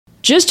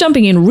Just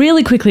jumping in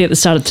really quickly at the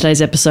start of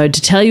today's episode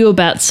to tell you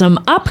about some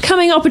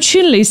upcoming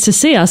opportunities to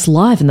see us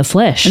live in the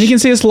flesh. And you can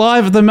see us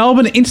live at the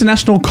Melbourne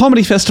International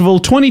Comedy Festival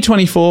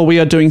 2024.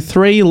 We are doing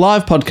 3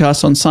 live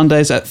podcasts on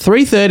Sundays at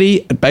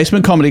 3:30 at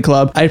Basement Comedy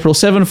Club, April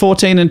 7,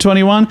 14 and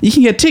 21. You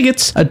can get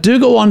tickets at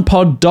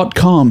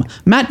dogoonpod.com.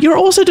 Matt, you're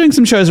also doing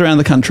some shows around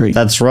the country.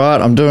 That's right.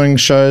 I'm doing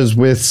shows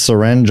with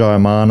Seren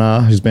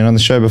Jayamana, who's been on the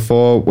show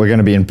before. We're going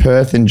to be in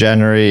Perth in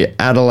January,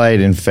 Adelaide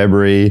in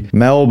February,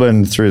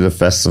 Melbourne through the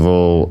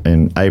festival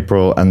in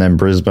April, and then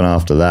Brisbane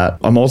after that.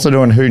 I'm also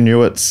doing Who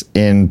Knew It's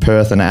in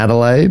Perth and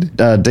Adelaide.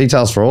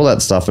 Details for all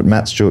that stuff at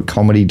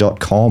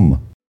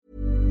mattstewartcomedy.com.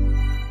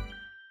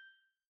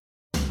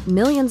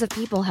 Millions of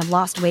people have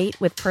lost weight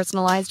with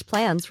personalized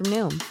plans from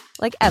Noom.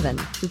 Like Evan,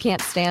 who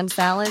can't stand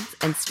salads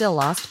and still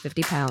lost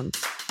 50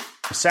 pounds.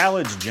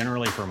 Salads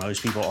generally for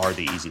most people are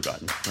the easy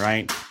button,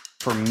 right?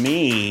 For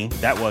me,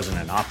 that wasn't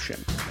an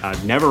option.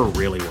 I never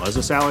really was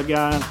a salad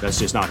guy. That's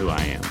just not who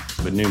I am.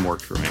 But Noom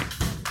worked for me.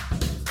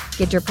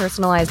 Get your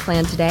personalized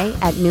plan today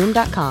at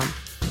Noom.com.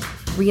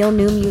 Real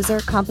Noom user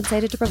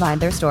compensated to provide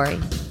their story.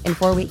 In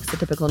 4 weeks, the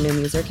typical Noom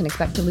user can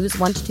expect to lose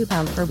 1 to 2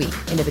 pounds per week.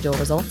 Individual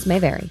results may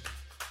vary.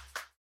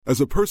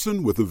 As a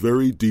person with a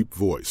very deep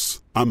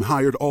voice, I'm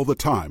hired all the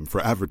time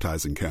for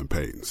advertising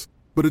campaigns.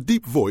 But a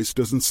deep voice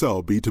doesn't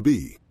sell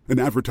B2B, and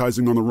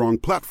advertising on the wrong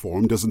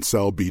platform doesn't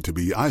sell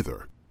B2B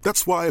either.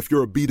 That's why if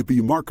you're a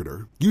B2B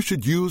marketer, you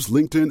should use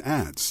LinkedIn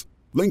ads.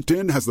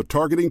 LinkedIn has the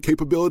targeting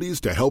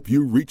capabilities to help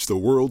you reach the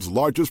world's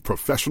largest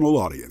professional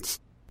audience.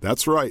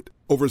 That's right,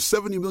 over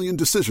 70 million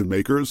decision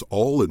makers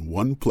all in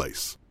one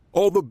place.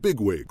 All the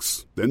big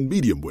wigs, then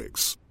medium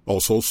wigs,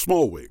 also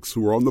small wigs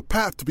who are on the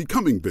path to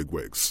becoming big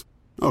wigs.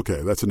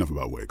 Okay, that's enough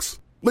about wigs.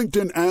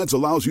 LinkedIn ads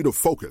allows you to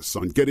focus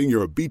on getting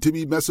your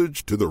B2B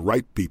message to the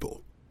right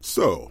people.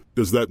 So,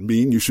 does that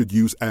mean you should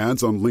use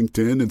ads on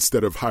LinkedIn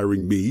instead of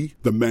hiring me,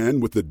 the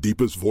man with the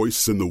deepest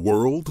voice in the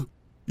world?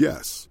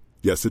 Yes.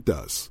 Yes, it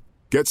does.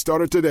 Get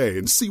started today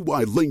and see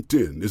why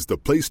LinkedIn is the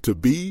place to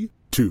be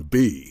to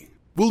be.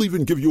 We'll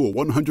even give you a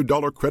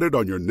 $100 credit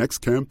on your next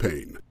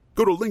campaign.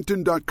 Go to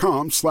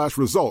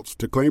linkedin.com/results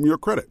to claim your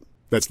credit.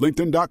 That's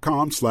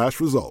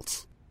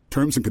linkedin.com/results.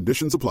 Terms and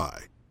conditions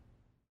apply.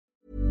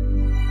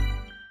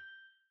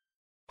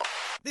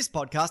 This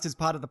podcast is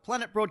part of the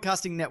Planet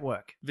Broadcasting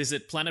Network.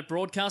 Visit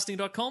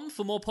planetbroadcasting.com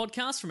for more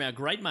podcasts from our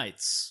great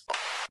mates.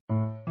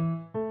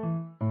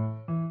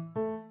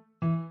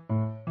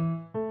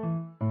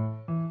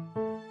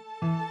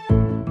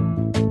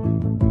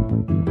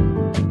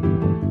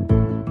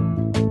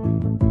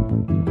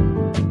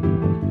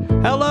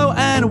 Hello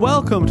and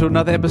welcome to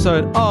another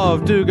episode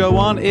of Do Go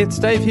On. It's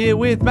Dave here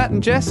with Matt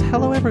and Jess.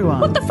 Hello,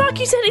 everyone. What the fuck?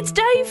 You said it's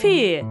Dave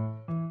here.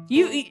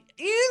 You've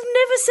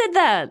never said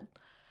that.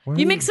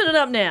 You're mixing it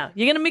up now.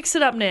 You're going to mix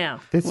it up now.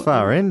 This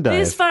far in, Dave.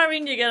 This far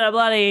in, you're going to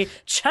bloody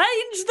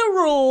change the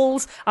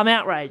rules. I'm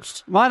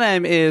outraged. My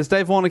name is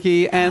Dave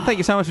Warnicky, and thank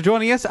you so much for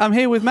joining us. I'm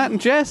here with Matt and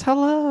Jess.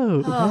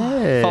 Hello.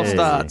 Hey. False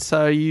start,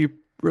 so you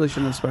really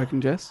shouldn't have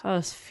spoken, Jess. I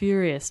was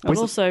furious, but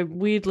also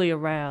weirdly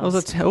aroused.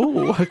 That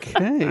was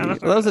okay.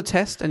 That was a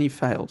test, and you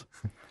failed.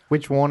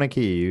 Which Warnicky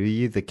are you? Are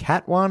you the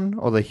cat one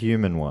or the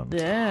human one?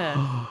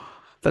 Yeah.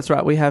 That's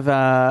right. We have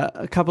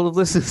a couple of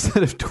listeners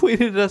that have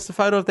tweeted us a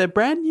photo of their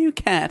brand new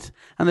cat,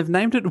 and they've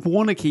named it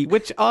Warnicky,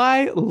 which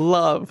I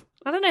love.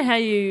 I don't know how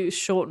you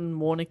shorten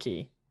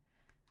Warnicky.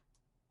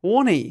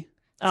 Warnie.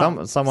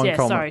 Oh, Someone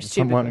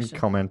question.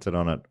 commented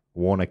on it.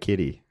 Warner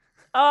Kitty.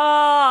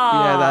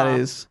 Oh. Yeah, that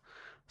is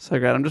so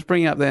great. I'm just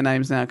bringing up their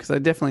names now because they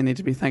definitely need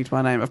to be thanked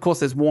by name. Of course,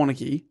 there's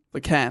Warnicky,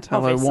 the cat.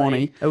 Hello,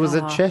 Obviously. Warnie. It was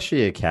a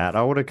Cheshire cat.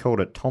 I would have called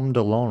it Tom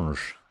DeLonge.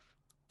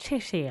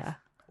 Cheshire.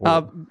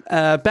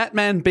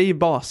 Batman B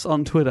Boss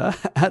on Twitter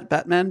at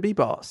Batman B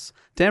Boss.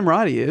 Damn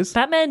right he is.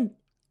 Batman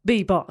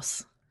B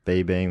Boss.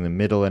 B being the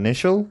middle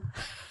initial.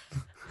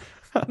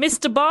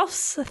 Mr.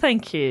 Boss,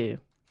 thank you.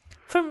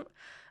 From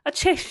a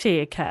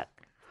Cheshire cat.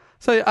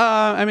 So,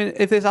 I mean,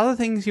 if there's other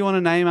things you want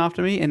to name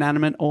after me,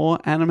 inanimate or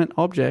animate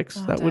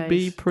objects, that would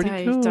be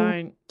pretty cool.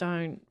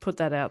 Don't put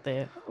that out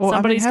there. Well,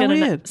 somebody's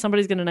weird.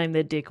 Somebody's gonna name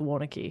their dick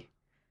Warnicky.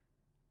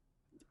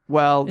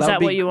 Well, is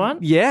that what you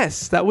want?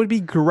 Yes, that would be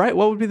great.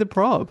 What would be the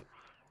prob?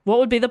 What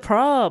would be the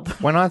prob?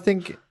 When I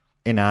think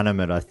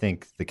inanimate, I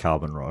think the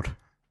carbon rod.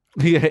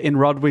 Yeah, in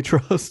Rod we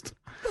trust.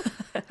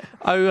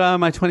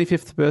 My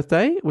 25th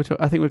birthday, which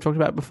I think we've talked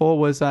about before,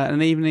 was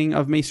an evening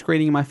of me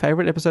screening my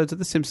favourite episodes of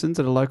The Simpsons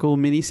at a local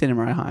mini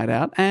cinema I hired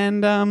out.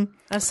 And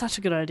that's such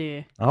a good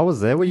idea. I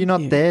was there. Were you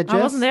not there, Jess? I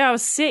wasn't there. I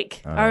was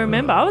sick. I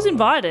remember. I was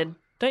invited.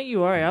 Don't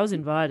you worry. I was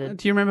invited.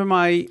 Do you remember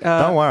my...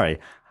 Don't worry.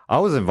 I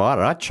was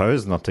invited. I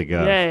chose not to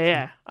go.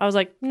 Yeah. I was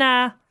like,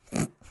 nah.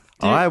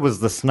 I was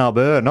the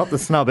snubber, not the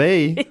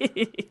snubby. Do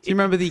you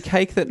remember the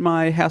cake that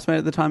my housemate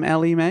at the time,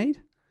 Ali,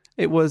 made?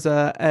 It was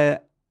an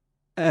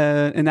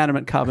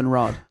inanimate carbon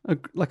rod,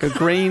 like a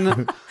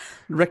green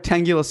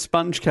rectangular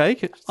sponge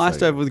cake,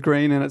 iced over with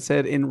green, and it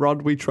said, "In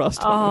Rod we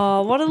trust."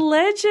 Oh, what a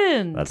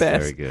legend. That's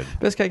very good.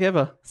 Best cake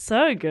ever.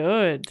 So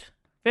good.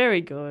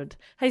 Very good.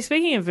 Hey,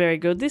 speaking of very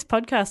good, this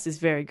podcast is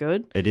very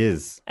good. It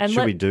is. And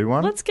Should we do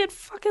one? Let's get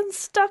fucking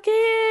stuck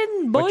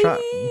in, boys.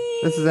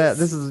 This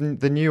is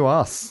the new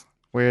us.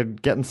 We're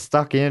getting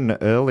stuck in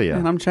earlier.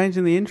 And I'm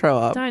changing the intro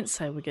up. Don't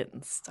say we're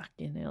getting stuck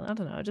in. I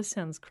don't know. It just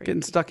sounds creepy.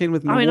 Getting stuck in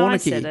with I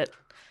Milwaukee. said it.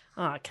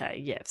 Oh,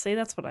 okay, yeah. See,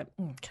 that's what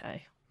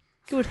okay.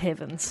 Good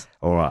heavens.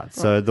 All right.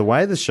 So the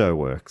way the show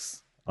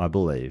works, I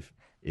believe,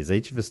 is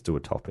each of us do a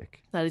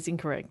topic. That is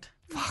incorrect.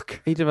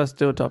 Fuck. Each of us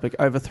do a topic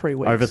over 3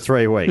 weeks. Over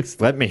 3 weeks.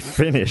 Let me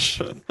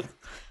finish.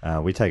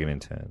 We take it in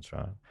turns,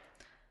 right?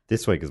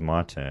 This week is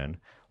my turn.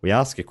 We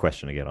ask a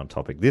question to get on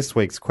topic. This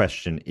week's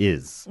question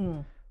is,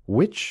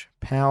 which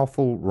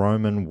powerful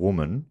Roman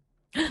woman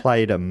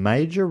played a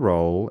major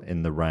role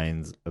in the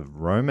reigns of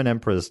Roman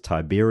emperors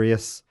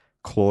Tiberius,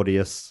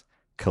 Claudius,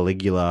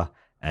 Caligula,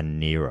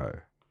 and Nero?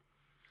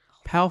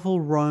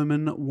 Powerful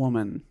Roman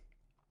woman.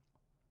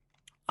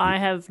 I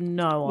have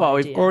no Well,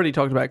 idea. we've already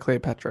talked about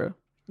Cleopatra.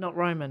 Not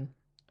Roman.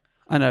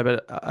 I know,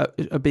 but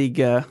a big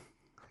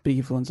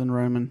influence on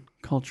Roman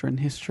culture and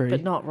history.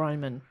 But not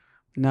Roman.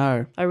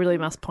 No. I really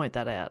must point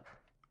that out.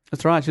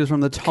 That's right. She was from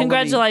the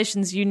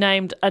Congratulations, you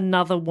named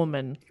another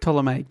woman.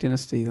 Ptolemaic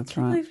dynasty. That's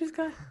Can you right. believe this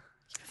guy? Can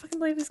you fucking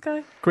believe this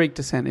guy? Greek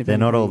descent. If They're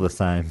not anything. all the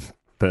same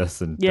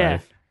person, Yeah.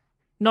 Dave.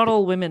 Not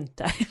all women,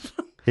 Dave.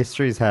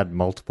 History's had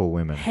multiple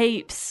women.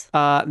 Heaps.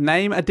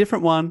 Name a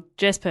different one.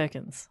 Jess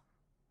Perkins.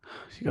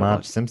 She got Marge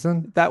lucky.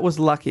 Simpson? That was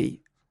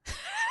lucky.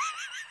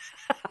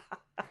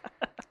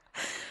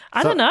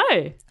 I don't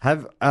know.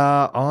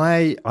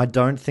 I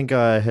don't think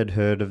I had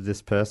heard of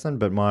this person,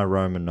 but my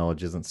Roman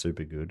knowledge isn't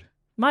super good.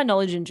 My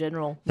knowledge in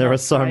general. There not are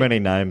so great. many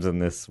names in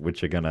this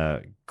which are going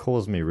to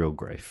cause me real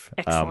grief.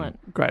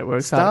 Excellent. Great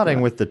work.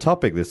 Starting with the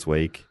topic this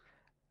week,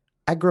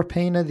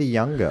 Agrippina the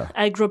Younger.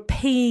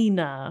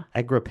 Agrippina.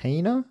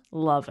 Agrippina?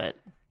 Love it.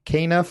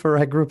 Kina for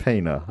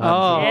Agrippina.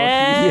 Oh,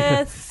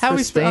 Yes. How we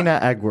Christina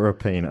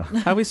Agrippina.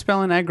 How we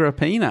spelling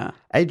Agrippina?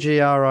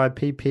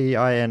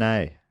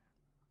 Agrippina.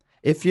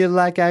 If you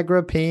like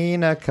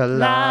Agrippina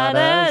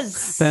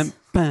coladas. Bam,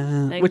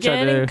 bam. And Which I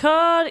getting do.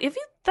 caught.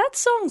 That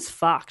song's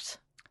fucked.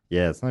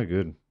 Yeah, it's no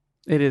good.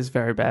 It is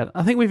very bad.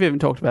 I think we've even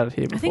talked about it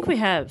here before. I think we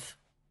have.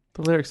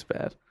 The lyrics are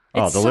bad.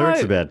 Oh, It's the lyrics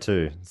so- are bad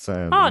too.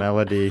 So Oh. the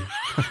melody.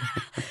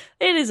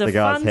 It is a The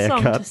guy's fun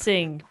song haircut. to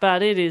sing,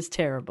 but it is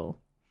terrible.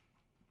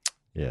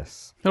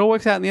 Yes. It all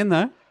works out in the end,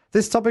 though.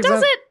 This topic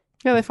Does it?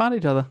 Yeah, they find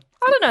each other.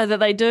 I don't know that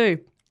they do.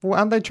 Well,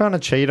 aren't they trying to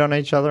cheat on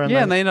each other?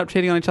 And they end up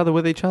cheating on each other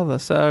with each other.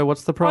 So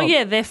what's the Oh, problem?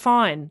 yeah, they're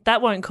fine.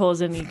 That won't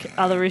cause any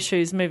other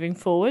issues moving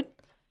forward.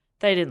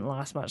 They didn't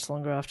last much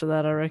longer after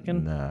that, I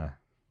reckon. Nah.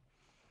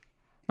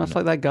 Much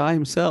like that guy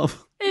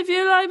himself. If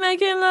you like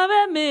making love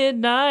at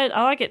midnight,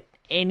 I like it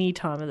any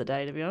time of the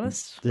day, to be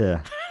honest.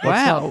 Yeah.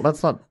 Wow.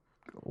 Let's not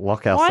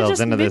lock Why ourselves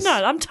just into midnight?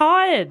 this I'm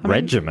tired.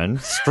 regimen,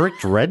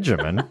 strict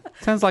regimen.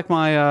 Sounds like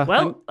my...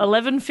 Well,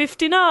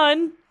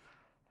 11:59.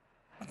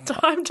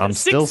 Time to I'm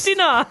still-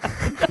 69.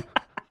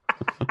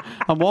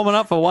 I'm warming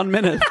up for 1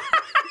 minute.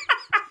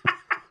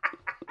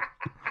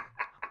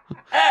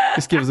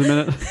 Just give us a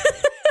minute.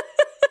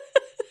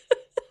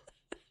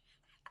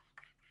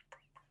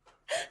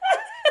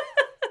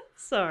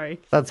 Sorry.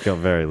 That's got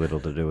very little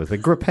to do with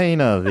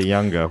Agrippina the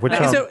Younger. Which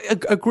So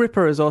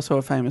Agrippa is also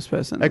a famous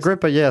person.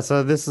 Agrippa, yeah.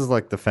 So this is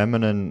like the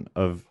feminine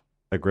of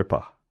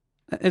Agrippa.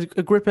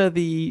 Agrippa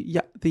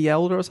the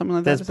Elder or something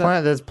like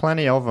that? There's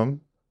plenty of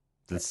them.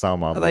 There's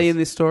some Are others. they in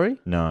this story?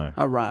 No.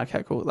 Oh, right.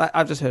 Okay, cool.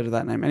 I've just heard of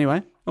that name.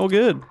 Anyway, all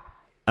good.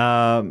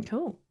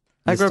 Cool.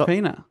 This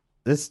Agrippina.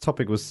 This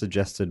topic was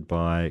suggested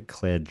by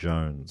Claire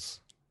Jones.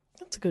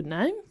 That's a good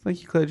name.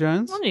 Thank you, Claire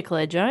Jones. On you,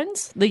 Claire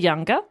Jones. The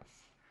Younger.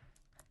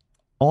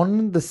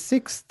 On the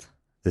 6th,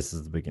 this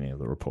is the beginning of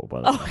the report,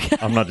 by the way. Okay.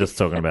 I'm not just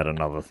talking about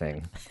another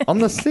thing. On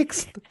the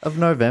 6th of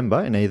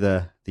November, in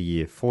either the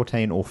year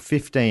 14 or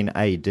 15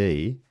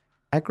 AD,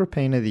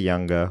 Agrippina the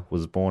Younger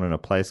was born in a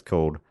place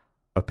called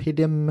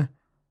Oppidum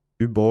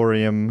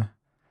Uborium,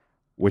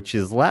 which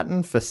is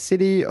Latin for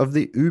city of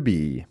the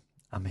Ubi.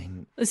 I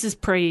mean, This is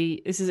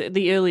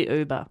the early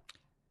Uber.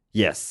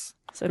 yes.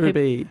 So people,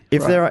 Ruby.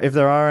 If Right.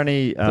 there are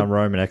any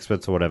Roman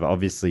experts or whatever,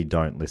 obviously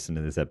don't listen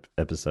to this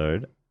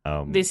episode.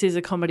 this is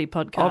a comedy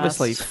podcast.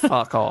 Obviously,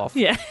 fuck off.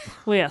 Yeah,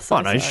 we are so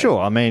Oh no, sorry.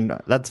 sure. I mean,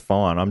 that's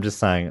fine. I'm just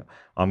saying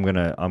I'm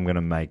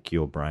gonna make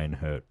your brain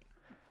hurt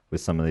with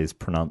some of these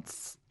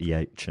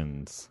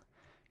pronunciations,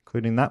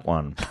 including that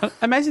one.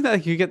 Amazing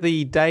that you get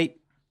the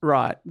date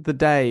right, the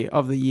day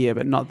of the year,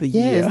 but not the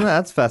Yeah, year. isn't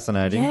that's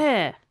fascinating?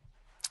 Yeah.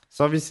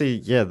 So obviously,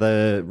 yeah,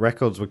 the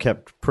records were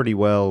kept pretty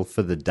well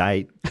for the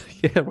date,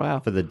 Yeah, wow.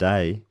 for the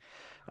day.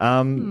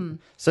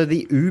 So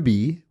the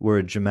Ubi were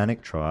a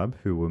Germanic tribe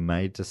who were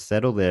made to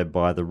settle there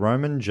by the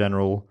Roman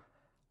general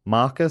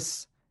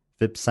Marcus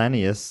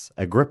Vipsanius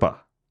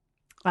Agrippa.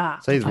 Ah.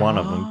 So he's one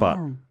of them, but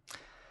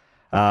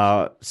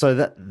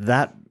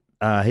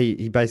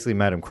he basically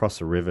made them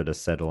cross a river to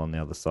settle on the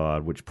other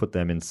side, which put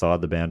them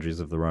inside the boundaries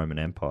of the Roman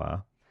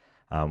Empire.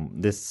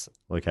 This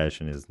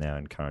location is now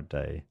in current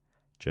day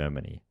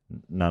Germany.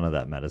 None of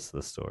that matters to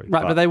the story.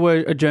 Right, but they were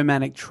a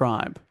Germanic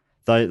tribe.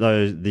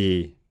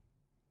 The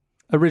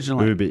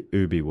Originally.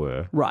 Ubi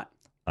were. Right.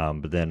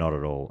 But they're not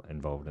at all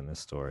involved in this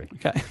story.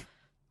 Okay.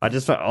 I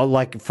just felt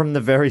like from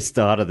the very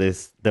start of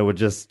this, there were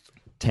just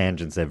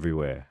tangents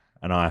everywhere.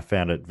 And I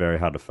found it very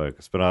hard to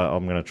focus. But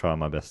I'm going to try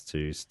my best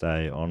to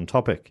stay on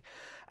topic.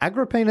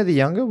 Agrippina the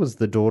Younger was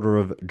the daughter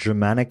of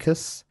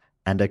Germanicus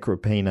and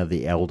Agrippina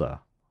the Elder,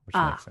 which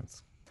makes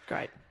sense.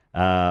 Great.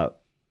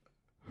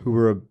 Who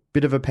were a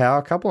bit of a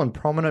power couple and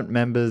prominent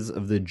members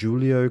of the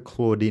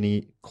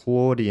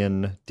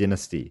Julio-Claudian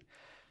dynasty.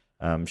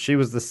 She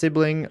was the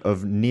sibling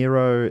of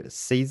Nero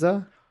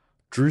Caesar,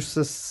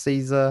 Drusus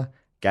Caesar,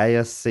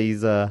 Gaius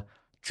Caesar,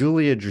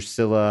 Julia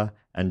Drusilla,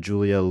 and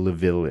Julia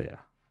Livilla.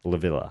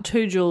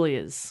 2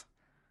 Julias.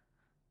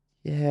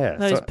 Yeah.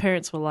 Those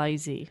parents were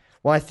lazy.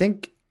 Well, I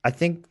think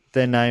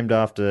they're named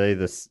after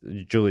either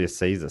Julius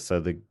Caesar. So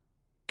the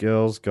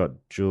girls got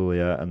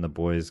Julia and the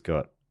boys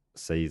got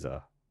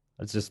Caesar.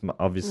 It's just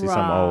obviously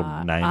some old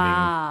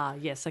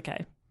naming Yes,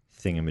 okay.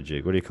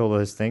 thingamajig. What do you call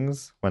those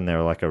things when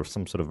they're like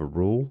some sort of a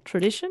rule?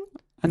 Tradition?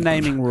 A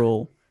naming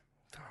rule.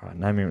 All right,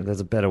 naming. There's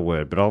a better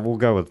word, but we'll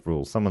go with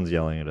rule. Someone's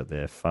yelling it at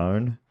their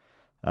phone.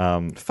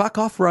 Fuck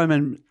off,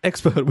 Roman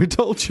expert. We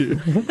told you.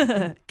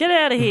 Get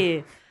out of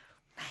here.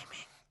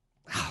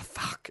 Oh,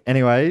 fuck.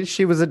 Anyway,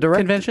 she was a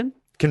direct...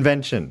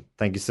 Convention?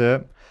 Thank you,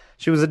 sir.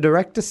 She was a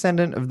direct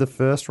descendant of the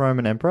first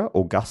Roman emperor,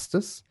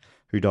 Augustus,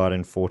 who died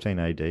in 14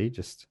 AD,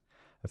 just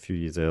a few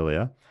years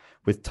earlier,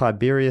 with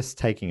Tiberius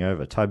taking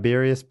over.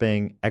 Tiberius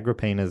being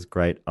Agrippina's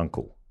great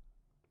uncle.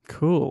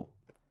 Cool.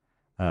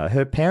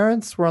 Her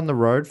parents were on the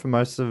road for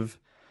most of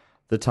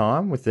the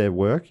time with their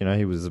work. You know,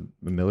 he was a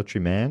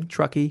military man.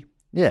 Trucky.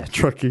 Yeah,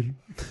 trucky.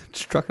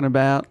 Just trucking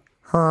about.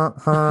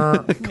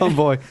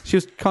 Convoy. She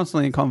was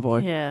constantly in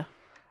convoy. Yeah.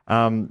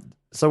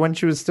 So when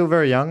she was still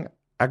very young,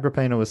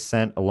 Agrippina was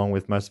sent along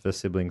with most of her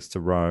siblings to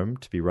Rome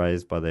to be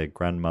raised by their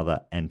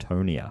grandmother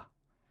Antonia.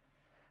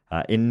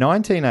 In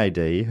 19 AD,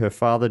 her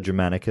father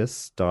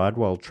Germanicus died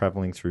while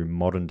travelling through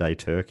modern-day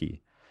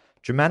Turkey.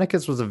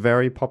 Germanicus was a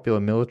very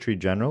popular military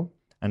general,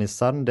 and his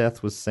sudden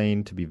death was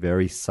seen to be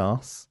very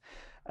sus,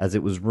 as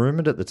it was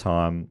rumoured at the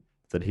time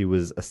that he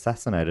was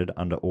assassinated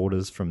under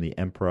orders from the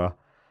emperor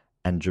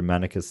and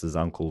Germanicus's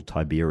uncle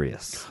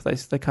Tiberius.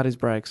 They cut his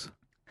brakes.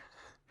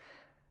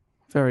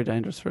 Very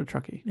dangerous for a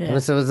truckie. Yeah.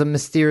 So it was a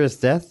mysterious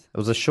death. It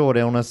was a short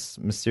illness,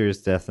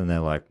 mysterious death, and they're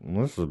like,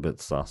 well, this is a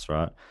bit sus,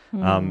 right?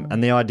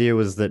 And the idea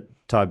was that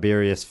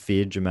Tiberius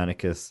feared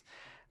Germanicus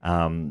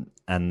and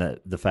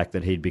the fact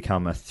that he'd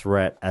become a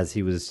threat as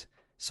he was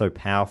so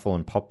powerful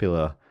and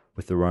popular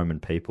with the Roman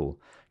people.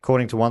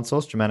 According to one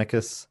source,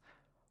 Germanicus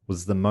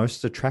was the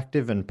most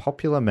attractive and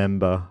popular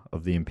member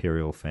of the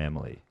imperial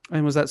family.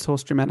 And was that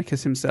source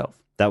Germanicus himself?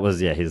 That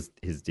was, his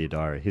dear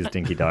diary, his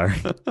dinky diary.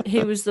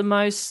 He was the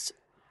most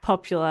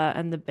popular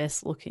and the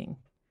best looking.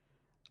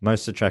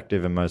 Most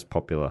attractive and most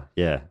popular,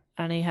 yeah.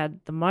 And he had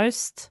the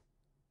most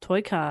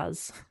toy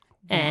cars.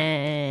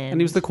 And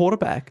he was the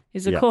quarterback.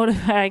 He's a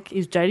quarterback.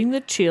 He's dating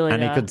the cheerleader.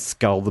 And he could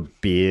scull the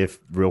beer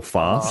real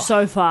fast.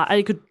 So far. And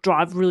he could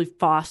drive really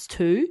fast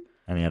too.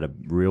 And he had a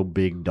real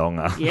big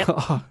donger. Yep.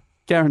 Oh,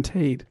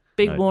 guaranteed.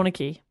 Big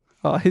Warnicky.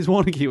 Oh, his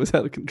Warnicky was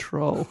out of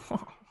control.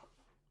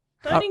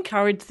 Don't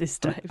encourage this,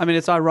 Dave. I mean,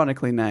 it's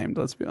ironically named,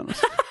 let's be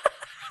honest.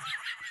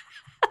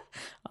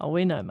 Oh,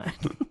 we know, mate.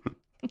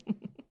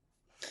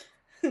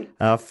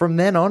 From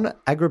then on,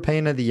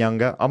 Agrippina the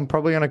Younger, I'm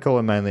probably going to call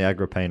her mainly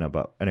Agrippina,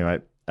 but anyway,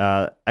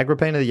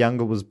 Agrippina the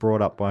Younger was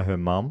brought up by her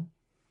mum,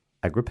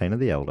 Agrippina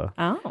the Elder,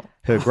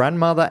 her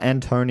grandmother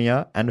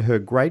Antonia, and her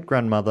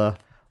great-grandmother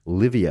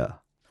Livia.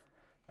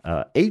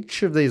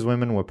 Each of these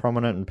women were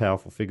prominent and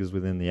powerful figures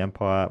within the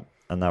empire,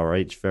 and they were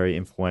each very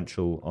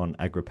influential on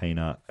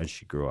Agrippina as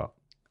she grew up.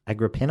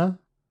 Agrippina?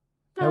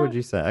 How would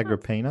you say?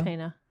 Agrippina?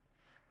 Pina.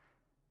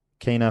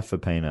 Kina for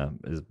Pina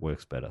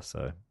works better.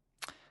 So,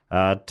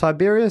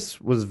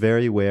 Tiberius was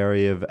very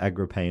wary of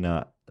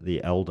Agrippina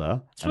the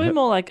Elder. It's really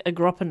more like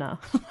Agrippina.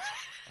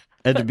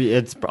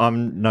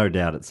 I'm no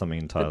doubt it's something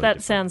entirely But that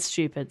different. sounds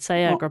stupid.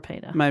 Say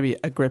Agrippina. Maybe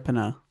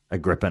Agrippina.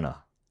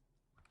 Agrippina.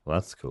 Well,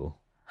 that's cool.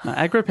 No,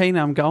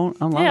 Agrippina, I'm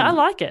loving Yeah, I it.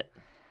 like it.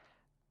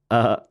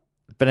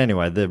 But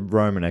anyway, the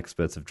Roman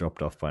experts have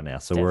dropped off by now,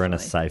 so we're in a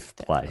safe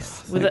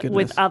place. Thank With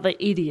goodness. other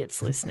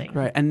idiots listening.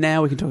 Great. And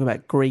now we can talk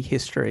about Greek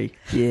history.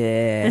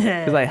 Yeah.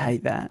 Because I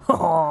hate that.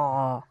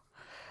 Oh.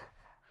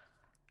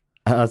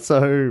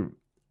 So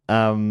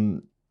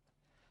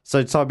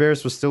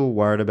Tiberius was still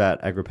worried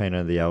about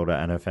Agrippina the Elder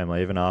and her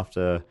family even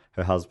after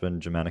her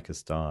husband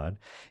Germanicus died.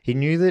 He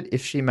knew that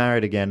if she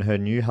married again, her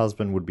new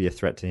husband would be a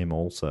threat to him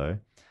also.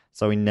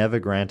 So he never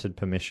granted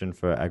permission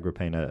for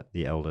Agrippina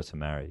the Elder to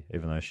marry,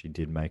 even though she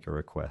did make a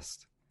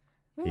request.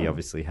 He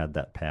obviously had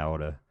that power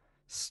to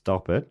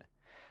stop it.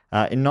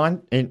 I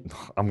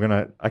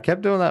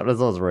kept doing that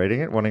as I was reading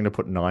it, wanting to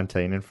put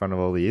 19 in front of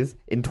all the years.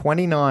 In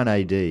 29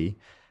 AD,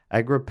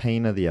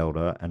 Agrippina the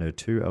Elder and her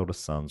 2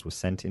 eldest sons were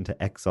sent into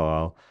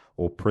exile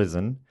or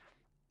prison,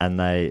 and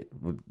they,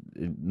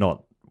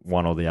 not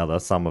one or the other.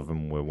 Some of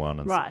them were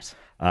one. Right.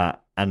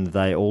 And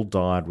they all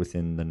died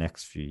within the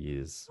next few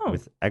years, Oh.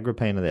 with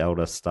Agrippina the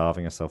Elder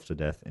starving herself to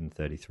death in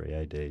 33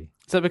 AD. Is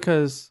that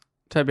because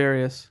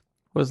Tiberius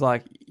was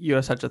like,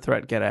 "You're such a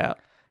threat, get out"?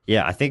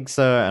 Yeah, I think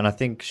so. And I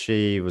think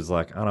she was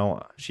like, I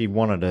don't. She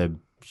wanted to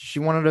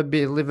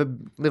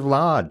live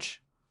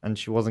large, and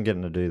she wasn't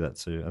getting to do that.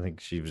 So I think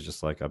she was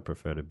just like, I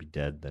prefer to be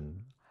dead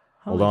than.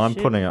 Holy Although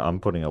shit. I'm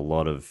putting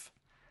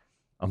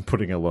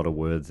a lot of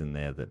words in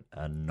there that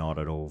are not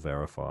at all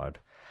verified.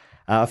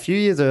 A few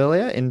years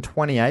earlier, in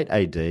 28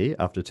 AD,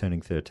 after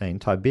turning 13,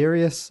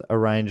 Tiberius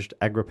arranged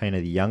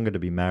Agrippina the Younger to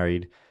be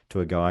married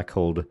to a guy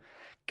called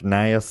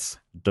Gnaeus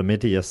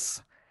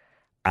Domitius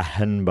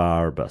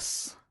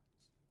Ahenbarbus,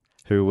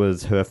 who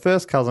was her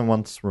first cousin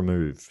once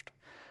removed.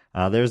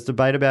 There is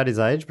debate about his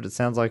age, but it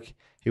sounds like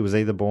he was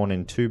either born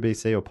in 2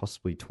 BC or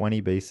possibly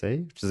 20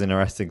 BC, which is an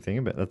interesting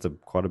thing, but that's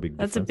quite a big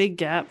difference. That's a big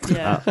gap.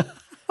 Yeah.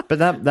 But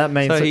that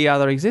means... So he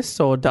either exists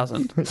or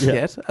doesn't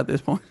yet at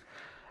this point.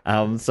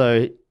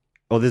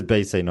 This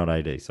BC, not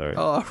AD, sorry.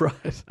 Oh,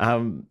 right.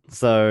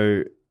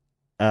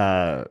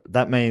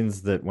 That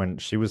means that when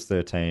she was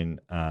 13,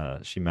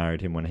 she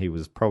married him when he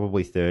was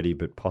probably 30,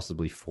 but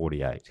possibly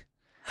 48.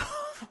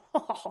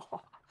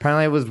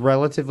 Apparently, it was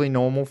relatively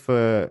normal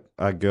for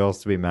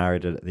girls to be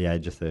married at the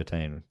age of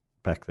 13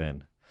 back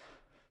then.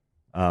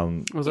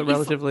 Was it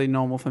relatively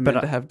normal for men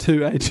to have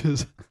 2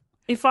 ages?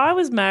 If I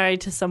was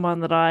married to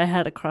someone that I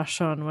had a crush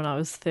on when I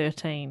was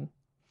 13,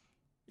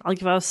 like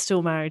if I was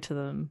still married to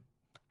them,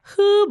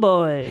 oh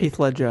boy. Heath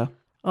Ledger.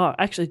 Oh,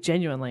 actually,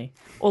 genuinely.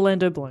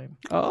 Orlando Bloom.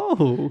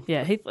 Oh.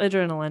 Yeah, Heath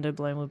Ledger and Orlando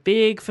Bloom were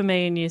big for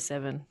me in year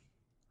 7.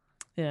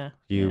 Yeah.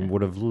 You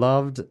would have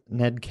loved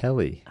Ned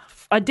Kelly.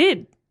 I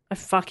did. I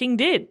fucking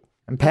did.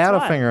 And That's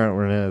right. Powderfinger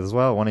were in it as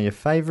well, one of your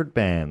favourite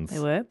bands. They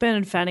were.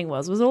 Bernard Fanning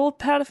was. Was it all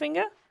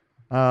Powderfinger?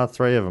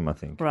 3 of them, I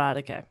think. Right,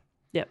 okay.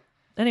 Yep.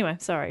 Anyway,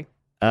 sorry.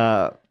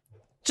 Uh,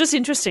 Just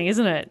interesting,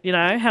 isn't it? You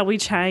know, how we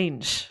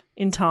change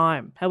in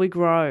time, how we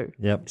grow.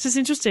 Yep. It's just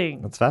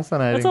interesting. That's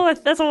fascinating.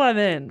 That's all I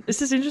meant. It's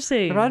just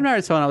interesting. If I'd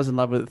married someone I was in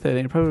love with at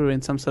 13, it probably would have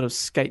been some sort of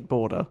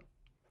skateboarder.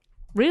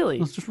 Really? I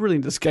was just really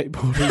into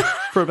skateboarding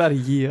for about a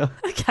year.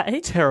 Okay.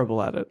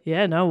 Terrible at it.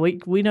 Yeah, no,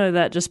 we know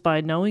that just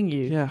by knowing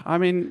you. Yeah, I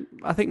mean,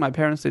 I think my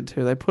parents did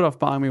too. They put off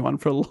buying me one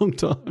for a long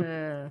time.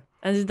 Yeah.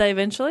 And did they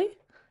eventually?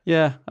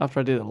 Yeah, after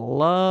I did a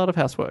lot of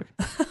housework.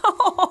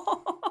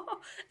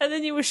 And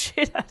then you were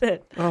shit at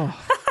it.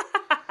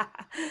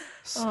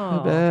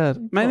 So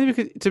bad. Mainly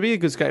because to be a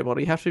good skateboarder,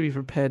 you have to be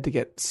prepared to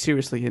get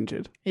seriously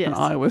injured. Yes. And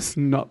I was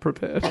not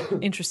prepared.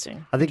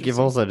 Interesting. I think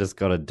you've also just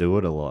got to do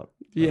it a lot.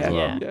 Yeah, as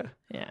well. yeah.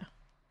 Yeah.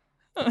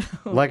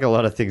 Like a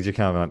lot of things, you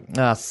can't be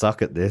like,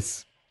 suck at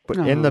this. Put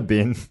in the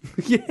bin.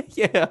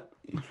 yeah.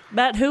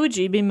 Matt, who would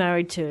you be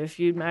married to if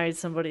you married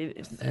somebody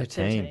at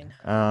 13?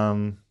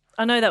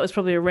 I know that was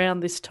probably around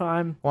this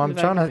time. Well, I'm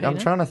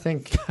trying to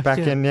think back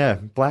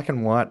in black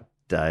and white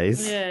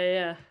days.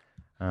 Yeah.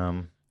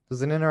 It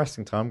was an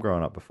interesting time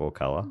growing up before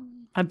colour.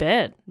 I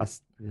bet.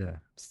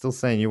 Still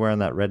seeing you wearing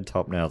that red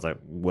top now. I was like,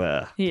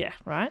 where? Yeah,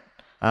 right?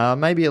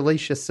 Maybe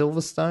Alicia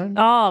Silverstone.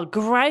 Oh,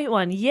 great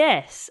one.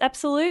 Yes,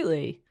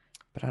 absolutely.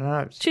 But I don't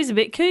know. She's a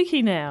bit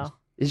kooky now.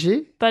 Is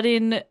she? But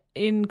in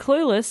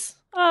Clueless,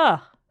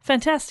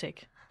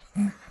 fantastic.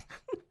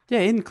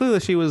 Yeah, in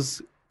Clueless, she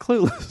was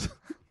clueless.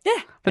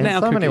 Yeah. But in now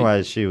so many cookie.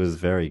 ways, she was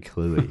very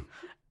cluey.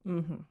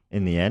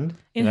 In the end.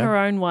 In her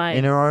own way.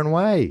 In her own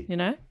way. You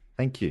know?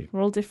 Thank you.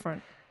 We're all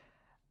different.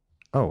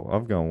 Oh,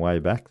 I've gone way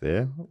back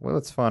there. Well,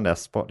 let's find our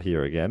spot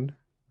here again.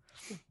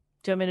 Do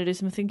you want me to do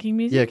some thinking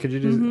music? Yeah, could you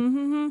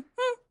do...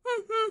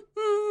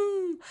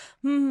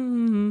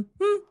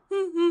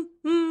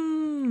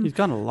 He's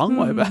gone a long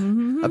way back.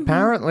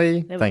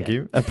 Apparently, There we thank go.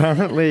 you.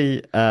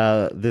 Apparently,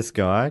 this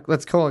guy,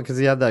 let's call him, because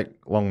he had that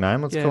long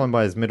name, let's call him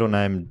by his middle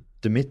name,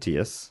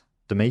 Domitius.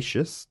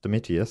 Apparently,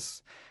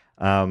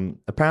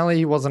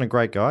 he wasn't a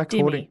great guy.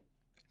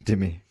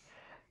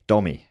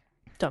 Dommy.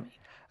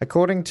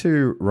 According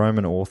to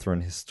Roman author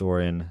and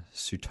historian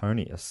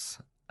Suetonius,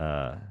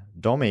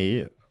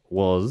 Dommy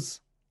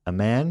was a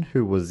man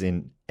who was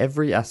in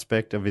every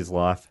aspect of his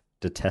life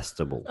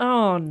detestable.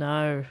 Oh,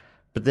 no.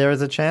 But there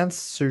is a chance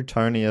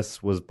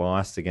Suetonius was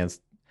biased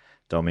against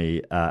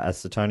Dommy, as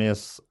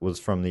Suetonius was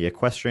from the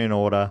equestrian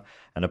order,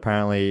 and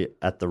apparently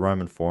at the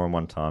Roman Forum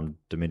one time,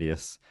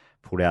 Domitius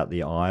pulled out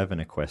the eye of an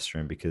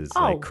equestrian because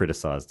they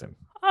criticised him.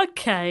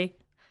 Okay.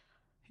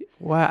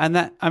 Wow, and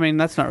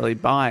that's not really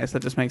biased.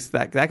 That just makes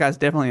that guy's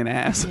definitely an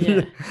ass.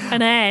 Yeah.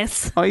 An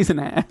ass. Oh, he's an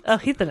ass. Oh,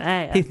 he's an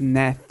ass. He's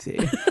nasty.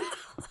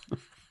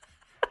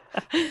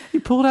 He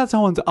pulled out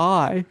someone's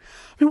eye. I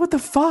mean, what the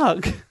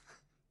fuck?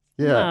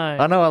 Yeah, No.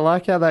 I know. I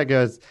like how that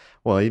goes.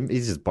 Well,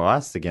 he's just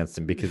biased against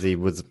him because he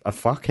was a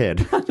fuckhead.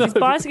 He's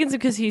biased against him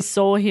because he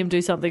saw him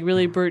do something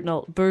really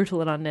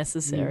brutal and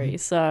unnecessary.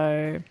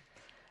 So,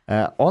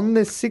 On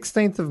the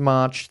 16th of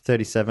March,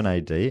 37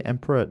 AD,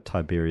 Emperor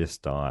Tiberius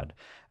died.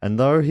 And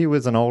though he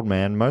was an old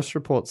man, most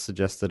reports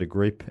suggest that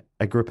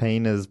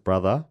Agrippina's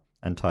brother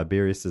and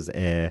Tiberius's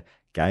heir,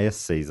 Gaius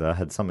Caesar,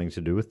 had something to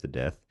do with the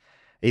death.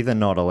 either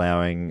not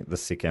allowing the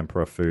sick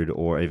emperor food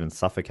or even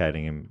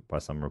suffocating him by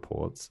some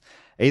reports.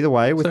 Either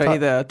way, with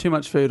either too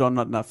much food or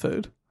not enough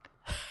food.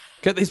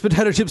 Get these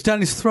potato chips down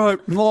his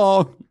throat.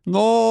 No.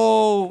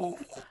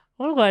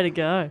 What a way to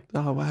go.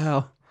 Oh,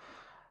 wow.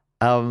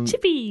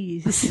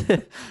 Chippies.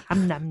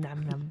 Nom, nom,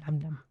 nom, nom, nom,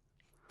 nom.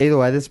 Either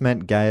way, this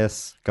meant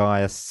Gaius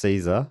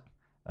Caesar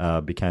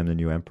became the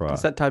new emperor.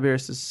 Is that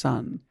Tiberius'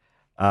 son?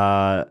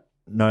 No,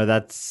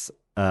 that's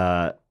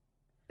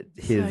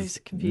his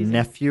confusing.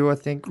 nephew, I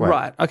think. Wait,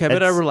 Right. Okay,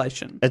 but a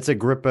relation. It's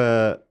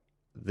Agrippa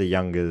the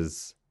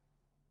Younger's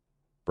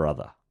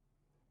brother.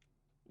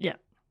 Yeah.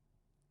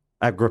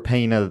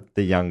 Agrippina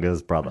the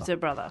Younger's brother. It's her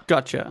brother.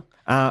 Gotcha.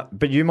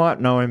 But you might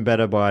know him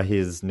better by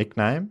his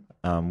nickname,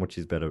 which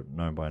is better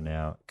known by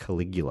now,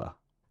 Caligula.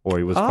 Or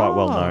he was quite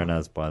well known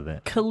as by then.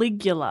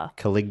 Caligula.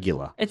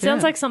 Caligula. It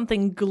sounds like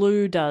something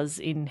glue does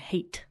in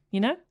heat, you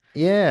know?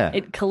 Yeah.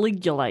 It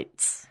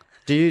caligulates.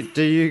 Do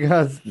you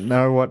guys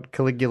know what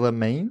Caligula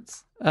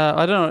means?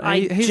 I don't know.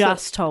 I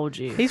just told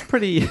you. He's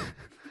pretty...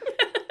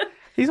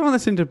 He's the one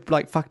that's into,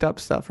 like, fucked up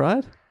stuff,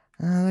 right?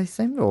 They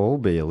seem to all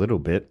be a little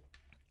bit.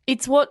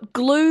 It's what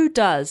glue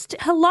does.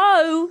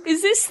 Hello?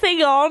 Is this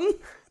thing on?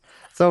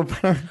 So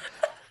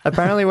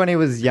apparently when he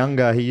was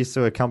younger, he used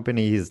to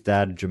accompany his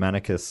dad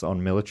Germanicus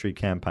on military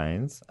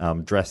campaigns,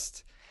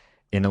 dressed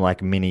in a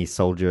like mini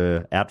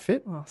soldier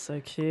outfit. Oh, so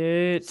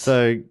cute.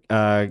 So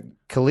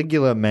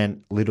Caligula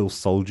meant little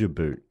soldier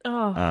boot.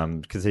 Oh.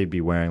 Because he'd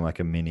be wearing like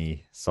a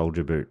mini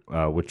soldier boot,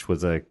 which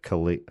was something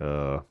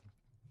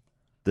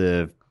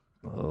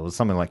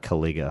like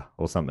Caliga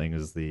or something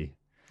is the...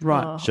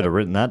 Right. Should have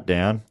written that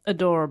down.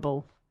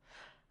 Adorable.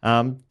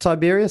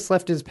 Tiberius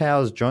left his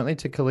powers jointly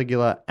to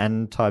Caligula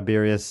and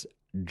Tiberius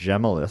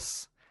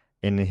Gemellus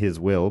in his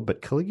will,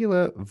 but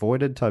Caligula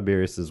voided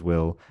Tiberius's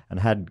will and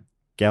had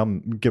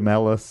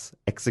Gemellus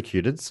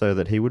executed so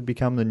that he would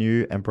become the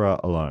new emperor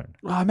alone.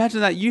 Oh, imagine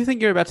that. You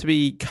think you're about to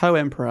be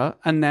co-emperor,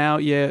 and now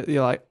you're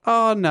like,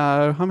 oh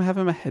no, I'm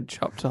having my head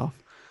chopped off.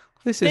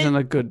 This isn't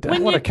a good day.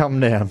 What a come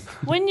down.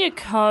 When you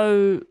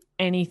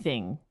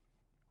co-anything,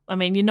 I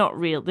mean, you're not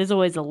real. There's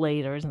always a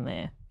leader, isn't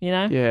there? You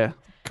know? Yeah,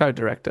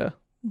 co-director.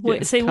 We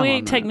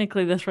Yeah,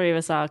 technically, the three of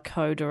us are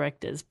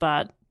co-directors,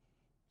 but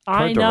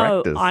I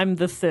know Co-directors? I'm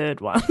the third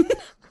one.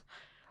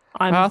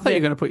 I thought you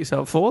were going to put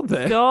yourself forward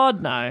there.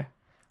 God, no.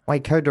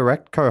 Wait,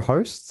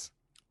 co-hosts?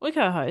 We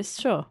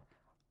co-host, sure.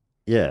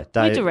 Yeah,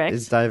 Dave. direct.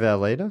 Is Dave our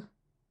leader?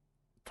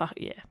 Fuck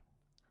yeah.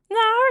 No,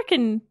 I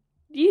reckon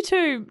you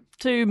two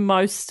do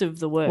most of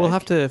the work. We'll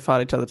have to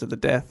fight each other to the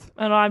death,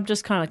 and I'm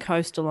just kind of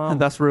coast along. and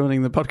thus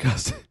ruining the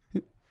podcast.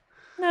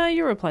 No,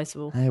 you're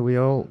replaceable. Hey, we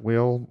all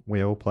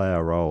play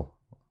our role,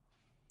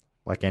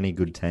 like any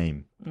good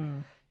team.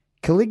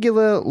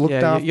 Caligula looked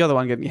Yeah, after. you're the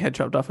one getting your head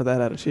chopped off with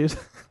that attitude.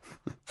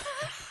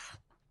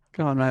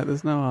 Come on, mate.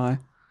 There's no eye.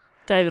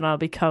 Dave and I'll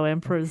be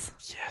co-emperors.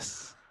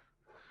 Yes.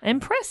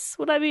 Empress?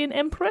 Would I be an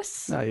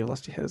empress? No, you've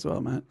lost your head as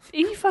well, mate. Are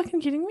you fucking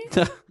kidding me?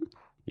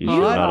 You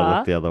should not have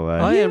looked the other way.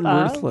 I am You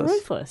are ruthless.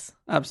 ruthless.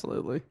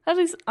 Absolutely. That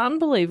is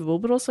unbelievable,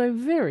 but also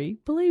very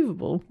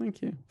believable.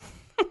 Thank you.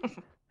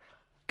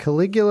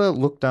 Caligula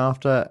looked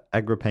after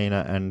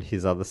Agrippina and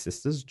his other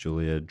sisters,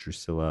 Julia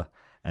Drusilla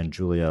and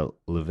Julia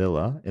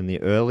Livilla, in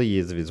the early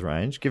years of his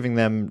reign, giving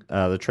them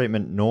the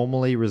treatment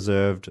normally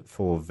reserved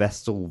for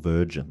Vestal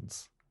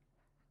virgins.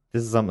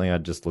 This is something I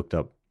just looked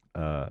up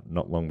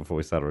not long before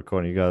we started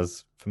recording. You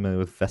guys familiar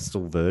with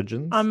Vestal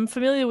virgins? I'm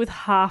familiar with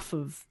half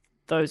of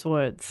those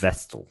words.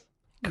 Vestal.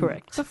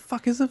 Correct. What the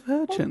fuck is a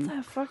virgin? What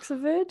the fuck's a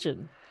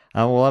virgin?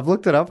 Well, I've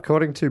looked it up.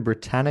 According to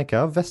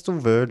Britannica, Vestal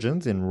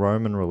virgins in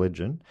Roman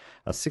religion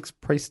are 6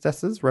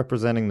 priestesses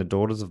representing the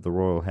daughters of the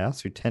royal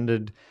house who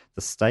tended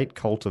the state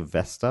cult of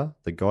Vesta,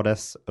 the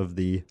goddess of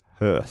the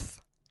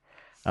hearth.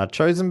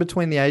 Chosen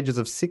between the ages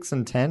of 6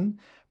 and 10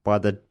 by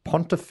the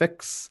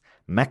Pontifex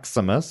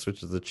Maximus,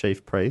 which is the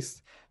chief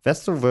priest,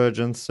 Vestal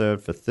virgins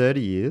served for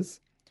 30 years,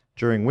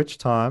 during which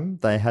time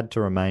they had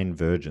to remain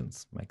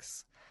virgins.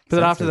 Makes But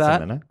sense after in that?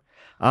 some manner.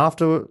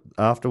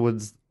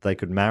 Afterwards, they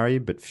could marry,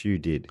 but few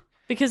did.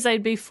 Because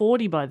they'd be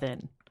 40 by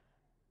then.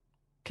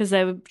 Because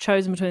they were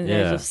chosen between the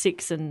ages Yeah. of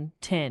 6 and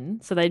 10.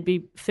 So they'd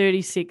be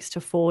 36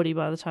 to 40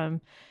 by the time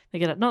they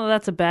get up. Not that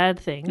that's a bad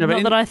thing. No, but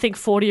not that I think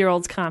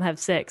 40-year-olds can't have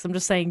sex. I'm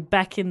just saying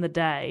back in the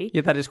day,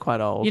 Yeah, that is quite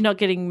old. you're not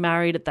getting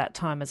married at that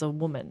time as a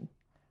woman.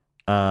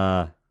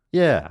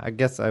 Yeah, I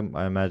guess I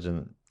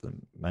imagine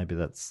maybe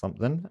that's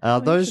something.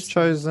 Those interesting.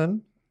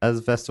 chosen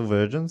as Vestal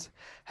virgins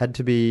had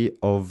to be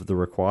of the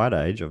required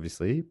age,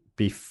 obviously,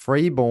 be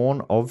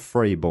freeborn of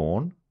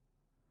freeborn.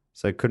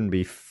 So it couldn't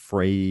be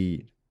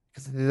free,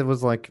 because there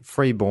was like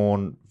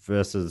freeborn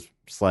versus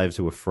slaves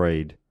who were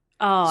freed.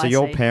 Oh, So I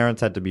your see.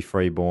 parents had to be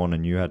freeborn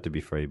and you had to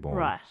be freeborn.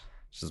 Right.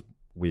 Which is a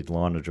weird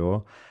line to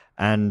draw.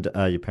 And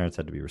your parents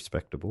had to be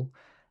respectable.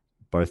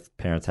 Both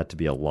parents had to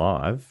be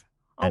alive.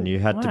 And Oh, you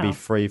had to be wow.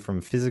 free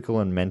from physical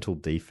and mental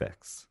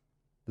defects.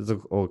 This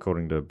is all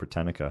according to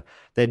Britannica.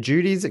 Their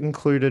duties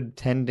included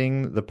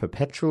tending the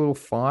perpetual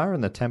fire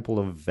in the temple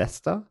of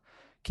Vesta,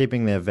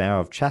 keeping their vow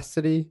of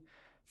chastity,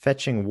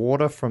 fetching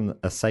water from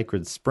a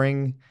sacred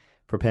spring,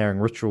 preparing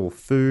ritual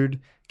food,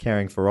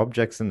 caring for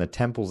objects in the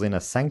temple's inner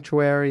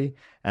sanctuary,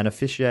 and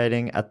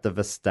officiating at the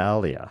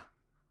Vestalia,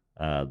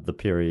 the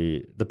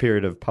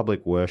period of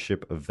public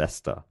worship of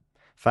Vesta.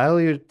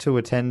 Failure to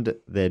attend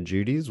their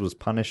duties was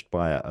punished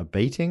by a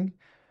beating,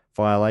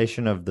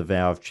 violation of the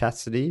vow of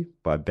chastity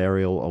by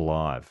burial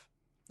alive,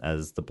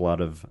 as the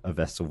blood of a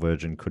Vestal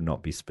virgin could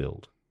not be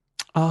spilled.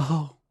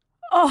 Oh.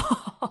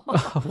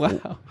 Oh,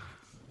 Wow.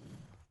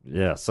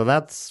 Yeah, so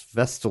that's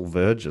Vestal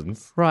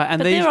virgins. Right, and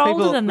But these they're older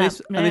people, than that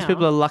and these now.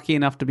 people are lucky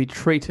enough to be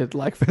treated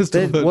like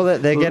Vestal virgins. Well,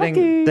 they're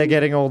Lucky.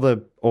 getting all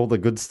the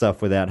good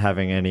stuff without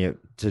having any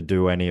to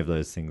do any of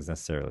those things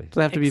necessarily. Do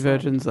they have to be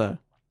Excellent. virgins though?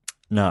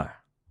 No.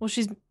 well,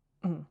 she's.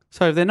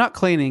 So if they're not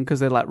cleaning because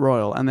they're like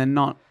royal, and they're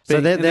not.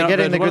 So being- they're not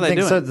getting the virgins, what good are they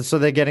things. doing? So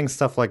they're getting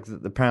stuff like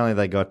apparently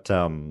they got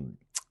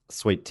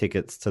sweet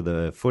tickets to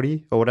the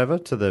footy or whatever,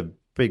 to the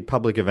big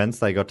public events.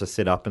 They got to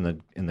sit up in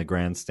the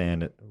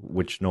grandstand,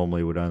 which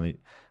normally would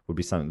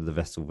be something that the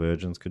Vestal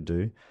virgins could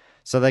do.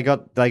 So they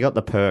got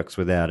the perks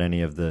without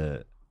any of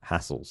the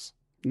hassles.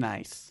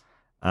 Nice.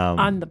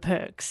 I'm the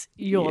perks.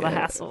 You're the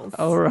hassles.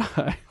 All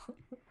right.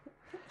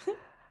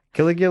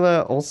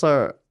 Caligula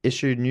also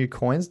issued new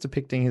coins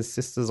depicting his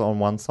sisters on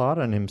one side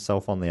and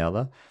himself on the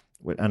other.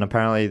 And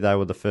apparently they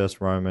were the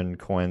first Roman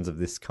coins of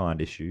this kind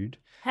issued.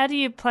 How do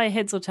you play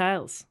heads or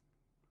tails?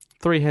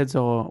 3 heads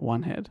or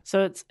 1 head?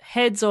 So it's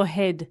heads or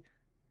head.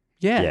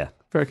 Yeah. Yeah.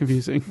 Very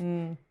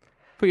confusing.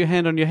 Put your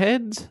hand on your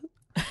head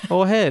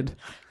or head.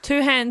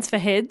 2 hands for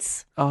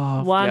heads.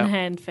 Oh, 1 yeah.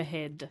 hand for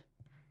head.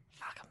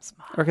 Fuck, I'm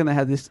smart. I reckon they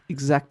had this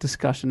exact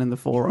discussion in the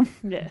forum.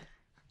 Yeah.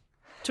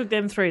 Took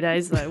them 3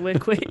 days though. We're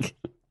quick.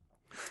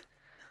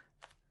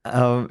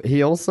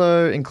 He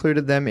also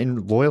included them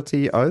in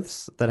loyalty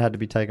oaths that had to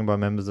be taken by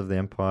members of the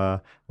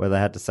empire, where they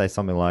had to say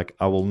something like,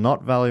 "I will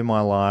not value my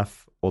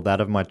life or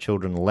that of my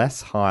children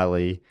less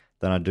highly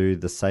than I do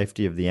the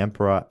safety of the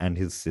emperor and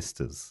his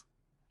sisters."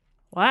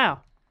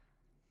 Wow.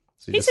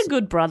 So He's a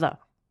good brother.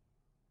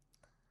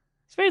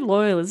 He's very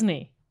loyal, isn't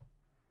he?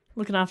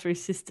 Looking after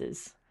his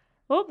sisters.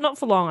 Well, not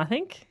for long, I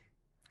think.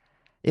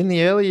 In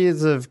the early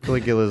years of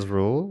Caligula's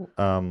rule,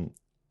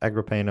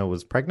 Agrippina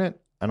was pregnant,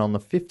 and on the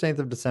 15th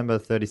of December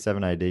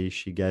 37 AD,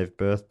 she gave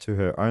birth to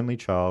her only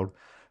child,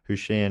 who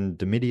she and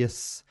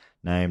Domitius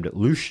named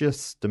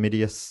Lucius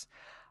Domitius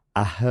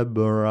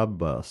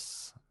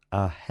Ahenobarbus.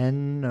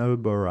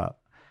 Ahenobarbus,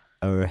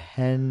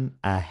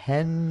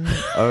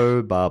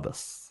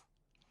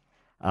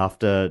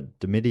 after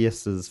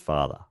Domitius's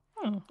father.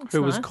 Oh, that's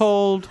Who was nice.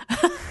 called...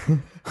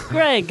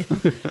 Greg.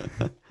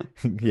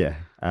 Yeah.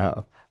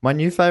 My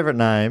new favorite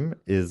name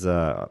is,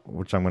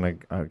 which I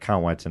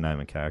can't wait to name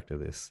a character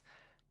this,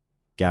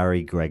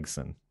 Gary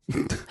Gregson.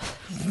 It's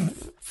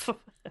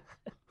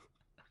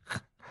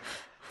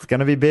going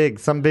to be big.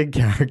 Some big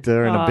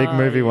character in a big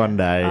movie one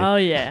day. Oh,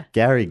 yeah.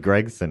 Gary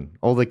Gregson.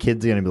 All the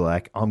kids are going to be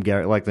like, I'm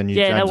Gary, like the new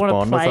Yeah, they James wanna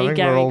Bond or play something.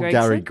 Gary We're all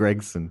Gregson. Gary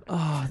Gregson.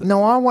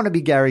 No, I want to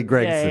be Gary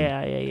Gregson.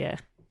 Yeah.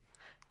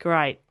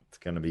 Great. It's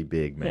going to be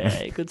big, man.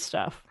 Yeah, good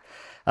stuff.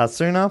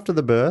 Soon after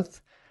the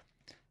birth,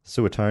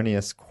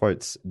 Suetonius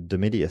quotes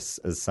Domitius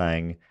as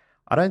saying,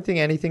 "I don't think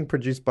anything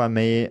produced by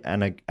me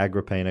and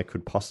Agrippina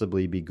could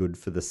possibly be good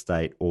for the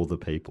state or the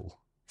people."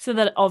 So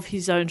that of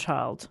his own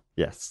child.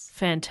 Yes.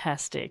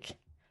 Fantastic.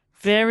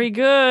 Very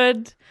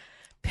good.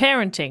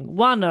 Parenting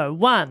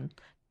 101.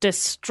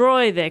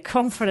 Destroy their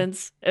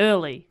confidence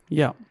early.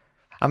 Yeah.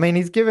 I mean,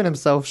 he's given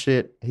himself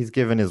shit, he's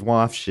given his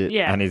wife shit,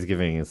 Yeah. and he's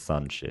giving his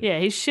son shit. Yeah,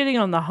 he's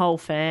shitting on the whole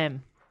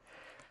fam.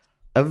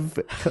 Of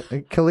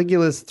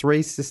Caligula's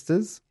 3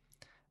 sisters,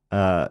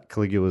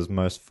 Caligula was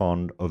most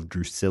fond of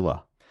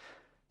Drusilla.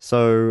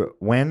 So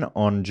when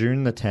on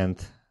June the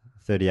 10th,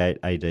 38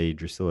 AD,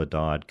 Drusilla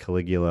died,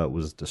 Caligula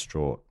was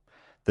distraught.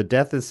 The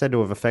death is said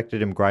to have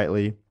affected him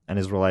greatly, and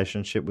his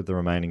relationship with the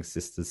remaining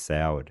sisters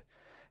soured.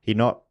 He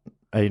no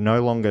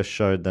longer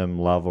showed them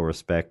love or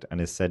respect, and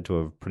is said to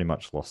have pretty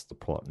much lost the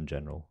plot in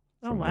general.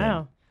 Oh, from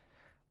wow.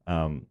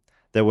 them.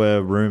 There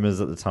were rumors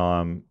at the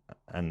time,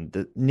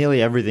 and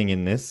nearly everything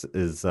in this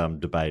is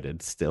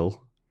debated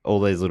still.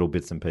 All these little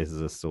bits and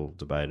pieces are still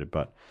debated,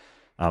 but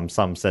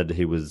some said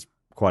he was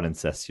quite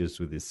incestuous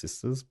with his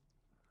sisters.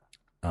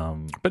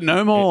 But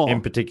no more.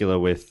 In particular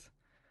with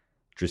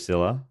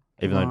Drusilla,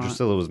 even though Right.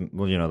 Drusilla was,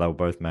 well, they were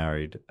both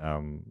married,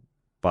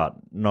 but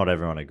not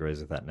everyone agrees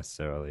with that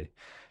necessarily.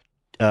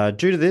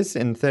 Due to this,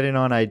 in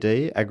 39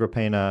 AD,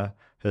 Agrippina,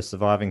 her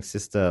surviving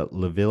sister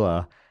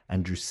Livilla,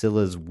 and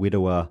Drusilla's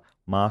widower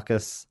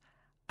Marcus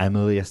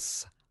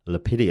Aemilius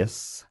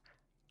Lepidus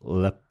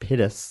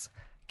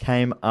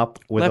came up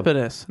with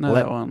Lepidus. No,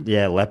 that one.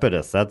 Yeah,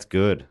 Lepidus. That's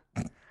good.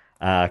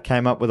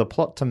 Came up with a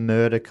plot to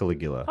murder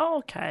Caligula. Oh,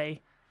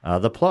 okay.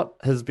 The plot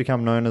has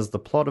become known as the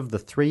plot of the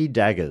 3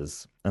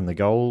 daggers, and the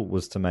goal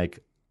was to make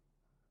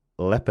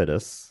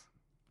Lepidus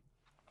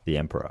the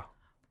emperor.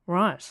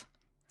 Right.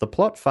 The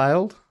plot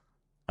failed,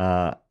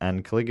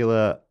 and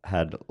Caligula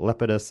had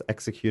Lepidus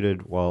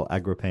executed while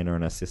Agrippina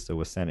and her sister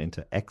were sent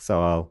into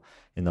exile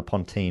in the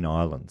Pontine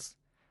Islands.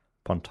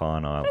 They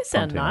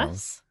sound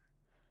nice.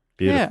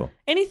 Beautiful.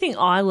 Anything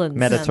islands.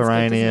 sounds good, doesn't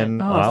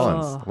Mediterranean it?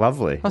 islands.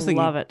 Lovely. I was thinking,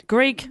 Love it.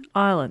 Greek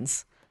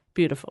islands.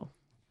 Beautiful.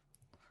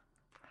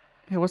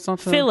 yeah, what's not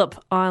Phillip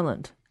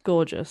Island.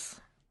 Gorgeous.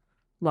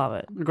 Love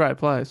it. a great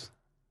place?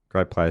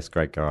 Great place,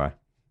 great guy.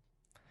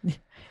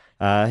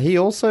 He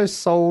also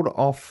sold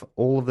off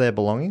all of their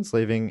belongings,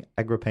 leaving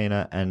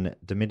Agrippina and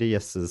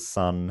Domitius'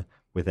 son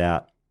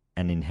without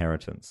an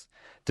inheritance.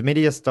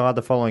 Domitius died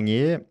the following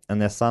year,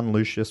 and their son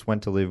Lucius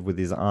went to live with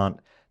his aunt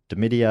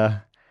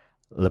Domitia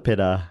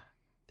Lepida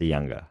the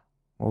Younger.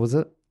 What was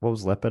it? What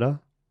was Lepida?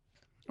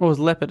 Or was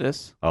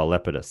Lepidus? Oh,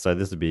 Lepidus. So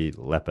this would be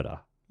Lepida.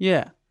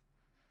 Yeah.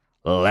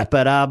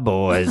 Lepida,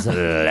 boys.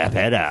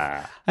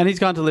 Lepida. And he's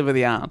gone to live with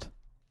the aunt.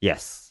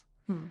 Yes.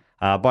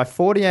 By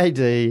 40 AD,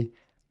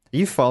 are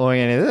you following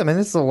any of this? I mean,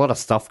 this is a lot of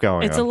stuff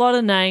going It's on. a lot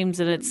of names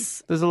and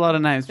it's There's a lot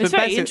of names. It's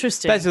very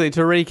interesting. Basically,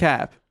 to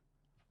recap,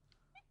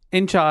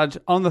 in charge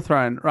on the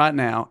throne right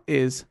now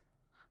is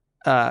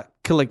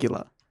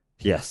Caligula.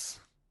 Yes.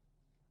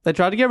 They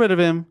tried to get rid of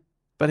him,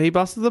 but he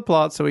busted the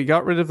plot, so he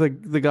got rid of the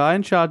guy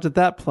in charge of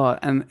that plot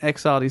and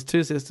exiled his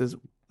two sisters.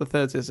 The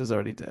third sister's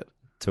already dead.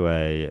 To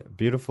a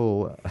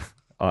beautiful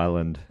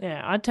island.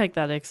 yeah, I'd take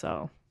that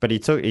exile. But he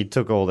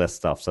took all their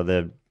stuff.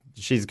 So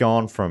she's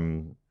gone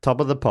from top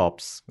of the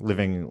pops,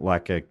 living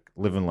like you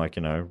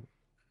know,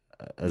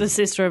 The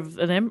sister of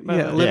an emperor.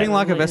 Yeah, living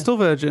like a Vestal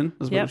Virgin,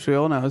 as Yep. which we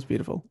all know is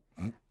beautiful.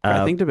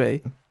 Great thing to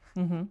be.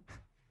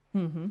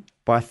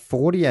 By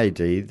 40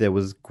 AD, there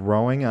was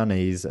growing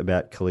unease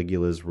about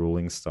Caligula's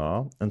ruling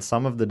style, and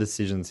some of the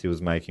decisions he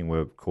was making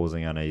were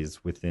causing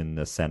unease within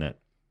the Senate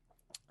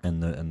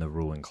and the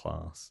ruling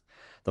class.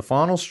 The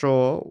final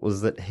straw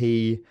was that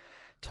he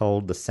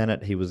told the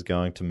Senate he was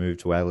going to move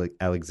to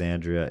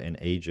Alexandria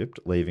in Egypt,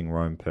 leaving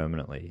Rome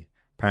permanently.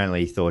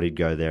 Apparently, he thought he'd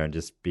go there and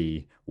just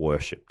be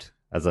worshipped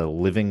as a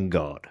living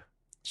god.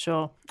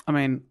 Sure. I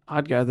mean,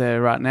 I'd go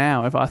there right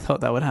now if I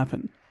thought that would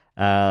happen.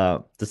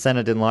 The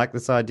Senate didn't like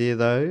this idea,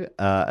 though,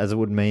 as it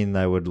would mean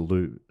they would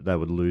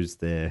lose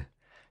their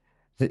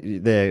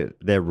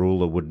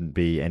ruler wouldn't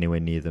be anywhere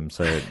near them,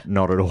 so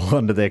not at all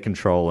under their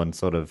control, and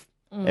sort of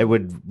it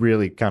would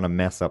really kind of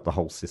mess up the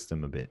whole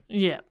system a bit.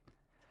 Yeah.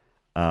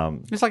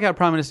 It's like our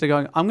Prime Minister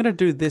going, I'm going to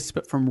do this,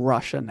 but from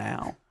Russia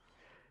now.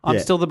 I'm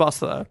Yeah. still the boss,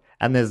 though.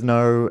 And there's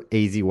no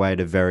easy way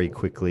to very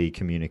quickly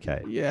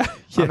communicate. Yeah.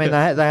 I mean, they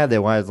had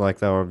their ways, like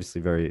they were obviously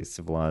very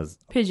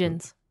civilized.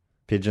 Pigeons.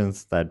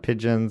 They had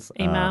pigeons.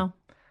 Email.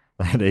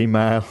 They had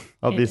email,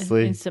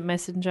 obviously. Instant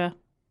messenger.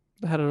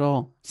 They had it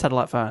all.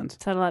 Satellite phones.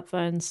 Satellite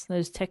phones. They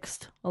just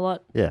text a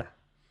lot. Yeah.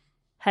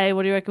 Hey,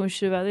 what do you reckon we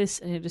should do about this?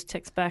 And he'll just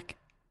text back.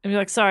 And be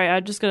like, sorry,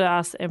 I just got to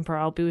ask the Emperor.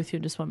 I'll be with you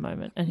in just one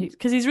moment. And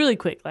because he's really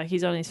quick. Like,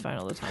 he's on his phone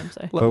all the time.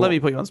 So Let me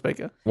put you on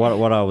speaker.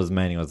 What I was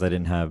meaning was they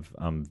didn't have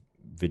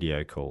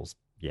video calls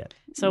yet.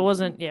 it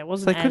wasn't, So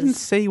wasn't they couldn't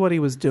see what he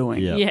was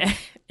doing. Yeah. Yeah.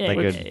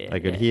 They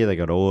could hear, they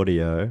got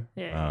audio.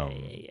 Yeah.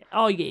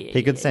 Oh, yeah.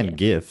 He could send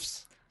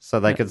GIFs, so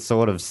they could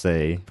sort of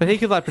see. But he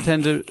could like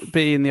pretend to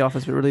be in the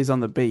office, but really he's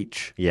on the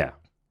beach. Yeah.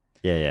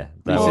 They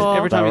He's were, just-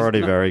 every time he's already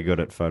not- very good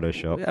at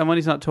Photoshop. And when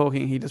he's not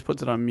talking, he just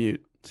puts it on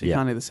mute, so you Yeah.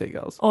 can't hear the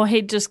seagulls. Or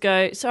he'd just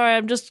go, sorry,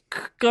 I'm just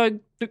going,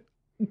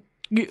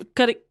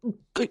 got it.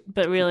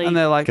 But really, And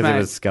they're like, Because he mate,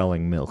 was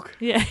sculling milk.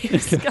 yeah, he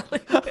was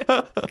sculling.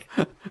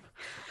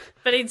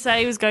 But he'd say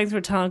he was going through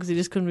a tunnel because he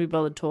just couldn't be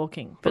bothered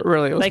talking. But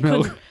really it was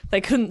milk.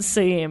 They couldn't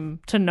see him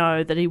to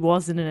know that he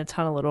wasn't in a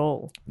tunnel at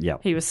all. Yeah.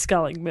 He was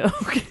sculling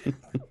milk.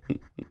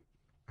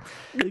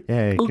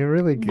 Yeah, he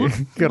really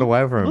got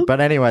away from him. But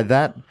anyway,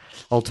 that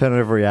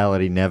alternative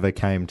reality never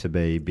came to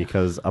be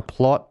because a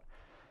plot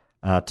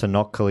to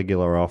knock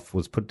Caligula off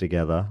was put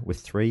together with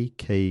three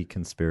key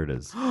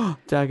conspirators.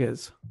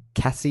 daggers.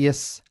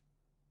 Cassius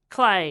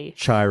Clay.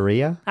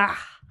 Chaerea,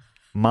 Ah.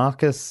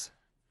 Marcus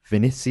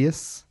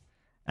Vinicius,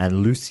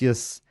 and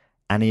Lucius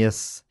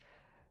Annius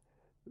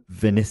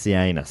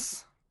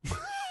Vinicianus.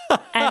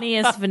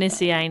 Annius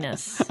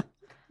Vinicianus.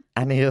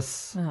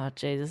 Annius Oh,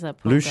 Jesus, that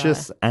poor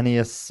Lucius guy.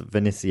 Annius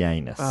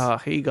Vinicianus. Oh,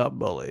 he got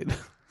bullied.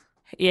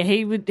 Yeah,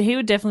 he would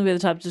definitely be the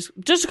type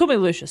just call me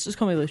Lucius. Just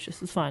call me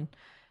Lucius. It's fine.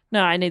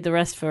 No, I need the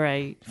rest for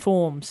a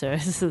form, sir.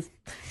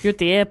 You're at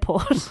the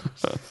airport.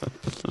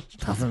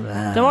 Doesn't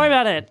matter. Don't worry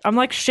about it. I'm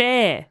like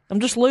Cher. I'm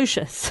just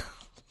Lucius.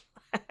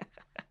 I'm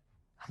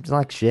just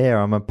like Cher.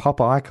 I'm a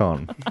pop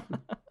icon.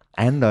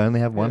 And I only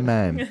have one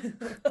name.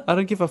 I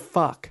don't give a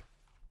fuck.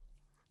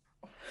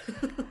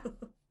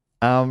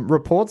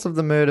 Reports of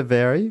the murder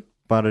vary,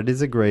 but it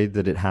is agreed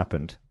that it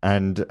happened.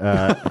 And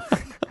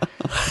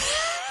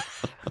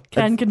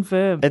Can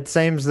confirm. it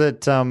seems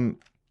that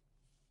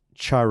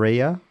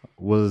Chaerea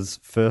was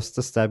first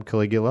to stab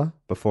Caligula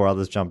before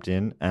others jumped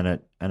in, and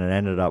it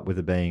ended up with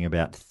it being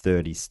about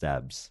 30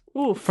 stabs.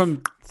 Oof.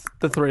 From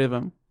the three of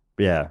them.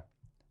 Yeah.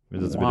 It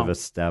was a bit Wow.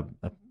 of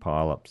a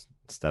pile up,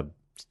 stab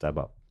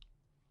up.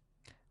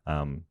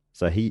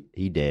 So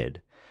he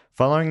dared.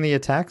 Following the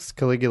attacks,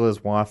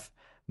 Caligula's wife,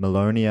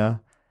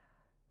 Melonia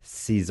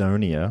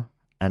Caesonia,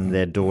 and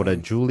their daughter,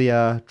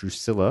 Julia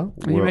Drusilla,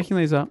 Are you were making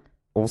these up?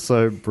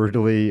 also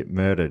brutally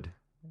murdered.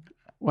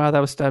 Wow, that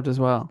was stabbed as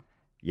well.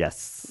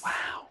 Yes.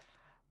 Wow.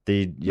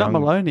 The Not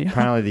Maloney.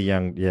 Apparently the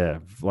young,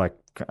 like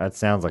it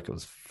sounds like it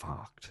was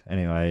fucked.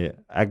 Anyway,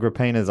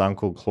 Agrippina's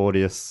uncle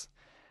Claudius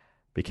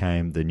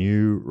became the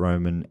new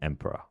Roman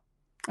emperor.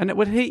 And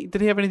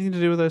did he have anything to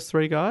do with those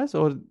three guys,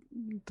 or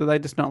do they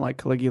just not like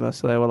Caligula,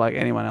 so they were like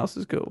anyone else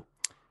is cool?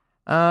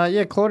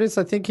 Yeah, Claudius,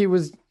 I think he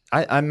was.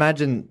 I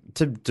imagine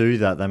to do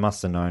that, they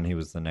must have known he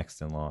was the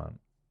next in line.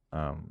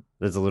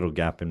 There's a little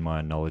gap in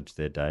my knowledge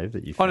there, Dave.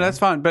 That you. Oh, no, that's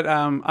fine. But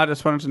I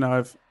just wanted to know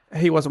if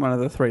he wasn't one of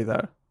the three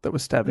though that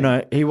was stabbing.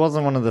 No, he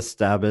wasn't one of the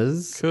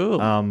stabbers. Cool.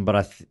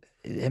 But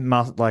it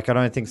must I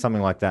don't think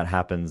something like that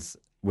happens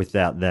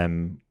without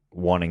them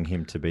wanting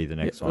him to be the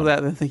next one.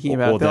 Without them thinking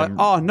about it. They're like,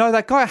 oh no,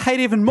 that guy I hate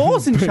even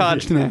more's in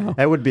charge now.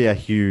 That would be a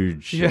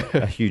huge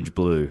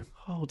blue.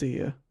 Oh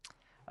dear.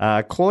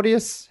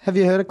 Claudius, have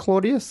you heard of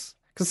Claudius?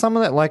 Because some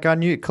of that, like I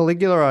knew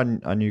Caligula,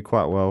 I knew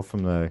quite well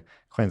from the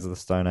Queens of the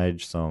Stone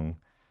Age song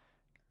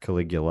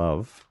Caligula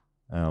Love.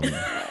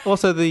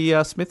 Also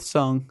the Smith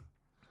song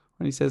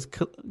when he says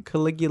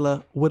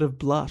Caligula would have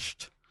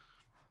blushed.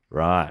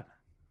 Right.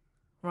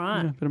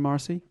 Right. Yeah, bit of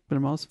Morrissey, bit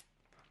of Moz.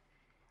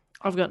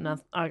 I got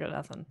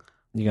nothing.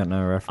 You got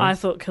no reference? I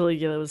thought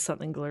Caligula was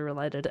something glue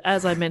related,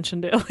 as I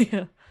mentioned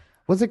earlier.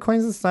 Was it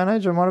Queens of the Stone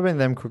Age? Or it might have been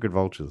them Crooked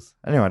Vultures.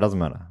 Anyway, it doesn't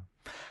matter.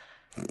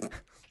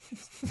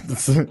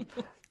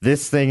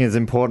 This thing is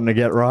important to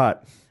get right.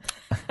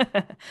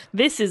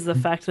 This is the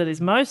fact that is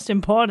most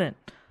important.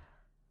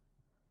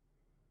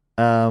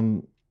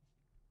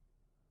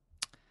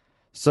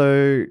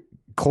 So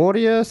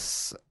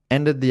Claudius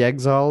ended the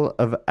exile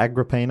of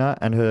Agrippina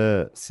and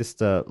her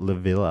sister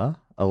Livilla,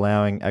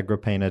 allowing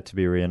Agrippina to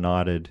be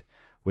reunited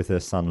with her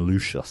son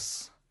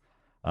Lucius.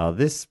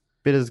 This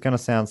bit is going to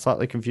sound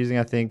slightly confusing,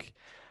 I think,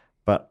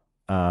 but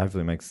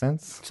hopefully it makes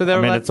sense. So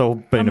it's all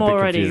been I'm a bit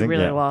already confusing.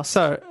 really yeah. lost.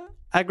 So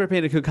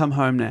Agrippina could come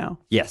home now.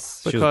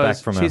 Yes, she Because was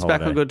back from her she's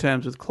back holiday. on good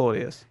terms with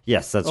Claudius.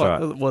 Yes, that's Or,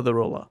 right. Well, the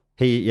ruler.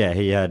 He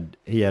had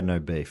no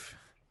beef,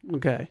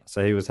 Okay.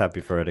 so he was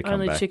happy for her to come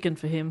Only back. chicken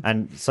for him.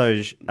 And so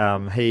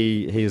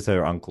he is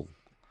her uncle,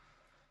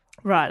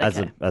 Right,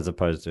 okay. as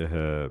opposed to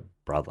her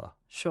brother.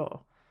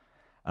 Sure.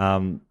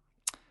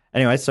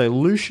 Anyway, so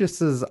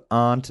Lucius's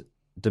aunt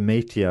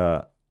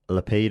Demetia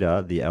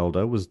Lepida the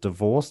elder was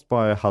divorced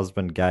by her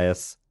husband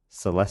Gaius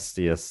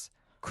Celestius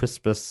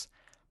Crispus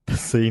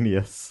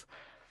Pescennius,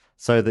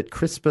 so that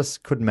Crispus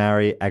could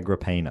marry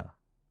Agrippina.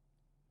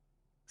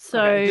 So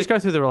Okay, just go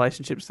through the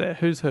relationships there.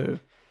 Who's who?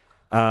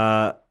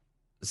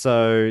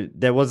 So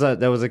there was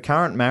a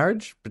current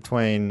marriage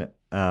between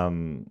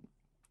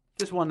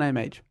Just one name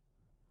each.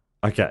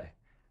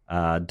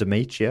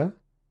 Demetia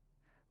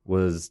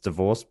was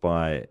divorced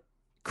by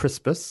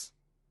Crispus,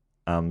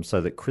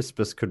 so that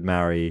Crispus could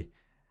marry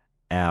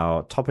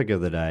our topic of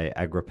the day,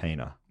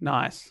 Agrippina.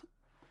 Nice.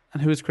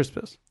 And who is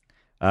Crispus?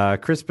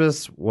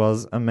 Crispus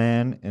was a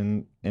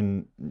man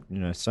in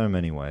so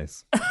many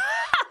ways.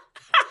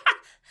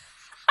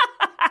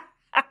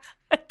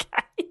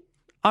 okay.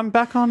 I'm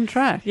back on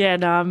track. Yeah,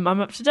 no, I'm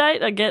up to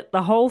date. I get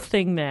the whole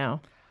thing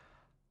now.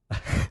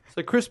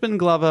 So Crispin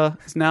Glover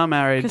is now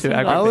married Crispin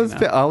to Glover.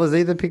 Agrippina. I was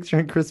either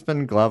picturing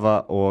Crispin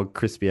Glover or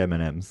Crispy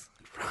M&Ms.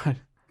 Right.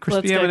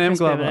 Crispy Let's go M&M crispy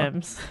Glover.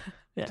 M&Ms.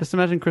 Yeah. Just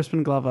imagine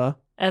Crispin Glover,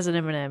 As an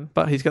M&M.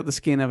 but he's got the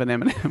skin of an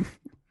M&M.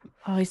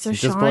 Oh, he's so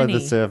Just below shiny. the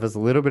surface, a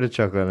little bit of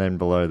chocolate, and then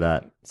below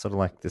that, sort of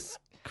like this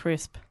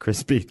Crisp.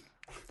 crispy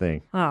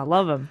thing. Oh, I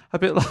love them. A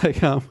bit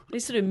like I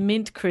used to do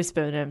mint crisp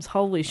M&Ms.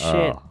 Holy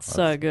shit.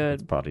 So It's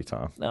good. party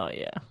time. Oh,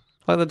 yeah.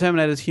 the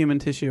Terminator's human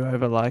tissue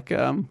over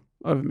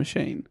over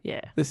machine.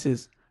 Yeah. This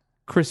is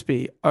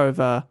crispy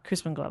over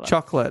Crisp and Glover.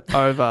 chocolate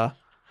over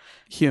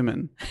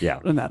human Yeah.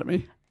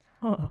 anatomy.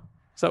 Oh,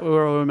 Is that what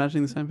we're all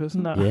imagining the same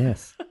person? no.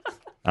 Yes.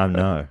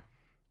 No.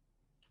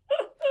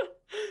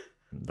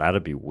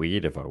 That'd be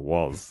weird if I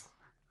was.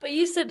 But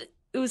you said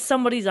it was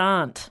somebody's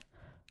aunt.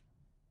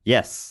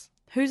 Yes.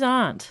 Whose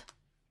aunt?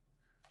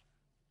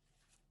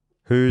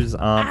 Whose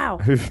aunt? Ow.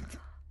 Who?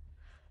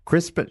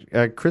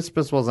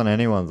 Crispus wasn't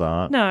anyone's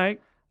aunt. No.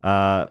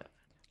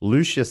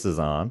 Lucius's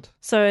aunt.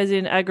 So as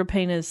in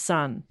Agrippina's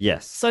son.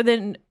 Yes. So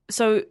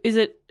is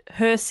it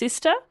her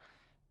sister?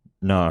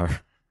 No.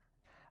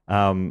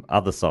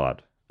 Other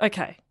side.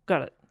 Okay,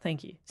 got it.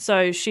 Thank you.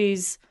 So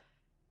she's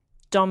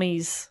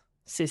Dommy's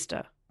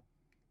sister.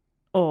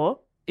 Or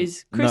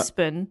is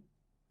Crispin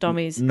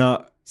Dommy's?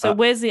 No. So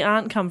where's the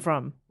aunt come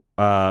from?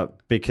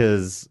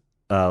 Because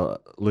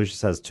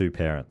Lucius has two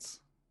parents.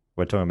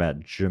 We're talking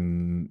about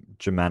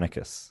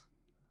Germanicus.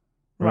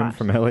 Remember Right.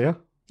 from earlier?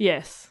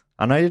 Yes.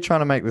 I know you're trying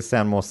to make this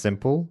sound more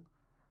simple,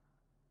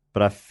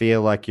 but I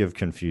feel like you've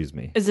confused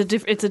me. It's a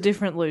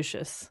different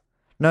Lucius.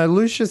 No,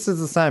 Lucius is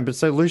the same, but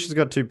so Lucius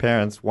got two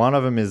parents. One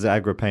of them is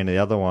Agrippina. The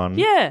other one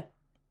Yeah.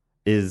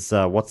 is,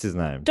 what's his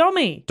name?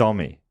 Dommy.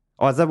 Dommy.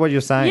 Oh, is that what you're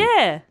saying?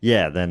 Yeah.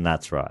 Yeah, then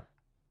that's right.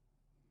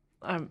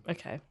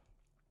 Okay.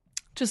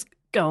 Just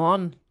go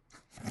on.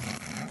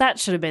 That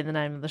should have been the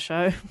name of the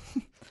show.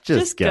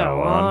 Just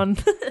go on.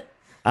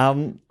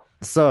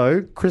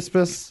 So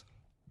Crispus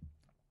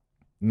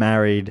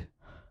married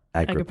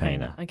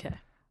Agrippina. Okay.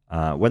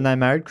 When they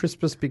married,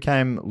 Crispus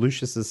became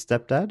Lucius's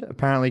stepdad.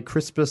 Apparently,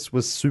 Crispus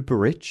was super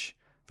rich,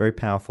 very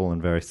powerful,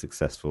 and very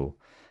successful.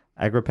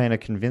 Agrippina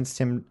convinced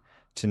him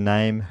to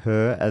name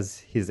her as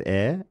his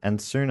heir,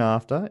 and soon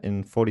after,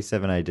 in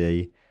 47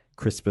 AD,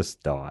 Crispus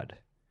died.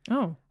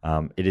 Oh,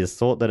 It is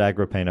thought that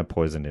Agrippina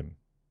poisoned him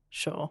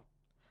sure.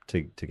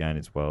 to gain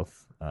his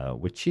wealth,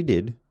 which she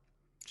did.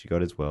 She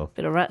got his wealth.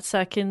 Bit of rat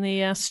sack in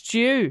the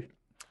stew.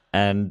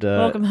 And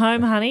Welcome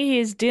home, honey.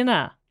 Here's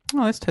dinner.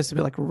 Oh, this tastes a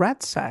bit like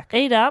rat sack.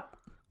 Eat up.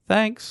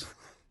 Thanks.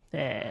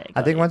 There.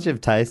 I think once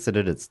you've tasted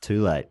it, it's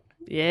too late.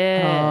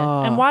 Yeah.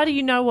 Oh. And why do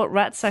you know what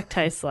rat sack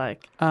tastes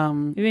like?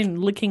 Um, You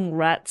mean licking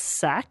rat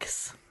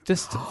sacks?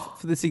 just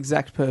for this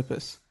exact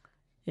purpose.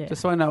 Yeah.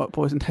 Just so I know what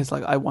poison tastes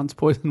like. I once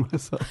poisoned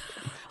myself.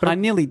 But I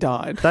nearly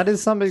died. That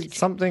is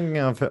something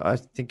of, I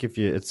think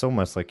it's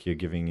almost like you're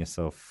giving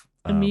yourself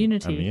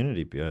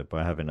immunity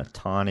by having a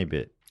tiny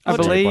bit. I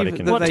So your body believe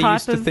can- that What they type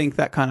used to of- think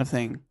that kind of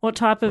thing. What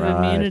type of Right.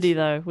 immunity,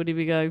 though, would he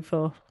be going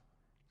for?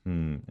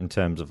 in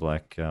terms of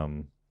like,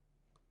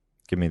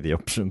 give me the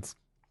options.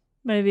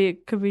 Maybe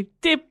it could be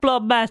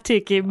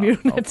diplomatic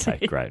immunity.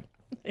 Okay, great.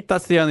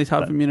 That's the only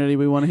type of immunity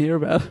we want to hear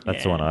about.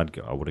 That's the one I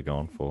would have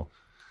gone for.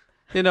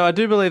 You know, I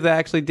do believe they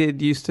actually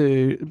used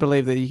to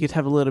believe that you could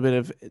have a little bit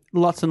of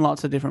lots and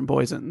lots of different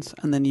poisons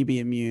and then you'd be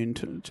immune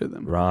to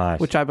them. Right.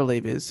 Which I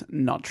believe is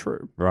not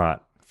true. Right.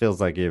 Feels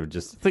like you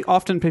just I think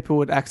often people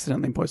would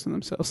accidentally poison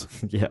themselves.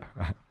 yeah.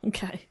 Right.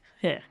 Okay.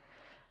 Yeah.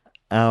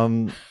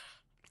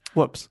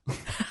 Whoops.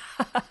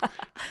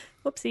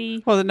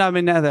 Whoopsie. Well, no, I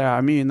mean, now they are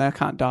immune. They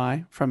can't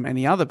die from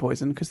any other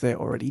poison because they're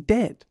already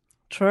dead.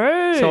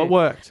 True. So it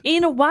worked.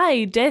 In a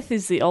way, death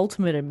is the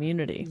ultimate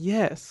immunity.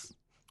 Yes.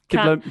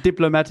 Can't-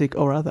 Diplomatic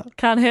or other.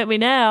 Can't hurt me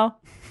now.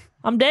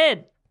 I'm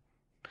dead.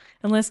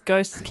 Unless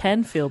ghosts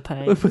can feel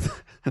pain.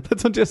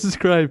 That's on Jess's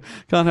grave.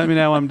 Can't hurt me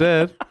now, I'm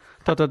dead. ...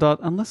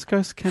 Unless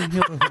ghosts can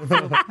heal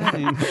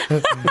pain.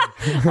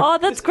 Oh,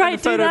 that's great. A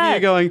Do photo of that. you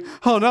going,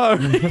 oh no,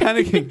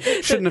 panicking.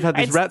 Shouldn't have had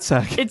this It's- rat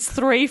sack. It's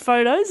 3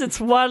 photos.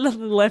 It's one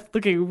left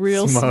looking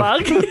real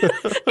smug. In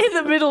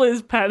the middle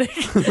is panic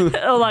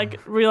or like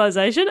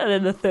realization, and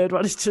then the third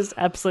one is just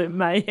absolute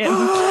mayhem.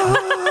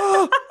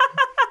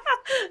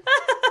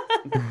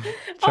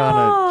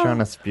 Trying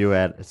to spew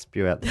out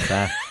the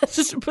sack.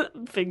 Just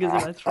put fingers in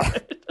my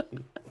throat.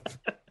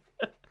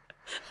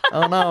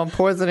 Oh no, I'm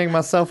poisoning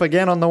myself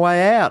again on the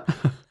way out.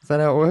 Is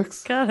that how it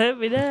works? Can't hurt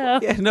me now.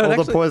 Yeah, no, All it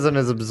the actually, poison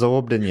is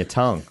absorbed in your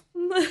tongue.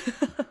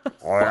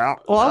 well,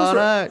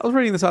 I was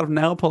reading this out of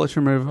nail polish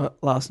remover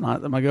last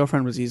night that my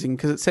girlfriend was using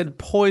because it said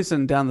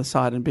poison down the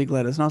side in big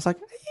letters. And I was like, are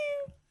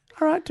you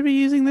all right to be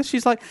using this?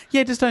 She's like,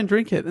 yeah, just don't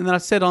drink it. And then I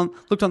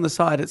looked on the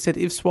side, it said,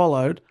 if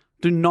swallowed,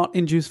 do not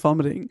induce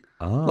vomiting.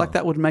 Like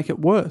that would make it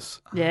worse.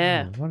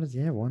 Yeah. Wonder I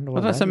what don't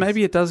know, that so is.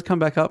 maybe it does come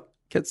back up,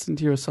 gets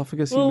into your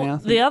esophagus, Well, your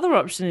mouth. the other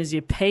option is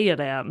you pee it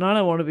out, and I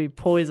don't want to be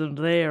poisoned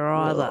there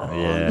either.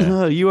 Yeah.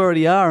 No, you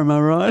already are, am I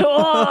right?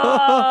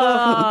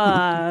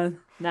 Oh!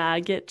 Nah,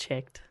 get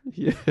checked.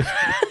 Yeah.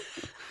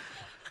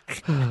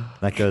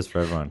 That goes for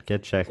everyone.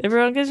 Get checked.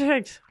 Everyone get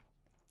checked.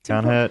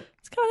 Can't hurt.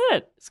 It's can't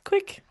hurt. It's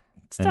quick.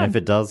 It's And done. if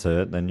it does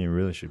hurt, then you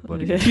really should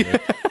bloody Yeah.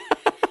 get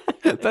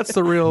it. That's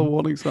the real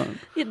warning sign.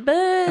 It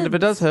burns. And if it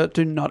does hurt,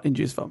 do not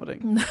induce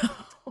vomiting. No.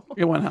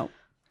 It won't help.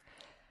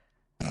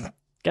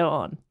 Go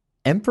on.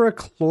 Emperor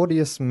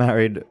Claudius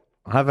married.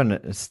 I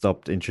haven't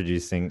stopped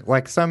introducing.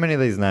 Like so many of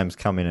these names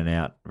come in and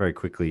out very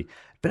quickly.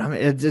 But I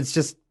mean, it's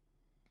just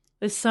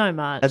There's so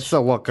much. it's a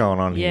lot going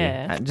on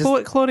Yeah. here. And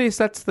just, Claudius,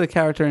 that's the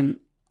character in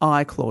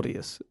I,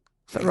 Claudius.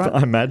 Is that right?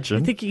 I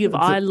imagine. Thinking of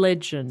I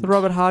Legend. The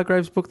Robert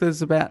Hargraves book,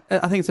 there's about,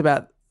 I think it's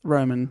about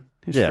Roman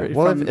history. Yeah.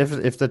 Well, from,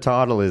 if the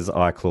title is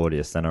I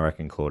Claudius, then I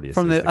reckon Claudius.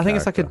 from is the, I think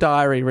it's like a character.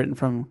 diary written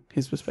from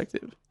his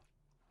perspective.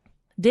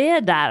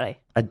 Dear Diary.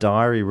 A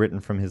diary written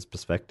from his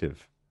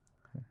perspective.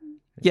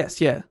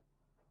 Yes, yeah.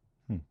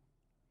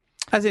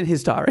 As in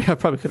his diary. I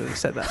probably could have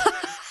said that.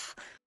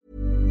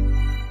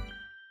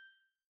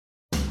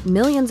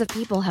 Millions of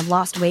people have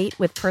lost weight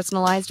with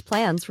personalized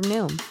plans from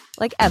Noom.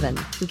 Like Evan,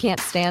 who can't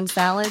stand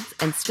salads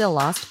and still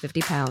lost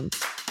 50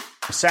 pounds.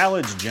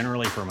 Salads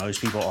generally for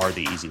most people are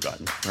the easy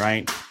button,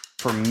 right?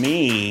 For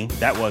me,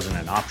 that wasn't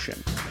an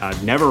option. I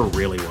never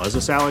really was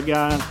a salad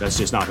guy. That's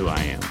just not who I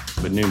am.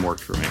 But Noom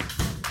worked for me.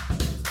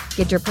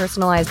 Get your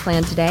personalized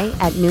plan today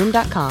at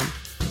Noom.com.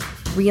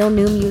 Real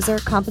Noom user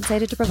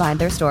compensated to provide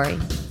their story.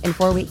 In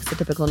 4 weeks, the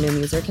typical Noom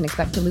user can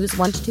expect to lose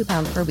 1 to 2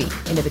 pounds per week.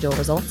 Individual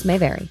results may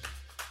vary.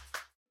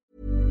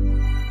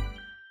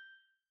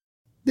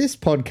 This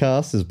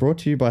podcast is brought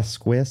to you by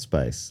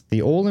Squarespace,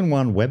 the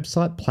all-in-one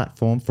website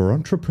platform for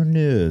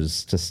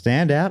entrepreneurs to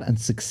stand out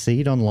and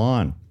succeed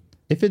online.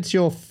 If it's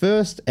your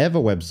first ever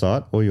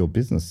website or your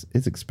business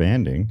is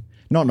expanding,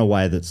 not in a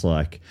way that's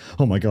like,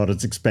 oh my God,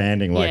 it's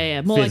expanding,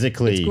 like more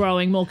physically. like it's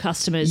growing, more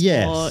customers,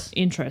 Yes. more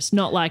interest.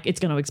 Not like it's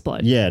going to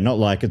explode. Yeah, not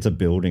like it's a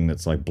building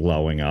that's like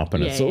blowing up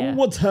and Yeah, it's, yeah. oh,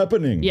 what's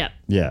happening? Yeah.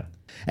 Yeah.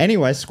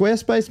 Anyway,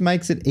 Squarespace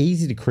makes it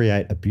easy to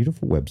create a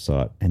beautiful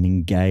website and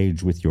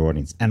engage with your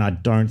audience. And I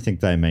don't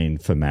think they mean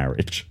for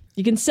marriage.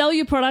 You can sell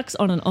your products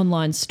on an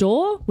online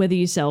store, whether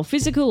you sell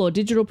physical or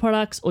digital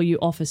products, or you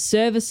offer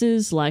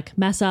services like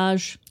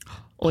massage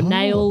or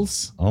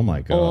nails Oh my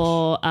gosh.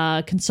 or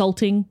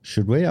consulting.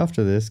 Should we,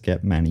 after this,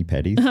 get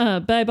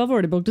mani-pedis? Babe, I've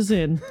already booked us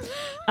in.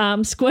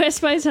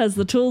 Squarespace has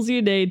the tools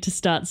you need to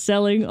start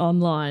selling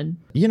online.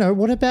 You know,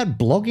 what about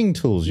blogging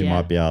tools, you Yeah.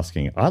 might be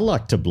asking? I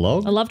like to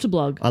blog. I love to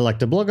blog. I like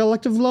to blog. I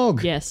like to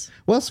vlog. Yes.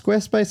 Well,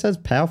 Squarespace has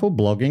powerful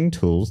blogging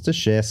tools to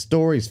share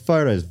stories,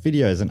 photos,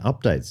 videos, and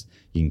updates.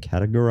 You can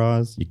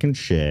categorize, you can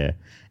share,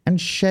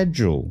 and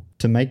schedule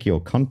to make your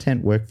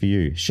content work for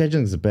you.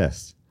 Scheduling's the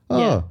best. Oh,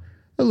 Yeah.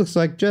 it looks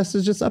like Jess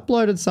has just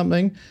uploaded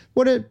something.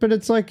 But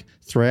it's like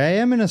 3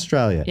 a.m. in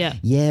Australia. Yeah.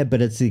 Yeah,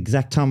 but it's the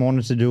exact time I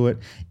wanted to do it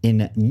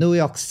in New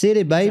York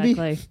City, baby.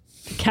 Exactly.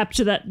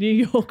 Capture that New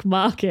York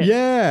market.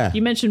 Yeah.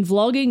 You mentioned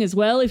vlogging as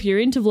well. If you're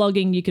into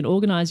vlogging, you can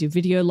organize your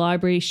video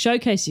library,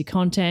 showcase your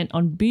content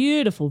on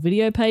beautiful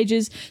video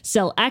pages,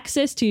 sell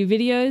access to your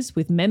videos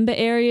with member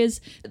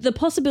areas. The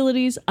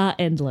possibilities are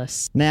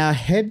endless. Now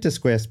head to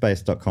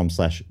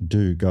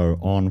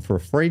squarespace.com/do-go-on for a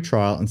free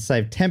trial and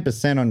save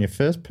 10% on your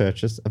first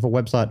purchase of a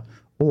website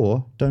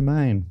or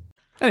domain.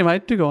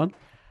 Anyway, do go on.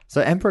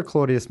 So Emperor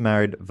Claudius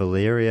married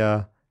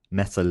Valeria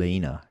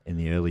Messalina in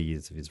the early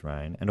years of his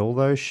reign, and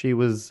although she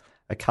was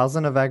a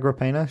cousin of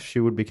Agrippina, she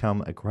would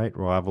become a great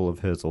rival of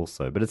hers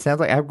also. But it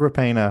sounds like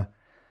Agrippina,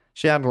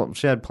 she had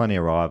plenty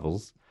of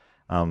rivals.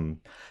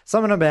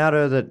 Something about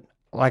her that,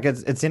 like,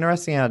 it's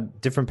interesting how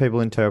different people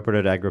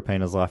interpreted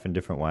Agrippina's life in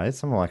different ways.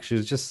 Something like she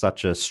was just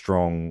such a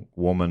strong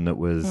woman that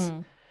was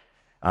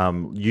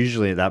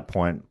usually at that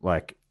point,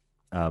 like,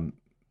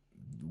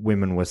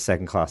 women were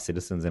second-class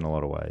citizens in a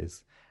lot of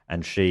ways,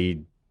 and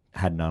she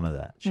had none of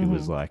that. She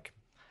was like,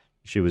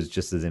 she was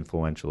just as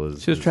influential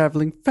as... She was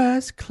travelling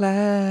first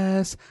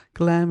class,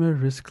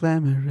 glamorous,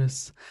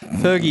 glamorous.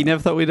 Fergie,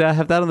 never thought we'd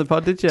have that on the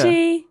pod, did you?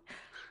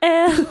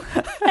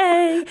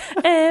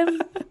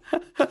 G-L-A-M.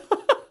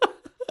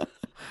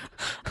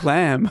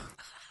 Glam.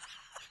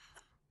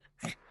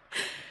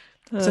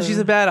 So she's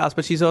a badass,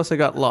 but she's also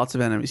got lots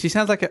of enemies. She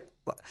sounds like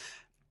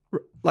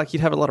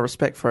you'd have a lot of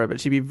respect for her, but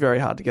she'd be very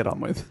hard to get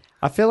on with.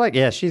 I feel like,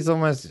 yeah, she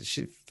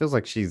feels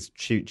like she's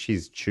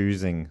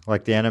choosing,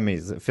 like, the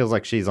enemies. It feels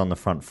like she's on the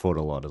front foot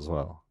a lot as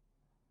well.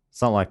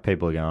 It's not like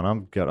people are going,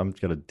 I'm got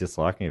a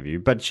disliking of you.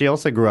 But she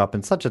also grew up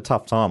in such a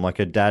tough time. Like,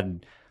 her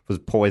dad was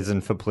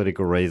poisoned for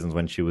political reasons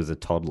when she was a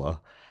toddler,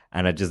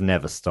 and it just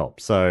never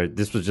stopped. So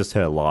this was just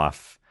her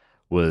life,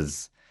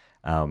 was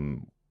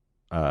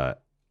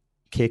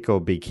kick or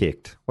be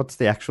kicked. What's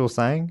the actual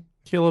saying?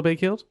 Kill or be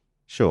killed?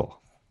 Sure.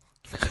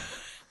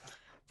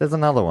 There's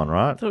another one,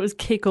 right? I thought it was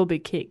kick or be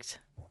kicked.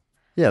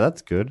 Yeah,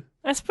 that's good.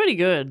 That's pretty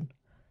good.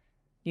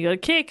 You got to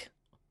kick,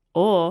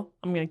 or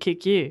I'm going to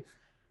kick you.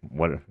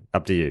 What?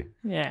 Up to you.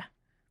 Yeah.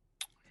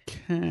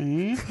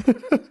 Okay.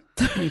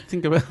 Let me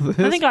think about this.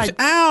 I think I'd...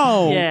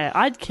 Ow! Yeah,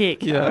 I'd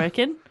kick, Yeah. I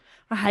reckon.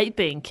 I hate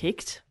being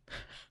kicked.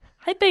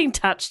 I hate being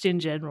touched in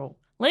general.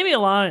 Leave me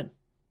alone.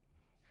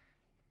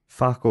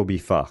 Fuck or be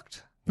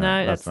fucked.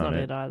 No, that's not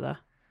it either.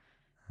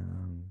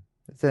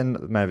 Then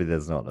maybe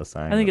there's not a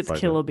saying. I think that's it's like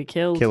kill that. or be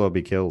killed. Kill or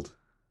be killed.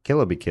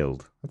 Kill or be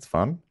killed. That's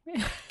fun.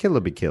 Kill or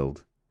be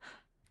killed.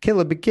 Kill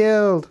or be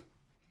killed.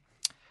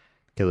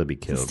 Kill or be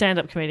There's a killed.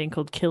 stand-up comedian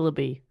called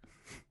Killerby.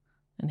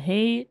 And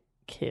he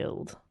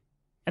killed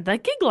at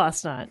that gig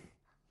last night.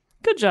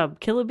 Good job,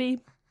 Killerby.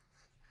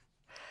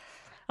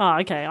 Oh,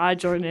 okay. I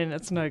joined in.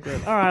 It's no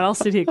good. All right, I'll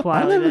sit here I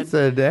quietly never then.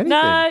 said anything.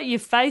 No, your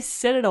face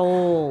said it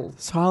all.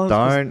 Silence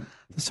Don't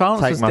the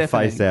silence take was my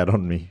deafening. face out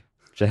on me,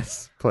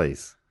 Jess.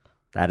 Please.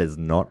 That is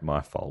not my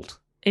fault.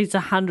 It's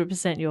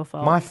 100% your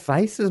fault. My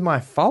face is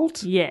my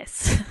fault?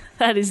 Yes.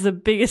 That is the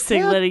biggest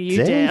thing How letting you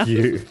dare down.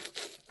 you?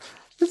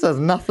 This has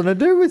nothing to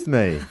do with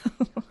me.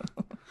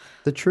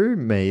 The true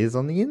me is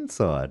on the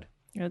inside.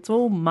 It's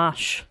all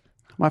mush.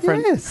 My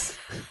friend, Yes.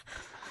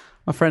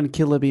 my friend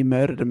Killerby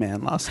murdered a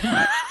man last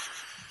night.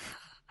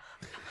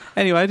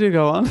 Anyway, do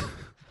go on.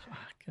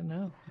 Fucking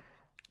hell.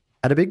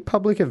 At a big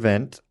public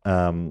event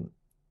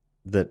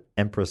that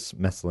Empress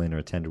Messalina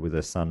attended with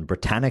her son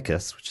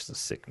Britannicus, which is a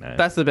sick name.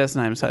 That's the best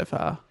name so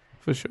far,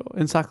 for sure.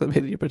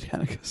 Encyclopedia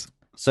Britannicus.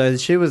 So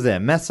she was there.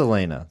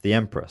 Messalina, the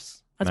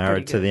Empress, That's married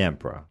pretty to good. the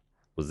Emperor,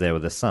 was there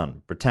with her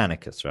son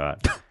Britannicus, right?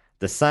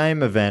 The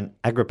same event,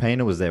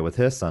 Agrippina was there with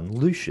her son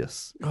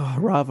Lucius. Oh,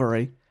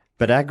 rivalry.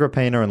 But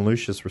Agrippina and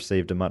Lucius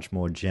received a much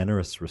more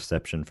generous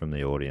reception from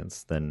the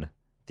audience than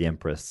the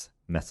Empress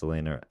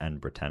Messalina and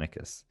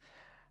Britannicus.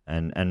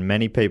 And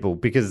many people,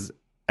 because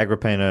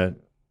Agrippina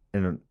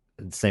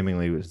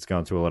seemingly was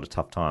going through a lot of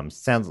tough times.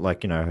 Sounds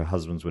like, her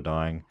husbands were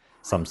dying.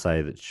 Some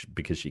say that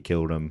because she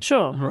killed them.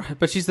 Sure. Right.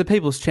 But she's the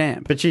people's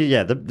champ. But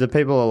the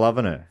people are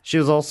loving her. She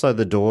was also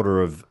the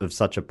daughter of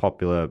such a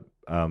popular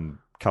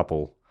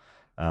couple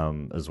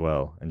as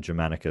well, and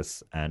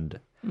Germanicus and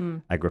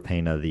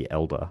Agrippina the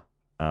Elder.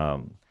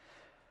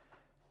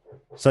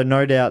 So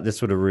no doubt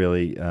this would have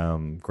really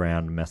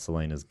ground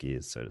Messalina's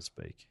gears, so to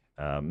speak.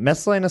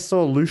 Messalina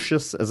saw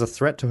Lucius as a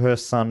threat to her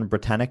son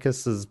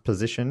Britannicus's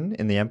position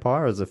in the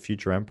empire as a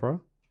future emperor.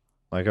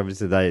 Like,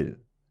 obviously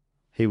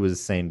he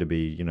was seen to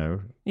be,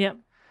 Yep.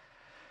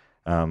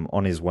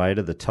 on his way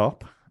to the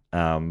top.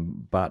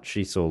 But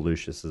she saw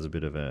Lucius as a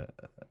bit of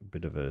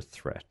a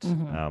threat.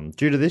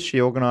 Due to this,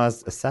 she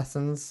organised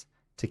assassins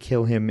to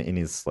kill him in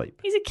his sleep.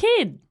 He's a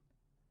kid.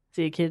 Is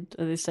he a kid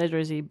at this stage, or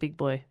is he a big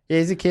boy? Yeah,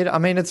 he's a kid. I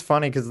mean, it's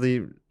funny because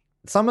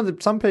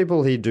some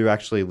people here do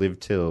actually live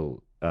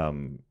till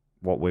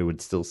what we would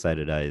still say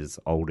today is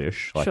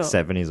oldish, like Sure.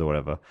 70s or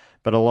whatever.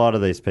 But a lot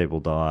of these people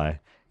die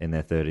in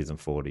their 30s and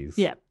 40s.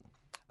 Yeah.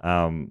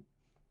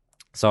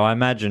 So I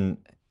imagine,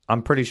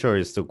 I'm pretty sure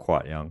he's still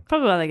quite young.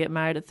 Probably why they get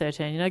married at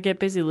 13. Get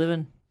busy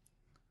living.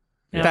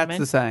 You know what I That's mean?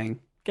 the saying.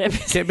 Get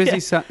busy. Get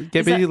busy,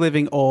 get busy that-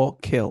 living or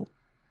kill.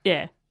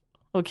 Yeah.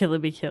 Or kill or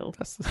be killed.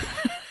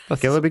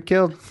 Kill or be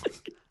killed.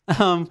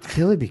 Um,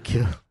 Kill or be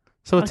killed.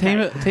 so a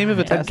Okay. team of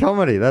That assassins.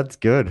 comedy, that's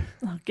good.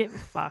 Oh, get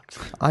fucked.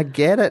 I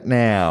get it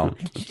now.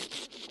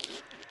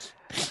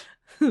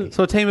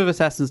 So a team of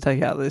assassins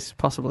take out this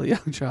possibly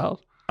young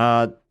child.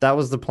 That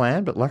was the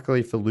plan, but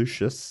luckily for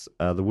Lucius,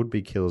 the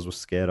would-be killers were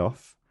scared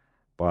off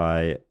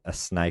by a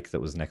snake that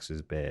was next to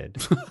his bed.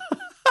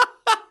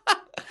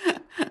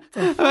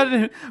 Just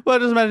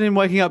imagine him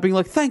waking up being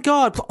like, thank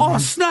God. Oh,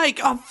 snake.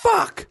 Oh,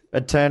 fuck.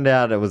 It turned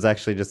out it was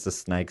actually just a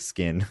snake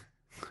skin.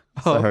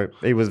 So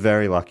he was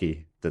very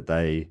lucky that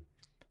they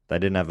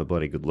didn't have a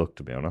bloody good look,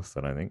 to be honest,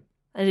 I don't think.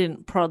 I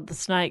didn't prod the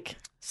snake,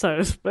 so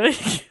to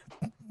speak.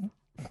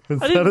 Is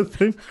that a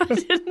thing? I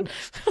didn't.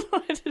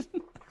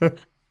 All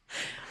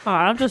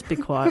right, I'll just be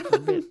quiet for a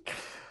bit.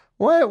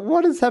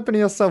 What has happened to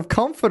your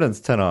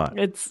self-confidence tonight?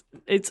 It's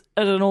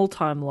at an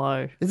all-time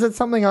low. Is it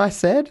something I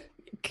said?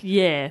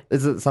 Yeah.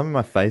 Is it something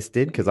my face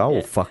did? Because I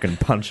will fucking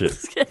punch it.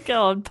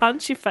 Go on,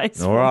 punch your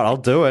face. All right, I'll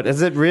do it.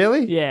 Is it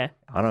really? Yeah.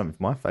 I don't. If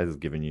my face is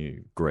giving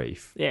you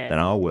grief, Yeah. then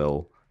I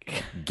will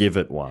give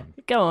it one.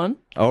 Go on.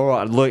 All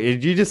right, look, you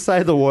just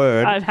say the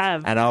word, I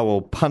have. and I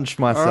will punch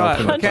myself All right,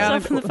 in the Punch face.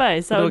 yourself in the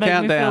face. That Do a would make me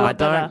countdown. feel a I lot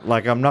better. don't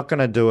like. I'm not going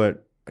to do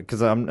it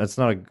because I'm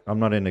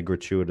not into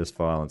gratuitous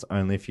violence.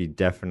 Only if you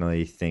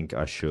definitely think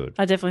I should.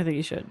 I definitely think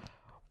you should.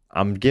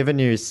 I'm giving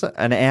you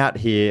an out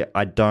here.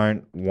 I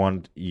don't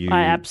want you.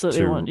 I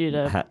absolutely want you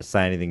to-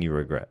 say anything you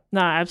regret. No,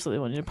 I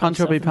absolutely want you to Punch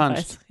or yourself be in the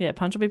punched. face. Yeah,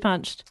 punch or be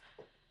punched.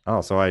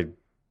 Oh, so I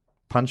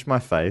punch my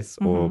face,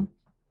 or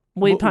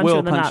We punch you We'll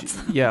in the punch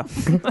nuts. Yeah.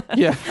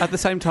 Yeah, at the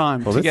same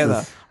time, Well, this together.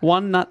 is-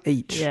 One nut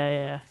each.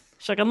 Yeah.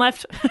 Shotgun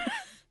left.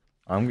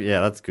 yeah,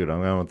 that's good.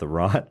 I'm going with the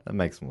right. That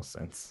makes more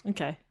sense.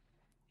 Okay.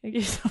 Give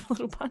yourself a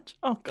little punch.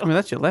 Oh, I God. mean,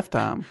 that's your left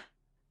arm.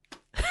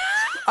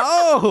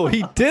 Oh,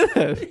 he did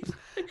it.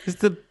 Does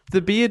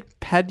the beard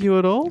pad you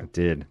at all? I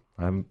did.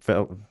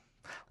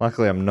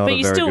 Luckily, I'm not But a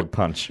you very still- good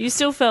punch. You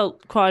still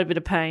felt quite a bit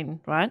of pain,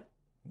 right?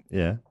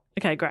 Yeah.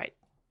 Okay, great.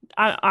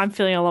 I'm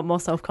feeling a lot more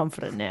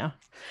self-confident now.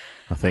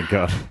 Oh, thank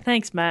God.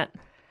 Thanks, Matt.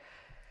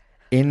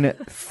 In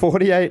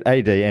 48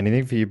 AD,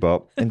 anything for you,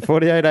 Bob. In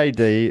 48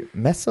 AD,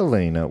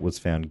 Messalina was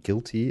found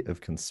guilty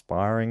of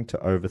conspiring to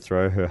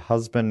overthrow her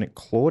husband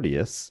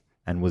Claudius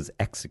and was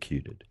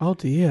executed. Oh,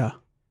 dear.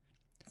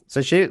 So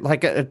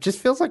it just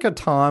feels like a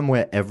time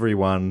where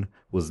everyone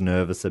was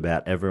nervous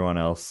about everyone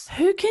else.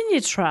 Who can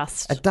you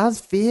trust? It does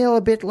feel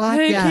a bit like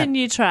Who that. can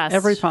you trust?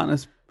 Every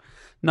partner's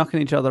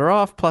knocking each other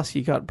off. Plus,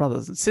 you got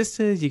brothers and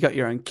sisters. You got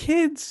your own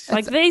kids.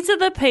 Like, these are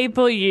the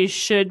people you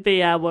should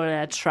be able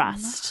to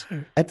trust.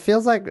 It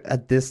feels like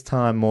at this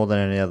time, more than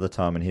any other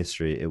time in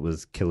history, it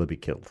was kill or be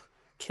killed.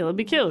 Kill or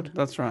be killed.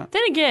 That's right.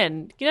 Then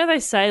again, they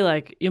say,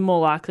 like, you're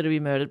more likely to be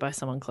murdered by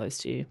someone close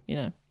to you,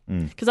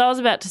 Because I was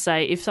about to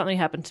say, if something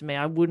happened to me,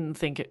 I wouldn't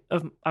think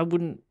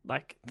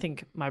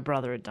my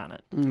brother had done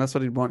it. That's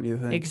what he'd want you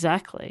to think.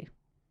 Exactly.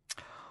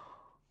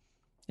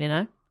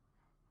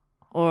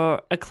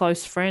 Or a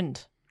close friend,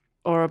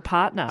 or a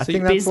partner, I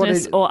think that's what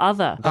business he'd- or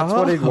other. That's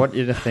what he'd want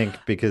you to think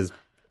because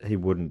he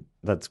wouldn't.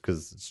 That's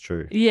because it's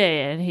true. Yeah,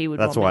 and he would.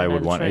 That's want why me he to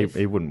would know want. the He, truth.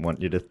 he wouldn't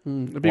want you to.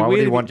 It'd be Why would weird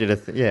he if want you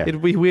to? Yeah.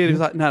 It'd be weird if he was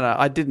like, no,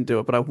 I didn't do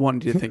it, but I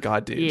wanted you to think I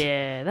did.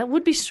 Yeah, that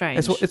would be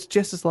strange. It's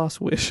Jess's last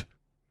wish.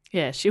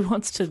 Yeah, she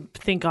wants to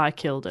think I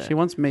killed her. She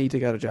wants me to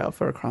go to jail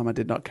for a crime I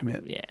did not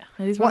commit. Yeah,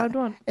 that is what I'd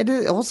want. It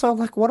is also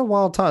like what a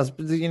wild time.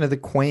 The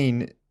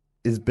Queen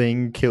is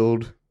being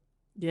killed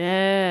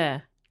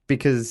Yeah.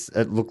 because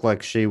it looked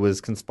like she was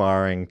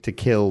conspiring to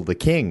kill the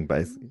king.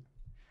 Basically,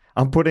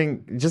 I'm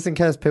putting just in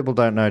case people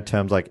don't know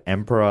terms like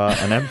emperor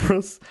and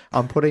empress.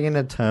 I'm putting in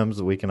the terms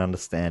that we can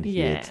understand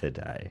here Yeah.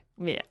 today.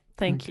 Yeah.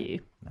 Thank you.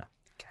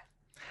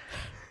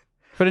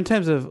 But in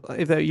terms of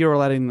if you're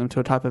relating them to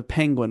a type of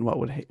penguin,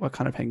 what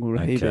kind of penguin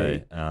would he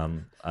be?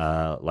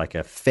 Like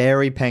a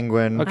fairy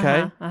penguin.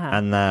 Okay.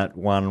 And that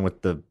one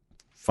with the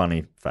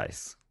funny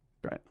face.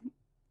 Great.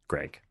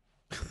 Greg.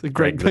 The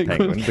Greg the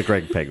penguin. The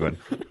Greg penguin.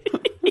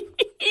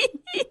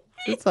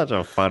 It's such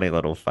a funny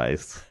little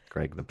face,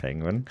 Greg the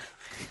penguin.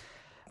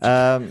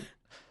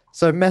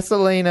 So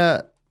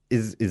Messalina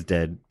is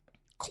dead.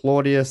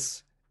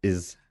 Claudius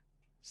is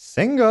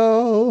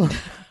single.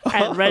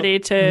 And ready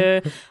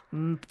to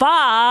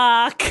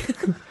fuck.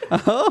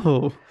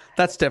 Oh,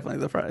 that's definitely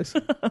the phrase.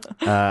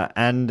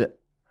 And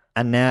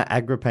now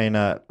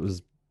Agrippina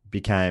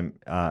became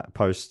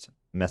post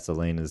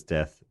Messalina's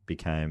death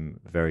became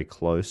very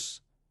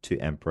close to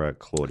Emperor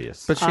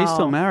Claudius. But she's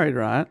still married,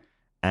 right?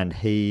 And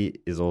he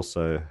is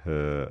also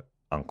her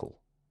uncle.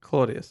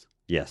 Claudius.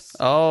 Yes.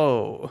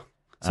 Oh.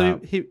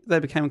 So they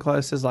became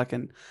close as like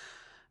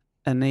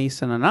a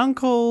niece and an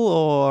uncle,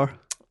 or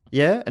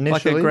yeah,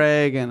 initially. Like a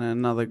Greg and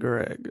another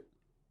Greg.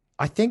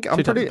 I think I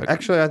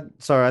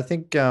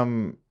think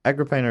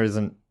Agrippina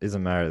isn't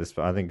married to this,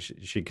 but I think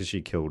she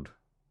killed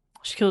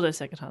her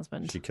second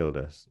husband. She killed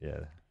her,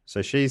 yeah.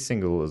 So she's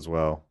single as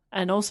well.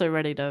 And also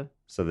ready to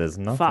So there's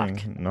nothing.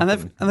 fuck. And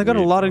they've got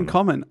a lot in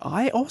common.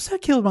 I also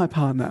killed my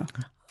partner.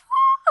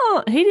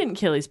 Oh, he didn't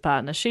kill his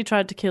partner. She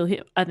tried to kill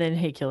him, and then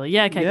he killed her.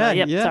 Yeah, okay, got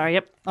it. Yep, sorry,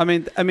 yep. I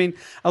mean,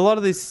 a lot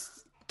of these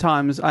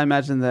times, I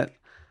imagine that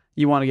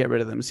you want to get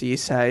rid of them, so you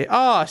say,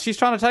 "Oh, she's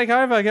trying to take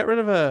over. Get rid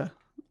of her."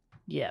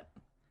 Yep.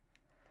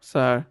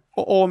 So,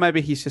 or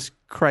maybe he's just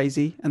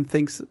crazy and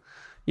thinks,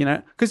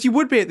 because you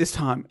would be at this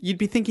time. You'd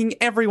be thinking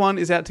everyone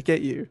is out to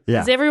get you. Yeah.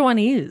 Because everyone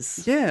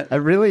is. Yeah. It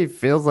really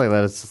feels like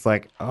that. It's just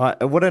like,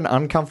 what an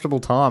uncomfortable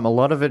time. A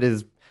lot of it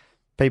is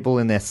people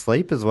in their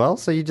sleep as well.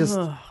 So you just...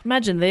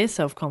 imagine their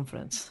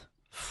self-confidence.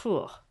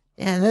 Phew.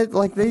 Yeah, and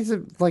like these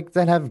are like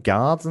that have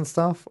guards and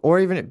stuff. Or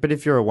even, but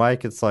if you're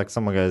awake, it's like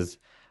someone goes,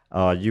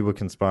 you were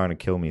conspiring to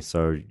kill me,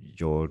 so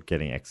you're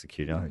getting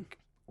executed. Like,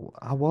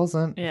 I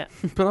wasn't. Yeah.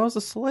 But I was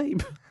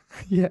asleep.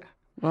 Yeah.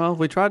 Well,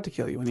 we tried to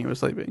kill you when you were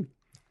sleeping.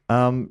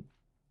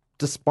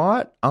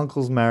 Despite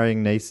uncles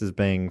marrying nieces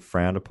being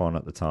frowned upon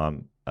at the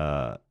time,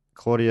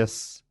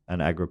 Claudius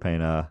and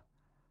Agrippina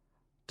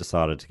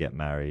decided to get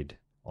married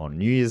on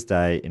New Year's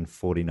Day in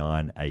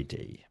 49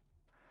 AD.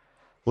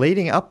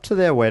 Leading up to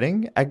their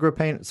wedding,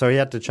 Agrippina... So he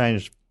had to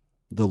change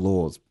the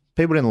laws.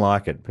 People didn't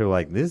like it. People were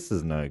like, this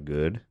is no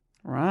good.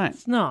 Right.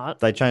 It's not.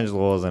 They changed the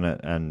laws in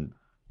it and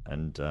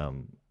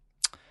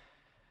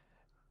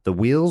the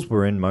wheels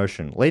were in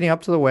motion. Leading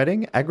up to the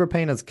wedding,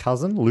 Agrippina's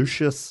cousin,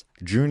 Lucius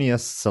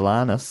Junius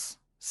Silanus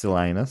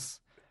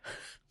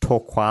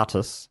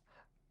Torquatus,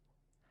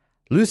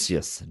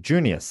 Lucius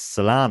Junius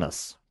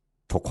Silanus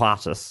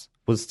Torquatus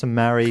was to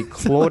marry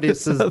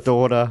Claudius's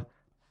daughter,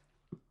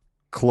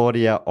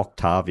 Claudia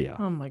Octavia.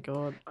 Oh, my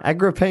God.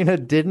 Agrippina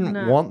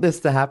didn't want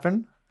this to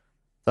happen,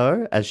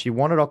 though, as she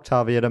wanted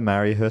Octavia to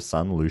marry her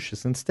son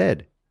Lucius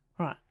instead.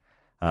 Right.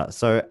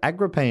 So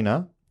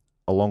Agrippina,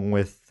 along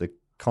with the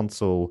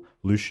consul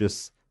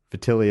Lucius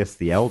Vitellius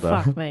the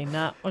Elder, Fuck me,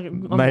 nah.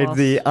 I'm made lost.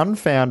 the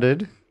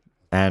unfounded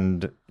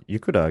and, you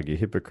could argue,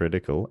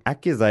 hypocritical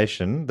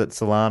accusation that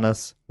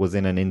Silanus was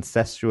in an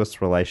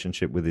incestuous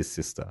relationship with his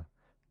sister,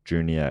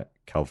 Junia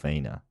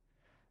Calvina.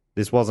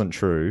 This wasn't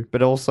true,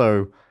 but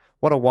also,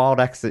 what a wild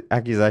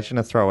accusation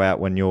to throw out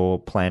when you're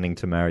planning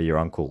to marry your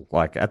uncle,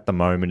 like at the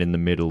moment in the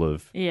middle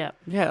of... Yeah.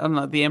 Yeah,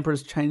 and the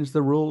emperor's changed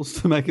the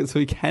rules to make it so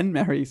he can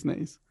marry his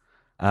niece.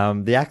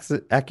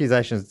 The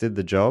accusations did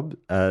the job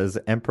as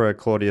Emperor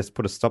Claudius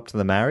put a stop to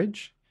the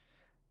marriage.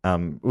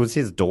 It was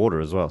his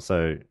daughter as well,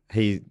 so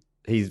he's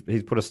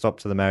put a stop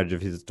to the marriage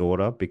of his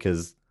daughter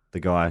because the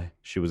guy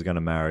she was going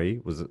to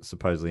marry was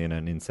supposedly in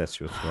an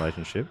incestuous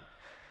relationship.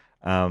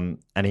 And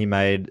he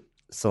made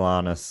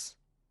Silanus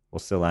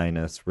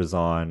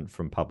resign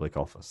from public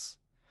office.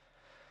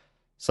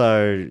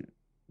 So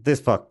this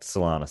fucked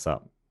Silanus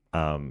up.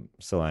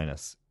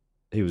 Silanus.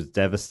 He was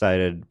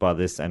devastated by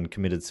this and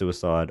committed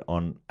suicide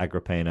on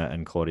Agrippina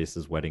and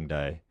Claudius's wedding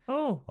day.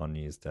 Oh. On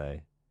New Year's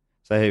Day.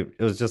 So it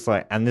was just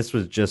like, and this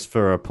was just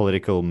for a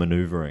political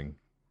maneuvering.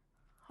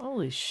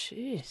 Holy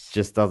shit.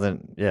 Just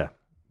doesn't, yeah.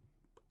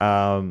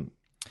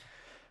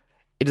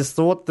 It is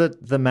thought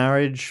that the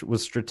marriage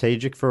was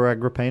strategic for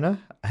Agrippina,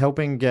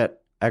 helping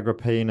get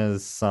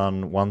Agrippina's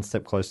son one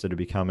step closer to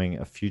becoming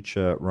a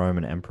future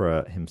Roman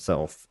emperor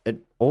himself. It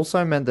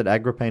also meant that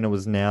Agrippina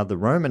was now the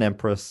Roman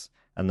empress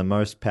and the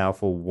most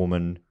powerful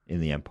woman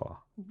in the empire.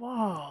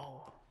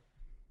 Whoa.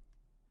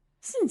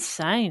 It's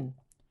insane.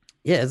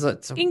 Yeah,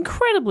 it's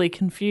Incredibly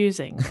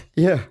confusing.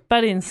 Yeah.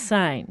 But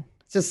insane.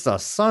 Just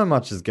so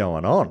much is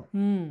going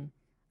on.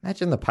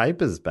 Imagine the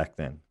papers back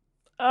then.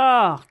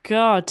 Oh,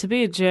 God. To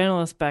be a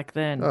journalist back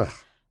then. Ugh.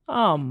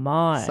 Oh,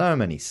 my. So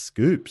many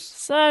scoops.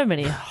 So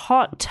many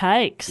hot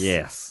takes.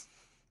 Yes.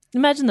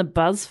 Imagine the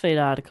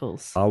BuzzFeed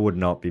articles. I would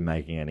not be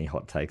making any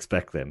hot takes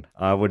back then.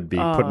 I would be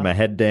putting my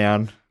head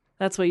down.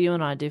 That's where you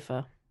and I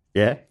differ.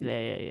 Yeah?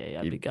 Yeah.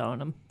 I'd be going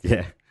them.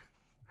 Yeah.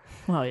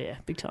 Oh, yeah.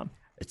 Big time.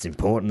 It's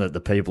important that the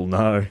people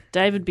know.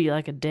 David'd be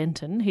like a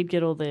Denton. He'd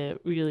get all the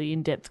really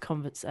in-depth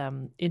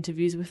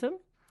interviews with them.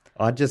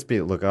 I'd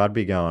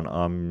be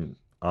going,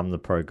 I'm the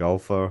pro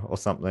golfer or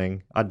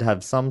something. I'd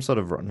have some sort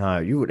of, no,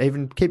 you would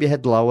even keep your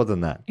head lower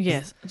than that.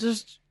 Yes.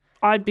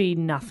 I'd be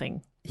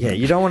nothing. Yeah,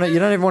 you don't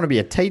even want to be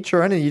a teacher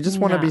or anything. You just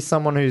want to No. be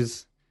someone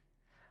who's,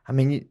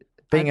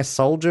 being a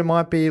soldier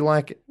might be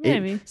like,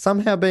 Maybe.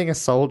 Somehow being a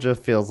soldier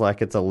feels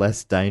like it's a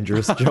less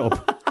dangerous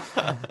job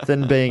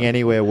than being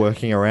anywhere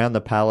working around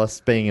the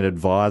palace, being an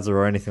advisor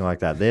or anything like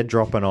that. They're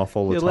dropping off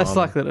all the You're time. less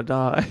likely to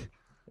die.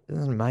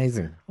 It's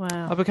amazing.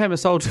 Wow. I became a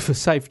soldier for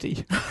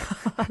safety.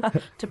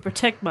 To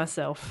protect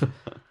myself.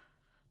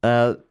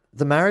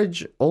 The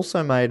marriage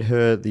also made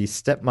her the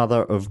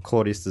stepmother of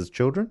Claudius's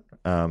children,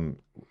 and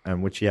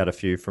which he had a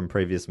few from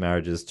previous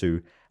marriages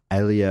to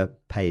Aelia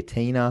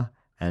Paetina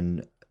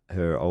and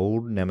her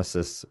old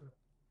nemesis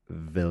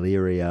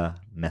Valeria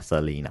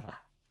Messalina.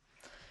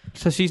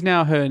 So she's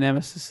now her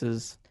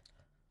nemesis's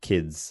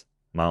Kids'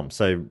 mum.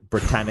 So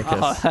Britannicus.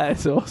 Oh,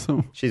 that's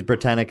awesome. She's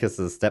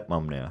Britannicus's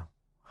stepmom now.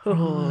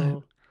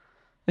 Oh.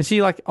 Is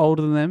she like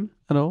older than them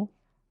at all?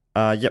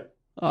 Yep.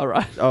 All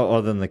right. Oh,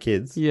 other than the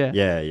kids? Yeah.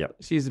 Yeah, yep.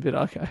 She's a bit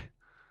okay.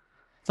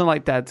 It's not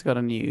like Dad's got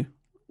a new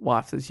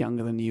wife that's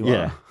younger than you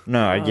Yeah. are.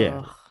 No,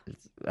 yeah.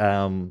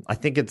 I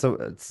think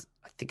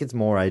it's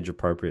more age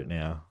appropriate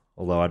now.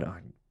 Although I'd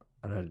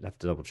have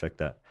to double check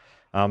that.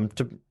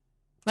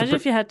 Imagine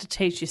if you had to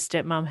teach your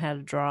stepmom how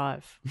to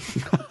drive.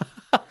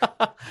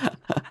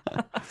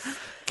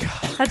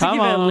 Had to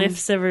give her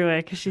lifts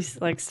everywhere because she's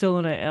like still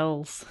on her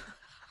L's.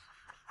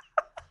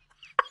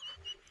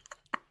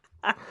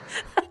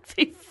 That'd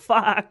be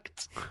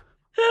fucked.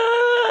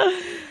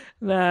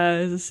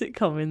 No, there's a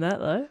sitcom in that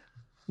though.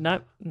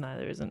 Nope, no,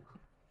 there isn't.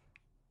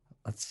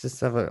 Let's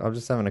just I'm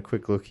just having a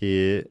quick look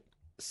here.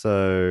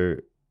 So,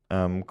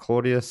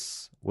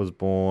 Claudius was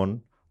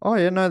born. Oh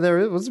yeah, no,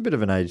 there was a bit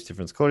of an age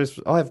difference. Claudius.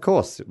 Oh, of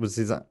course, it was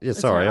his. Yeah,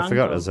 sorry, I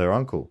forgot it was her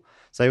uncle.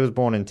 So he was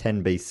born in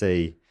 10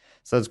 BC.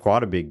 So it's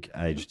quite a big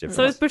age difference.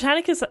 So is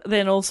Britannicus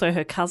then also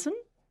her cousin?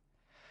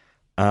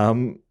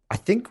 I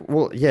think.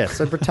 Well, yeah.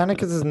 So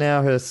Britannicus is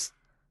now her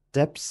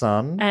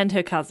stepson And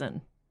her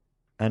cousin.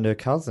 and her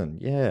cousin.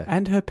 Yeah,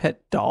 And her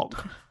pet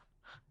dog.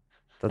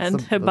 That's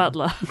And her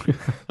butler. Ding,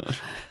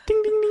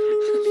 ding, ding,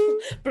 ding, ding.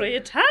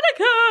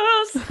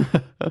 Britannicus!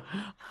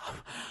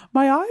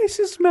 My ice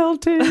is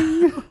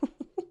melting.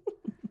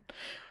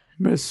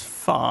 Miss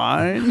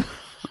Fine.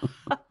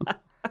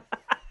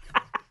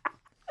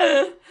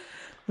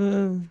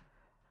 To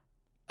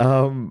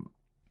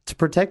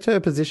protect her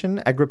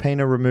position,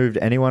 Agrippina removed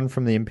anyone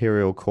from the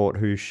imperial court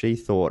who she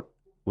thought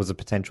was a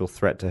potential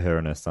threat to her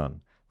and her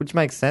son. Which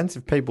makes sense.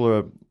 If people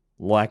are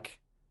like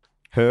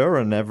her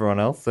and everyone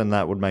else, then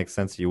that would make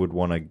sense. You would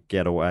want to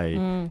get away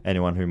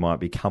anyone who might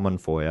be coming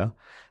for you.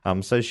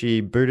 So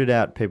she booted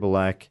out people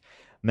like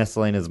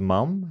Messalina's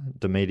mum,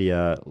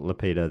 Demetia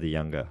Lepida the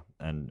Younger,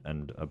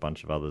 and a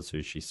bunch of others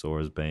who she saw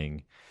as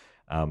being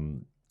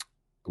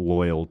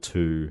loyal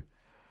to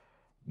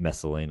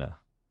Messalina.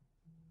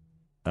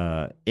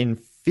 In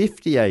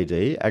 50 AD,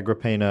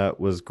 Agrippina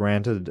was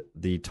granted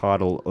the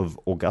title of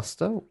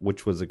Augusta,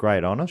 which was a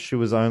great honour. She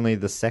was only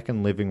the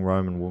second living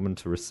Roman woman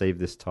to receive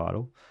this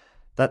title.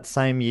 That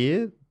same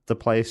year, the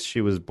place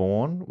she was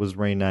born was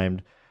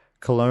renamed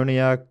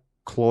Colonia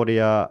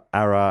Claudia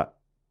Ara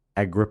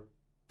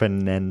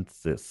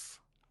Agrippinensis.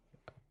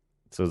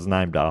 So it was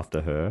named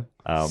after her.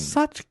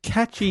 Such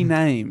catchy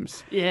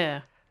names.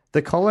 Yeah.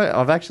 The Cologne,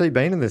 I've actually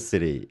been in this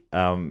city.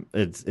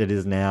 It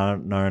is now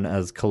known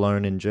as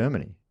Cologne in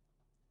Germany.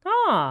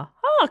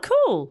 Oh,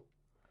 cool.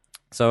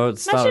 So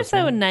it's Imagine if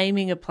they were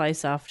naming a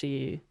place after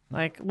you.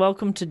 Like,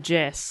 welcome to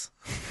Jess.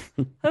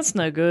 That's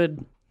no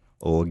good.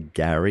 Or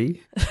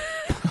Gary.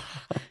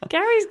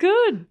 Gary's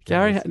good.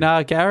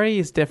 Gary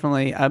is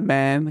definitely a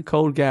man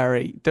called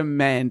Gary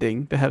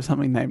demanding to have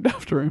something named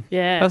after him.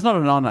 Yeah. That's not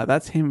an honour.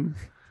 That's him.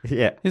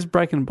 Yeah. He's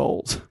breaking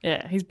balls.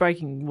 Yeah, he's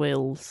breaking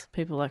wills.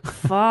 People are like,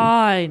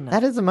 fine.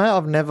 That is amazing.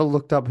 I've never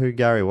looked up who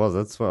Gary was.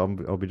 That's what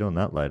I'll be doing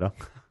that later.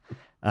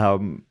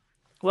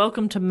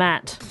 Welcome to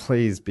Matt.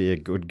 Please be a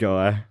good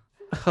guy.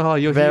 Oh,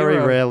 you're Very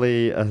hero.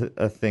 rarely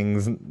are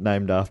things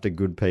named after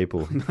good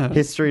people.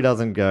 History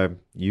doesn't go,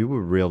 you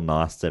were real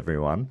nice to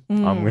everyone.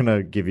 I'm going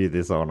to give you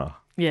this honour.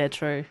 Yeah,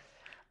 true.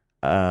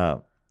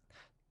 So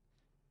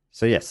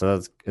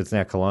it's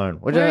now Cologne.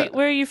 Where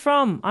are you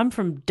from? I'm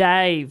from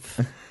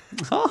Dave.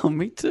 Oh,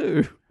 me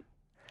too.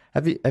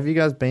 Have you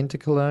guys been to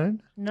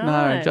Cologne?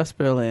 No, just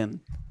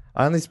Berlin.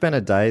 I only spent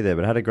a day there,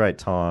 but had a great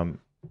time.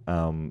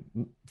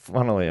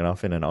 Funnily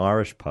enough, in an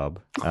Irish pub.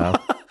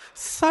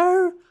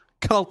 So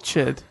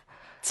cultured.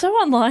 So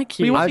unlike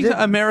Were you you. watching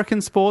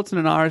American sports in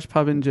an Irish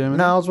pub in Germany?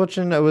 No, I was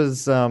watching. It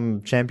was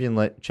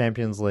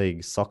Champions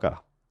League soccer.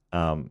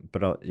 And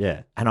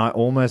I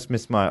almost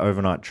missed my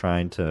overnight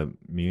train to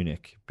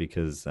Munich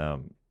because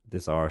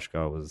this Irish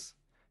guy was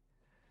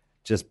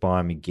just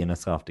buying me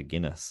Guinness after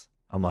Guinness.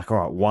 I'm like, all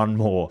right, one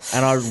more,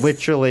 and I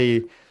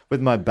literally, with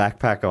my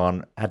backpack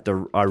on,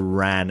 I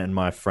ran, and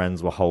my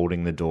friends were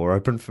holding the door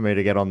open for me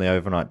to get on the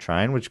overnight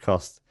train, which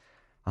cost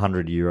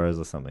 €100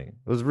 or something.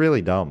 It was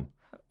really dumb.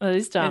 That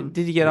is dumb.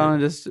 Did you get on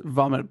and just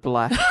vomit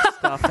black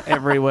stuff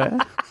everywhere?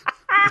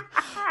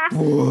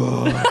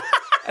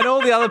 And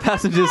all the other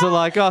passengers are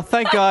like, oh,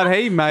 thank God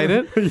he made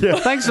it. Yeah.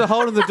 Thanks for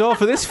holding the door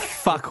for this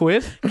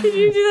fuckwit. Can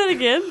you do that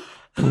again?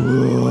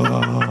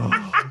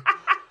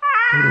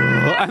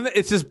 And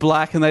it's just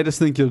black and they just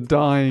think you're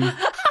dying.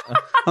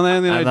 And they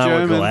only know And they were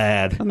German.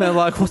 glad. And they're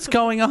like, what's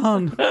going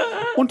on?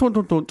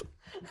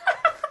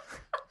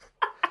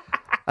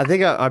 I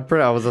think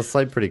I was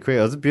asleep pretty quick.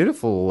 It was a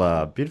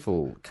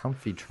beautiful,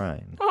 comfy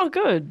train. Oh,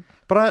 good.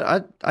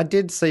 But I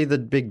did see the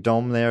big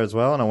dome there as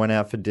well, and I went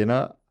out for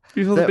dinner.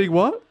 You saw the big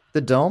what?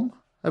 The dome.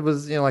 It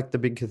was, like the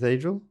big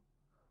cathedral.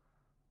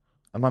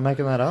 Am I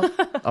making that up?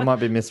 I might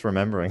be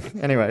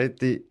misremembering. Anyway,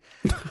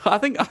 I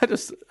think I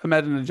just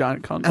imagine a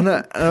giant condom.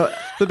 and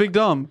The Big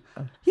Dom.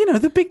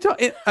 The Big Dom.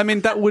 I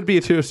mean, that would be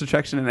a tourist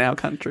attraction in our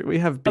country. We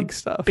have big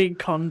stuff. Big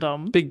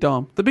condom. Big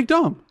Dom. The Big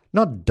Dom.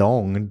 not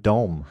dong,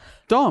 dom.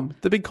 Dom.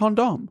 The Big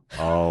Condom.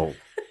 Oh.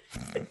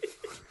 Do you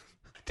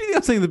think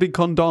I'm saying the Big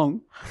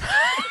Condong?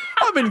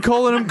 I've been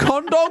calling them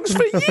condongs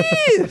for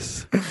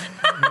years.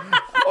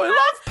 Oh,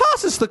 love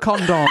passes the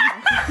condom.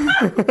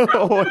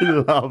 Oh, I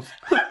love.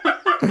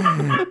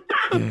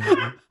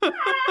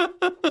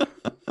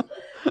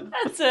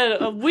 That's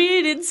a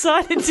weird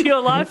insight into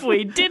your life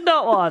we did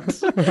not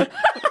want.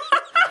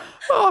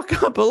 Oh, I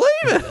can't believe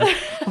it.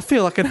 I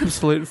feel like an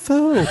absolute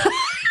fool.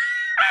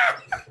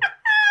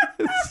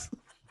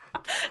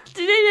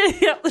 Do you need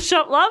anything up the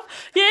shop, love?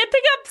 Yeah,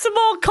 pick up some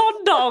more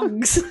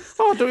condongs.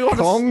 Oh, do we want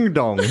Dong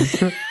dong.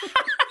 Should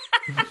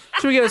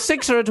we get a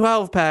 6 or a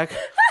 12 pack?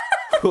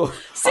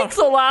 6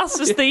 will last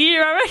us the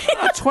year, I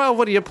reckon. 12,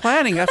 what are you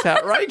planning? That's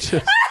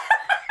outrageous.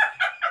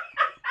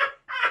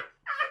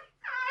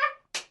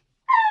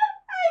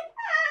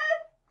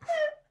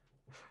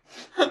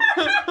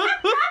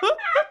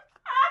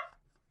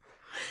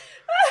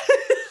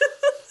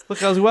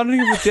 Look, I was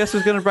wondering if Jess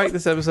was going to break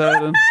this episode,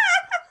 and I'm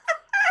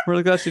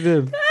really glad she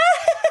did.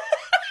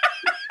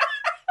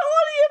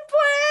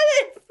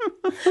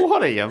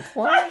 What are you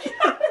planning?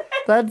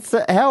 That's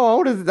how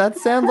old is that?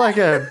 Sounds like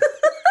is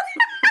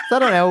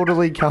that an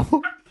elderly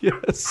couple? Yeah,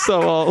 it's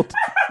so old.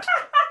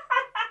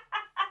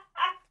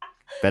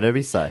 Better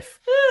be safe.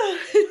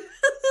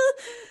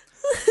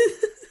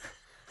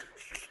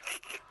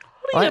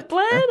 What are you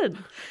planning?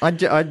 I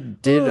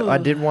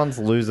did once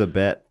lose a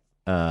bet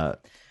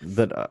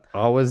that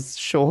I was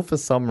sure for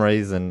some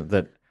reason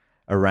that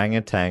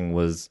orangutan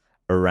was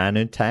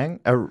orangutan.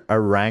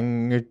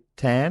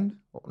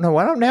 No,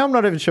 I don't. Now I'm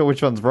not even sure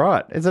which one's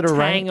right. Is it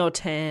Tang or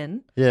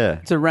tan? Yeah,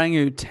 It's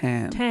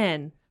orangutan.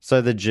 Tan.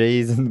 so the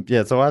G's and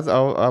yeah. So I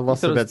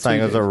lost thought the it bet was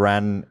saying it two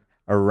was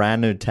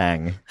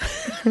orangutan.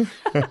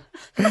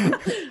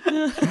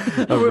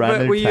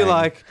 Were you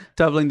like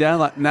doubling down?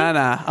 Like,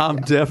 nah, I'm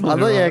definitely I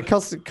thought, yeah, right. it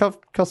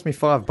cost me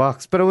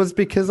 $5, but it was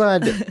because I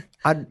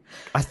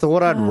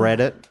thought I'd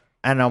read it,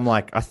 and I'm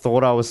like, I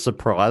thought I was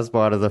surprised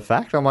by the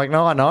fact. I'm like,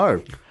 no,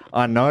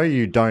 I know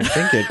you don't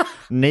think it.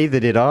 Neither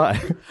did I.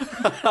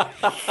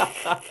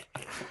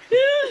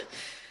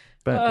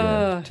 But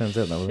yeah, it turns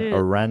out that was shit.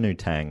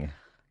 orangutan.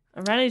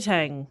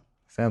 Orangutan.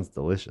 Sounds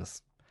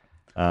delicious.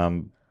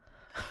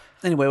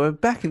 Anyway, we're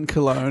back in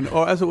Cologne,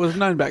 or as it was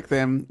known back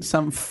then,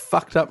 some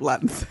fucked up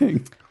Latin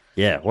thing.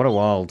 Yeah, what a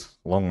wild,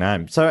 long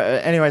name. So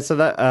anyway, so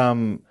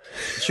that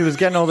she was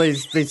getting all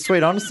these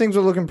sweet honest things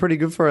were looking pretty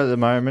good for her at the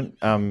moment.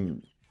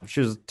 She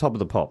was top of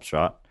the pops,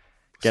 right?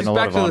 Getting She's a lot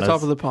back of to honors. the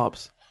top of the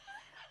pops.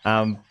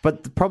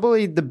 But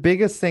probably the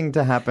biggest thing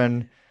to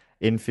happen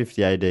in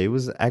 50 AD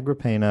was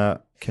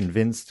Agrippina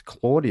convinced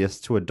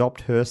Claudius to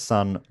adopt her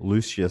son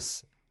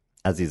Lucius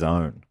as his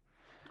own.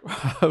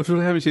 I was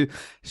really happy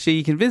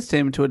she convinced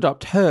him to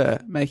adopt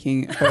her,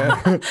 making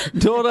her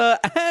daughter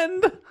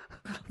and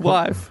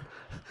wife,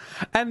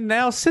 and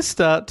now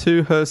sister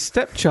to her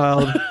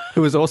stepchild,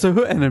 who is also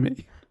her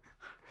enemy.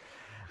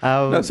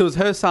 No, so it was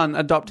her son,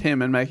 adopt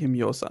him and make him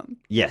your son.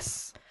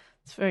 Yes.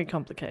 It's very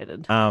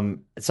complicated.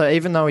 So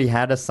even though he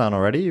had a son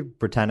already,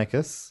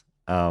 Britannicus,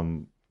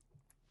 who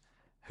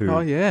Oh,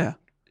 yeah.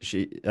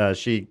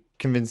 she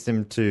convinced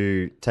him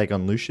to take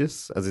on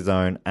Lucius as his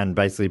own and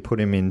basically put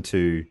him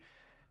into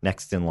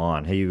next in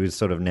line. He was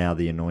sort of now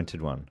the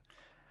anointed one.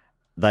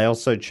 They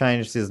also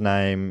changed his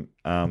name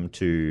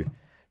to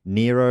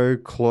Nero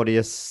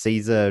Claudius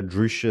Caesar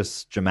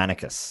Drusius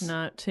Germanicus.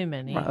 No, too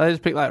many. Right, they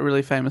just picked like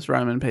really famous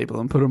Roman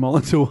people and put them all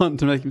into one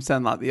to make him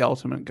sound like the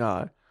ultimate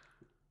guy.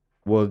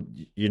 Well,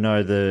 you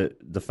know the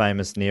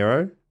famous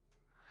Nero?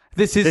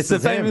 This is the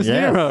him, famous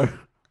yes. Nero.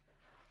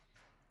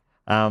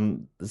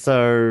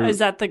 So Is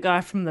that the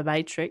guy from The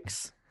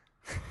Matrix?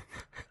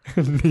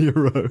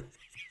 Nero.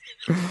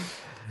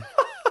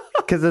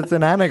 Because it's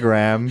an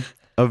anagram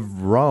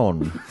of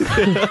Ron.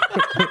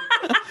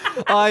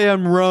 I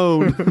am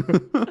Roan.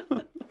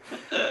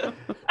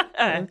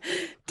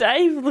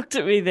 Dave looked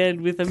at me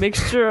then with a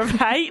mixture of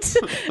hate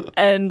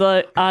and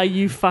like, are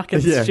you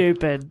fucking Yeah.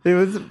 stupid? It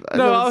was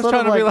No, I was sort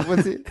trying of to be like,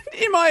 was it-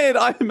 in my head,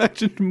 I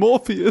imagined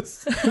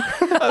Morpheus.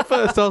 At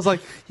first, I was like,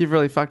 you've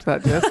really fucked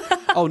that, Jess.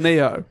 Oh,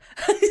 Neo.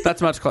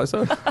 That's much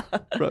closer.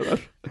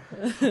 Right.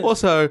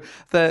 Also,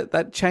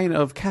 that chain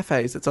of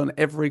cafes that's on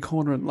every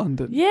corner in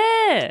London.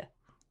 Yeah.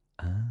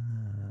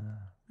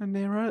 And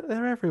they're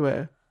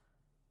everywhere.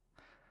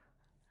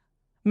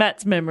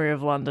 Matt's memory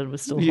of London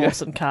was still Yeah.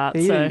 horse and cart.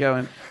 He so didn't go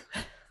in.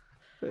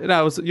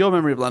 No, your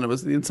memory of London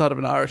was the inside of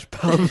an Irish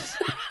pub.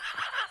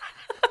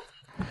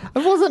 It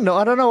wasn't.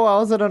 I don't know.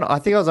 I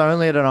think I was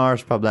only at an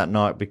Irish pub that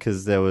night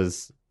because there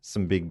was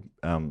some big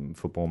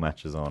football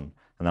matches on,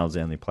 and that was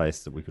the only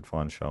place that we could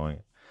find showing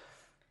it.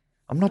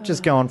 I'm not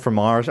just going from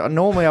Irish.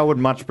 Normally, I would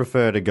much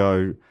prefer to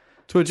go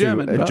to a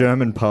German to a pub.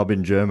 German pub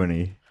in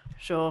Germany.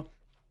 Sure.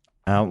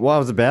 Well, I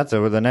was about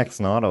to. Well, the next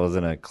night I was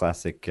in a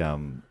classic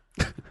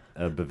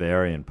a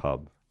Bavarian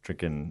pub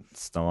drinking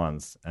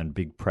Steins and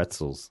big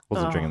pretzels.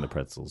 Wasn't drinking the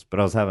pretzels, but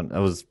it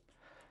was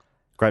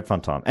great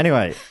fun time.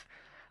 Anyway,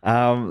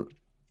 so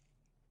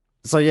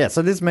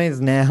this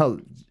means now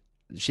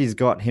she's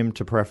got him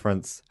to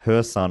preference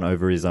her son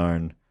over his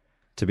own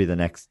to be the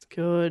next.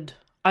 Good.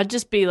 I'd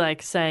just be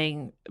like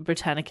saying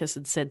Britannicus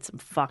had said some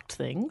fucked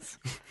things.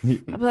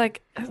 I'd be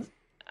like, it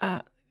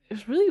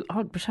was really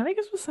odd.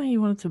 Britannicus was saying he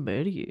wanted to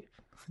murder you.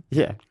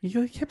 Yeah.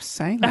 You kept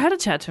saying I that. had a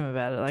chat to him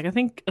about it. Like, I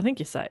think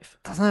you're safe.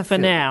 Doesn't that for feel-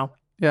 now.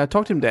 Yeah, I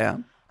talked him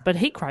down. But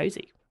he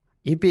crazy.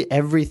 You'd be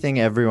everything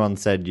everyone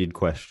said you'd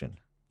question.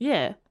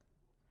 Yeah.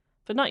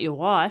 But not your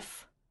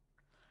wife.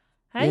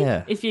 Hey?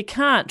 Yeah. If you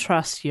can't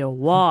trust your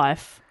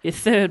wife, your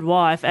third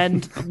wife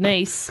and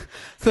niece,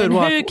 Third then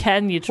wife. who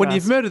can you trust? When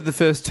you've murdered the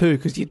first two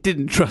because you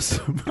didn't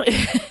trust them.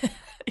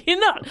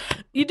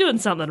 You're doing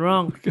something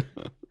wrong.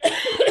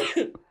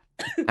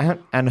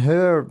 And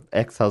her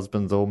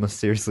ex-husband's all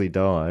mysteriously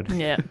died.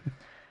 Yeah.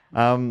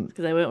 Because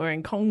they weren't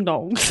wearing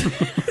condoms.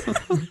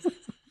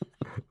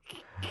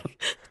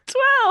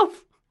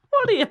 12.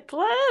 What are you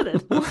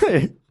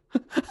planning?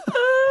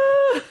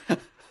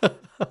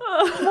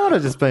 Might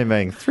have just been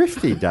being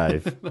thrifty,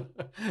 Dave.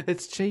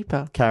 It's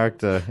cheaper.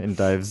 Character in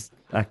Dave's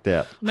act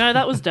out. No,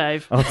 that was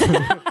Dave.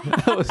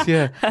 That was,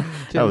 yeah.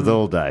 That was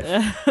all Dave.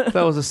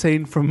 That was a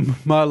scene from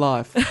my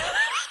life.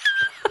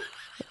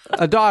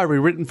 A diary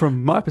written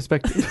from my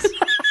perspective.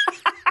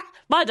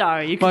 My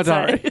diary, you My could say.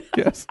 diary,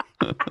 yes.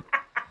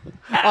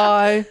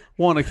 I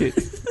want a kid.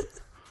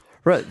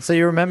 Right. So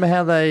you remember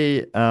how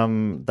they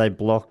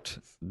blocked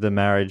the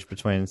marriage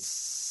between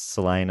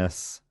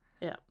Silenus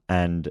Yeah.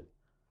 and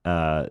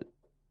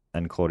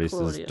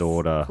Claudius's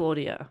daughter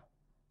Claudia.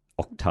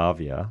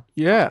 Octavia.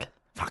 Yeah.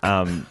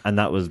 And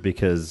that was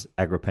because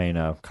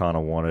Agrippina kind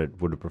of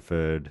would have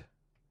preferred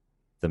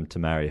them to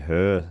marry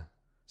her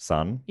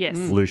son. Yes.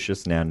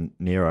 Lucius, now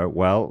Nero.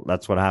 Well,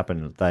 that's what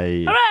happened.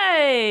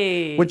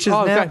 Hooray! Which is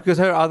now, okay, because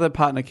her other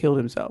partner killed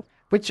himself.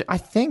 which I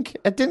think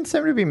it didn't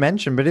seem to be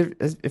mentioned, but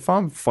if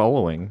I'm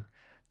following,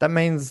 that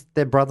means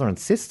they're brother and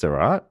sister,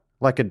 right?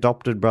 Like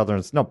adopted brother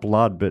and not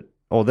blood, but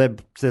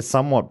they're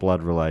somewhat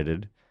blood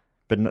related,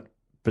 but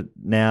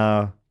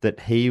now that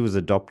he was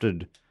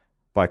adopted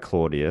by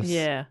Claudius,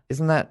 Yeah.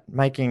 isn't that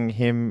making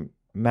him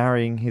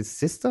marrying his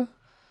sister?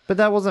 But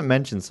that wasn't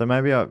mentioned, so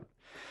maybe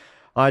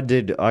my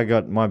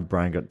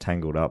brain got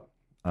tangled up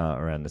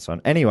around this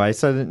one. Anyway,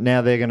 so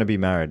now they're going to be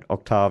married,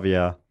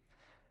 Octavia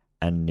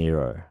and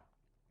Nero.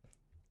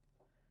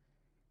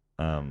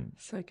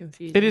 So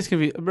confusing. It is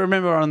confusing.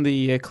 Remember on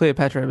the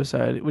Cleopatra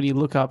episode, when you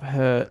look up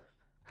her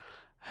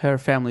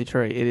family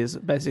tree, it is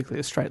basically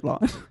a straight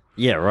line.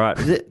 Yeah, right.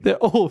 They're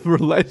all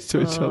related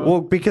to each other.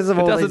 Well, because of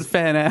it all doesn't these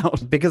fan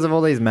out. because of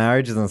all these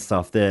marriages and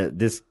stuff,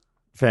 this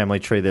family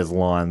tree, there's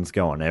lines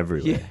going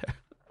everywhere.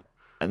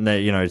 Yeah. And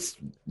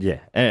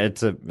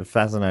it's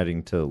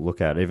fascinating to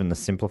look at. Even the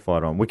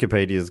simplified one,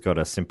 Wikipedia's got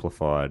a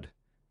simplified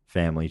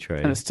family tree,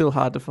 And it's still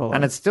hard to follow.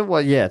 and it's still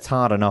it's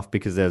hard enough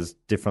because there's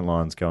different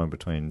lines going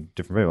between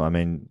different people. I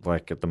mean,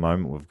 like at the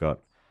moment we've got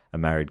a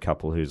married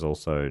couple who's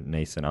also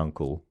niece and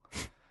uncle.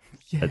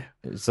 yeah.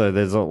 So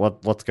there's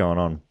lots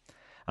going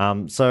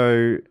on.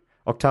 So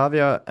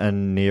Octavia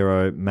and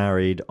Nero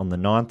married on the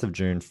 9th of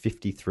June,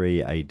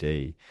 53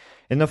 AD.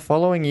 In the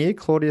following year,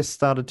 Claudius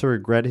started to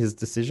regret his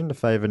decision to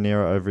favour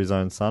Nero over his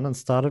own son and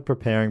started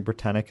preparing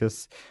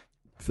Britannicus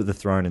for the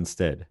throne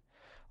instead.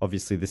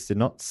 Obviously, this did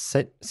not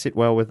sit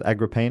well with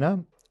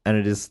Agrippina, and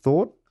it is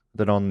thought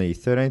that on the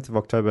 13th of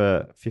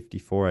October,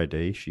 54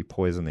 AD, she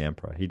poisoned the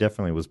emperor. He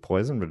definitely was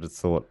poisoned, but it's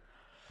thought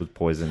was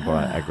poisoned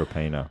by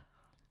Agrippina.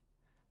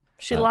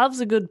 She loves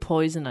a good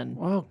poisoning.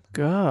 Oh,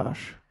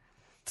 gosh.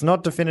 It's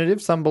not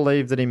definitive. Some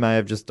believe that he may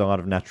have just died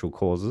of natural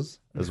causes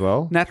as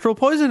well. Natural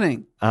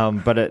poisoning.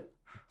 But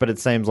it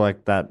seems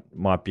like that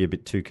might be a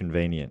bit too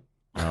convenient.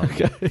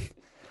 Okay.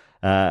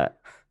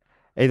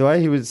 Either way,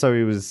 he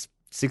was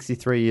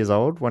 63 years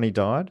old when he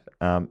died,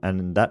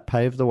 and that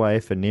paved the way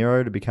for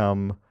Nero to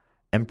become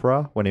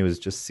emperor when he was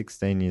just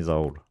 16 years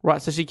old.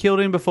 Right, so she killed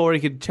him before he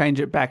could change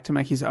it back to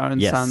make his own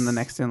Yes. son the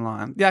next in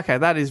line. Yeah, okay,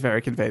 that is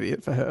very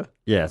convenient for her.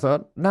 Yeah,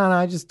 so no,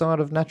 he just died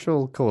of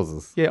natural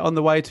causes. Yeah, on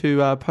the way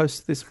to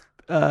post this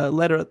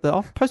letter at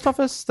the post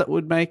office that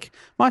would make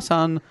my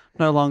son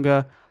no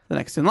longer the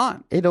next in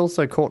line. It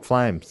also caught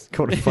flames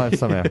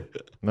somehow.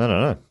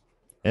 No.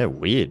 Yeah,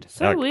 weird.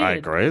 So weird. I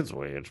agree, it's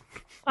weird.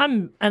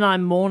 I'm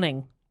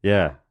mourning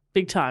Yeah,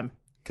 big time.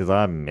 because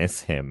I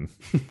miss him.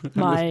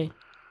 My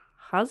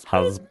husband?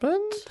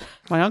 Husband?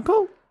 My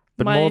uncle?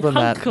 But My more than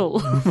uncle.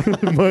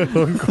 that, my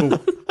uncle.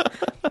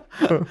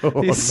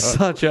 He's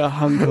such a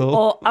uncle.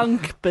 Or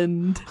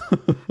unkband.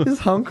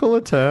 Is uncle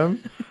a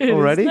term It is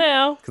already?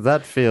 now. Because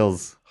that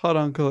feels... Hot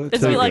uncle.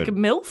 It's a bit like a good.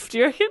 MILF, do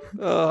you reckon?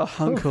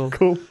 Uncle.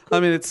 Cool. I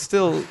mean, it's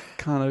still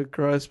kind of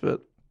gross,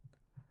 but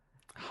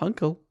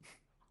uncle.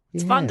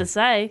 It's fun to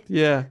say.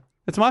 Yeah.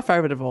 It's my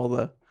favourite of all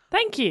the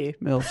Thank you.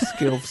 MILFs,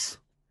 GILFs,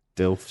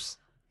 Dilfs.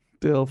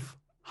 DILF.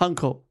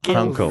 Uncle.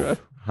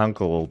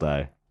 Uncle all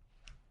day.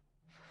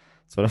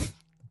 Sort of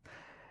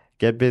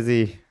get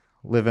busy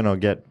living or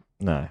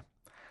hunkling.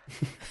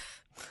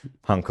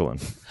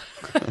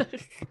 I'm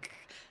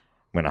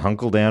going to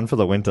hunkle down for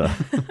the winter.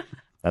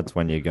 That's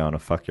when you're going to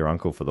fuck your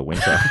uncle for the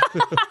winter.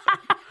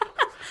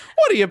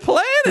 What are you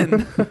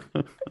planning?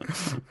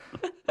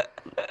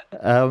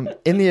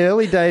 In the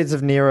early days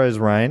of Nero's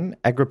reign,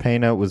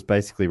 Agrippina was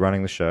basically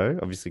running the show,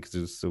 obviously because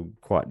he was still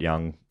quite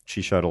young.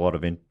 She showed a lot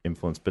of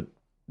influence, but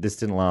this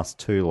didn't last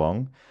too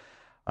long.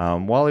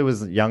 While he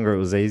was younger, it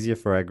was easier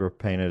for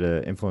Agrippina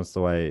to influence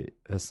the way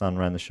her son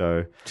ran the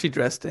show. She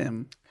dressed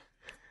him.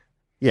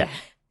 Yeah.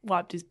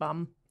 Wiped his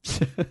bum.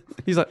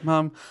 He's like,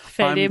 Mum,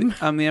 Fed him.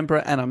 I'm the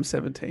emperor and I'm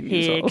 17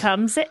 years Here old.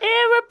 comes the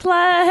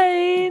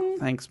aeroplane.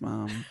 Thanks,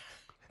 Mum.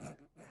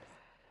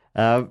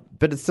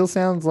 But it still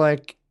sounds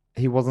like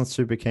he wasn't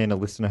super keen to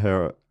listen to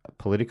her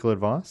political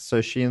advice. So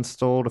she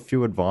installed a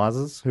few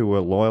advisors who were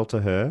loyal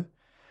to her,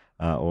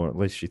 or at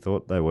least she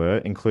thought they were,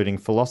 including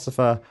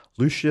philosopher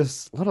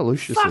Lucius. A lot of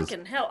Luciuses.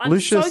 Fucking hell. I'm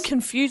Lucius so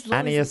confused. with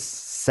all these- Annius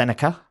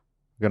Seneca.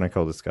 I'm going to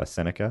call this guy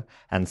Seneca.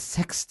 And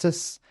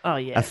Sextus Oh,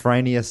 yeah.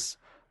 Afranius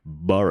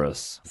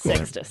Burrus.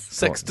 Sextus.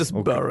 Sextus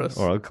Burrus.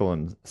 Or I'll call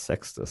him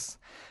Sextus,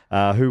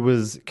 who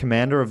was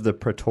commander of the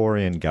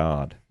Praetorian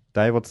Guard.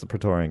 Dave, what's the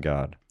Praetorian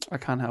Guard? I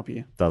can't help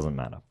you. Doesn't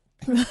matter.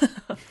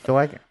 So,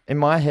 like, in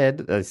my head,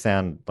 they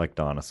sound like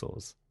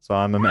dinosaurs. So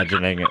I'm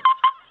imagining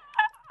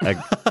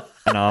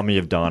an army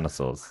of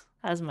dinosaurs.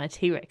 That was my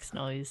T-Rex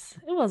noise.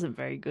 It wasn't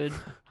very good.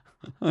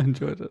 I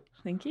enjoyed it.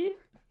 Thank you.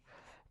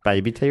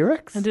 Baby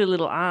T-Rex? I do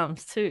little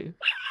arms too.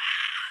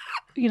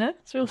 You know,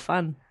 it's real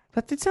fun.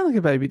 That did sound like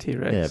a baby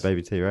T-Rex. Yeah,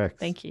 baby T-Rex.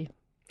 Thank you.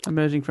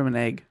 Emerging from an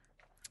egg.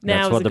 Now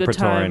That's is what a the good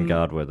Praetorian time.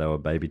 Guard were. They were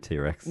baby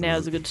T-Rex. Now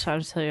is a good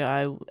time to tell you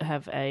I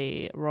have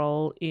a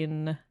role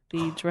in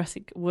the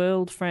Jurassic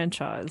World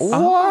franchise.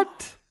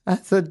 What?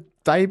 That's a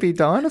baby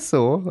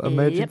dinosaur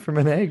emerging Yep. from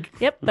an egg.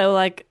 Yep, they were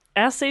like,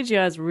 our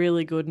CGI is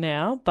really good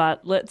now,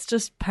 but let's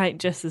just paint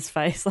Jess's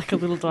face like a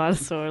little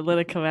dinosaur and let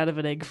her come out of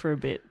an egg for a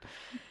bit.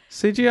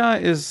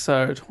 CGI is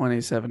so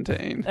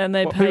 2017. And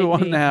they what paid people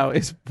want me- now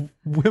is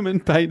women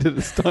painted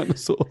as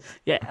dinosaurs.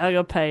 Yeah, I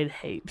got paid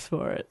heaps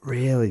for it.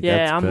 Really? Yeah,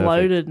 That's I'm perfect.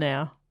 loaded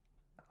now.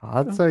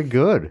 Oh, that's so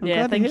good. Yeah,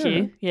 glad to thank hear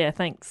you. it. Yeah,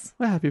 thanks.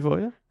 We're happy for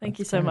you. Thank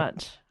you so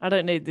much. I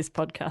don't need this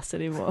podcast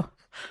anymore.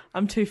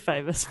 I'm too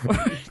famous for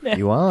it now.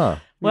 You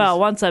are. Well,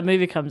 once that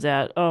movie comes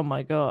out, oh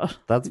my God.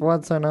 That's why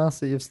it's so nice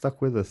that you've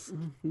stuck with us.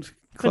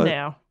 For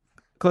now.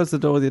 Close the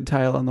door with your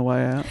tail on the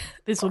way out.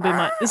 This will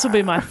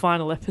be my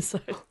final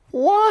episode.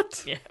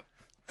 What? Yeah.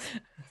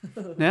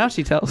 Now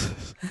she tells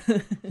us.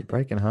 You're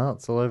breaking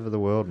hearts all over the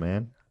world,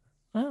 man.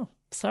 Oh,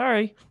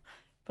 sorry.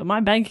 But my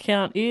bank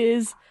account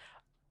is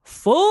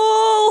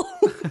full.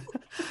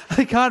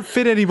 They can't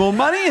fit any more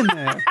money in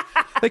there.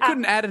 They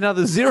couldn't add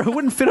another zero. It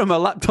wouldn't fit on my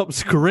laptop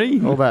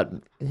screen. All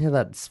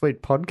that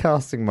sweet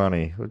podcasting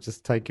money would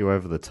just take you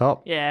over the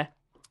top. Yeah.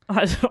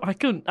 I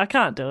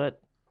can't do it.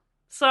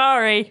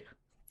 Sorry.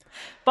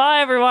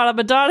 Bye everyone. I'm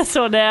a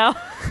dinosaur now.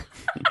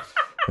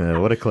 Yeah,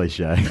 what a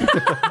cliche.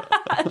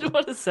 I just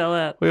want to sell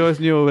out. We always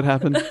knew it would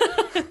happen.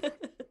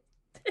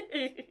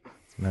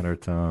 It's a matter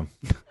of time.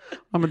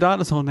 I'm a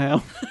dinosaur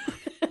now.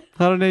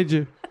 I don't need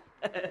you.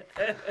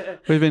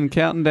 We've been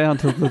counting down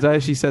till the day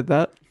she said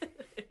that.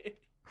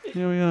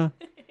 Here we are.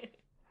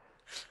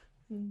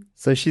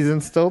 So she's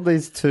installed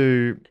these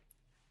two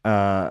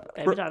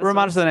Baby dinosaurs.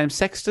 Remind us of the name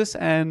Sextus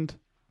and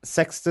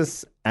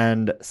Sextus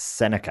and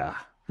Seneca.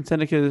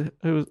 Seneca.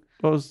 What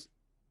was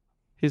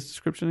his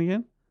description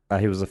again?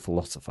 He was a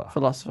philosopher.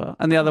 Philosopher.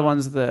 And the other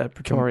one's the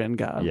Praetorian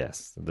Guard.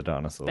 Yes, the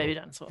dinosaur. Baby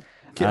dinosaur.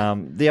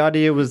 The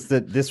idea was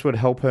that this would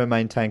help her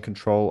maintain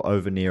control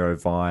over Nero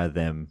via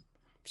them.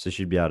 So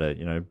she'd be able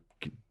to,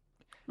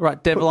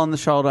 Right, devil on the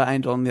shoulder,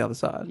 angel on the other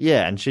side.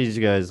 yeah, and she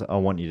just goes, I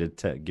want you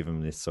to give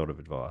him this sort of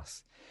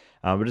advice.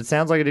 But it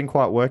sounds like it didn't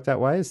quite work that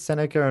way.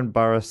 Seneca and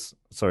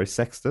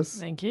Sextus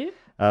Thank you.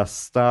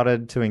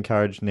 started to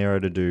encourage Nero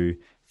to do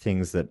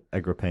things that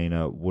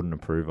Agrippina wouldn't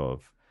approve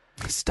of.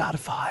 Start a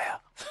fire.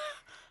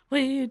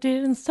 We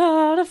didn't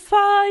start a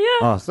fire.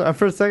 Oh, so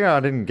for a second,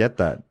 I didn't get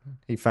that.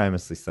 He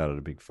famously started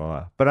a big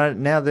fire. But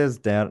now there's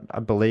doubt.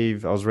 I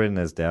believe, I was reading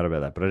there's doubt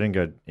about that, but I didn't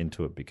go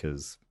into it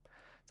because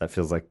that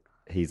feels like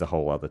he's a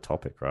whole other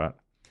topic, right?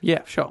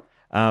 Yeah, sure.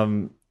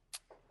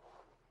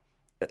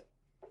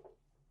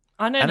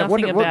 I know And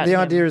nothing about the him.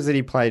 idea is that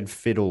he played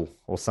fiddle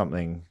or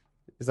something.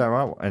 Is that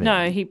right?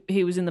 No,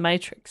 he was in the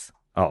Matrix.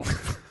 Oh.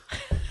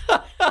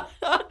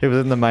 He was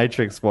in the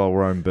Matrix while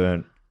Rome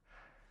burnt.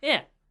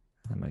 Yeah.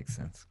 That makes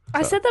sense.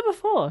 I said that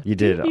before. You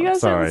did. You guys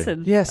Sorry. don't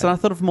listen. Yes, and I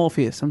thought of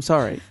Morpheus. I'm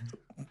sorry.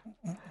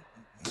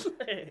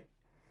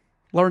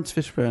 Lawrence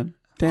Fishburne.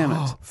 Damn it.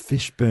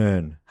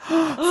 Fishburn.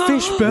 While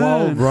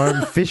Fishburne.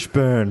 Rome fish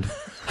burned.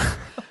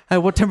 Hey,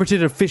 what temperature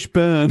did a fish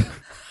burn?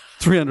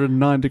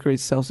 309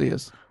 degrees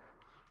Celsius.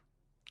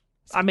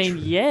 I mean,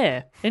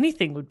 yeah.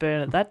 Anything would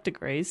burn at that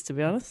degrees, to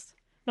be honest.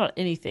 Not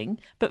anything,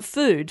 but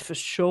food for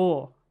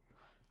sure.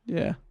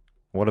 Yeah.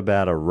 What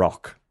about a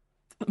rock?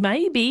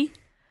 Maybe.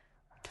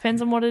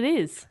 Depends on what it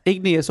is.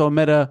 Igneous or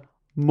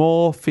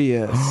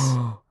metamorpheous.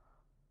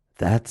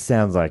 That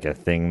sounds like a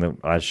thing that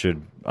I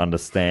should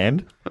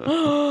understand.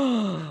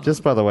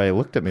 Just by the way he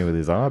looked at me with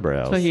his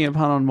eyebrows. Taking a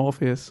pun on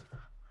Morpheus.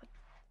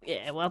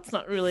 Yeah, well, it's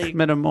not really...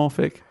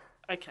 Metamorphic.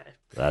 Okay.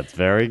 That's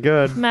very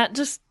good. Matt,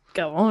 just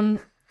go on.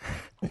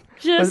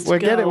 Just We're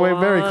go We're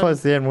very on.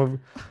 close to the end.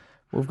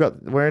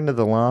 We're into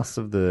the last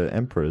of the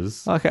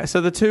emperors. Okay,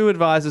 so the two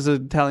advisors are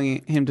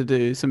telling him to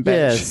do some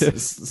bad shit.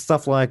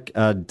 Stuff like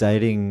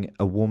dating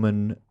a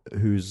woman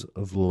who's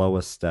of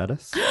lower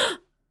status.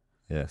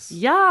 Yes.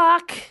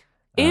 Yuck.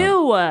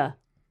 Ew.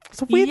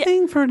 It's a weird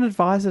thing for an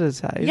advisor to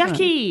say. Isn't it?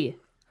 Yucky.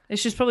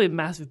 She's probably a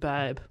massive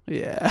babe.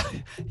 Yeah.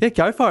 Yeah,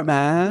 go for it,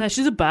 man. No,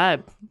 she's a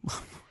babe.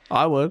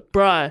 I would.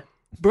 Bro,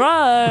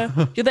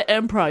 you're the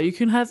emperor. You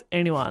can have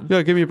anyone.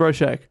 Yo, give me a bro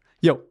shake.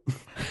 Yo.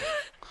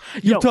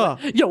 Utah.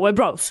 Yo, we're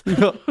bros.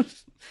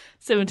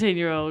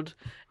 17-year-old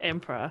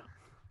emperor.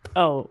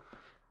 Oh,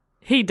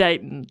 he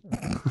dating.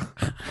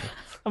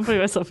 I'm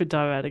putting myself in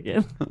timeout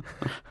again.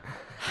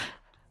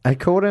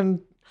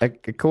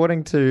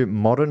 According to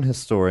modern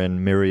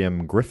historian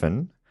Miriam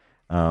Griffin,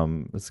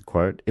 it's a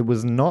quote, it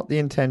was not the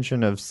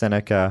intention of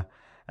Seneca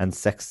and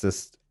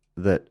Sextus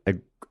that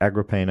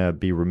Agrippina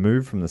be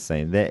removed from the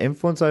scene. Their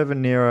influence over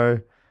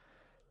Nero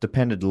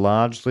depended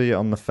largely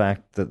on the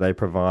fact that they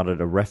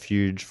provided a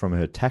refuge from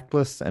her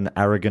tactless and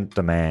arrogant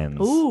demands.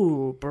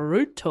 Ooh,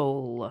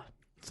 brutal.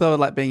 So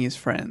like being his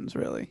friends,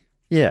 really.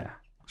 Yeah.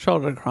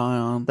 Shoulder to cry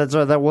on. That's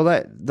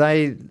right.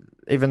 They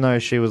even though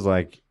she was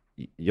like,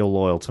 you're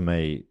loyal to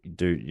me,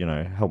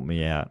 help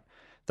me out.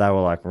 They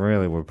were like,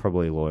 really, we're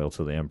probably loyal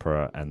to the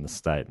emperor and the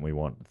state, and we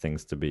want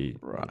things to be...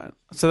 Right.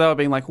 So they were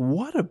being like,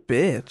 what a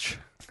bitch.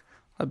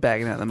 I'm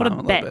bagging out the What a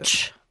moment a little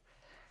bitch.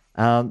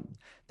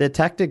 Their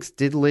tactics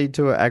did lead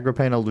to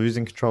Agrippina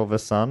losing control of her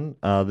son.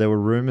 There were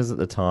rumors at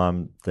the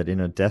time that in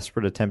a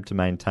desperate attempt to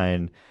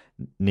maintain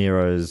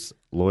Nero's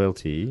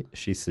loyalty,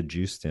 she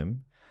seduced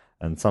him.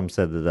 And some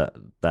said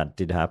that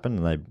did happen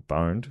and they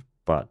boned.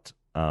 But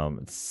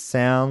it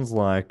sounds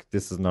like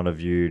this is not a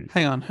view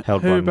Hang on.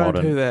 held Who by boned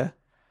modern... who there?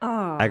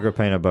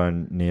 Agrippina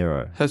boned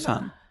Nero. Her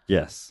son.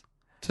 Yes.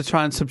 To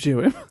try and subdue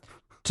him.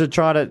 To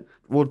try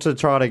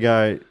to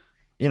go,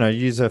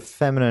 use a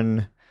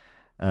feminine,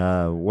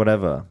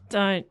 whatever.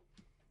 Don't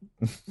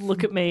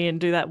look at me and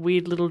do that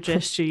weird little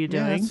gesture you're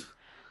doing. Yes.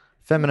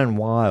 Feminine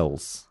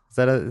wiles. Is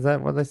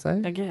that what they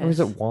say? I guess. Or is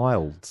it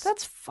wilds?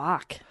 That's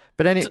fuck.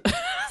 But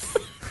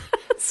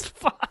That's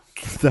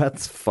fuck.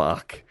 That's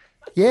fuck.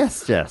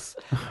 Yes, Jess.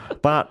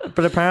 But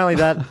apparently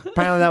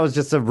that was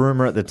just a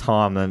rumor at the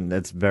time, and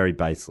it's very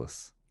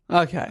baseless.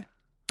 Okay.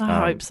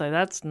 I hope so.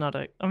 That's not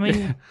a... I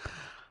mean...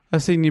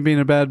 I've seen you being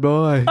a bad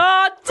boy.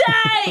 Oh,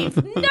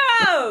 Dave!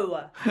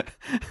 No!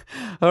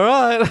 All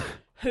right.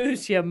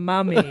 Who's your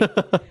mummy?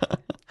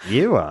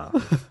 You are.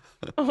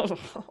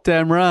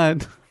 Damn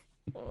right.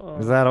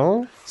 Is that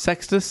all?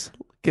 Sextus,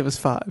 give us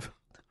 5.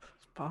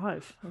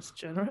 5. That's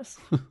generous.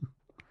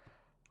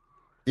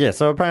 Yeah.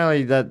 So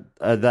apparently that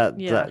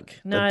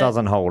No,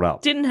 doesn't hold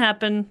up. Didn't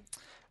happen.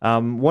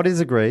 What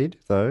is agreed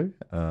though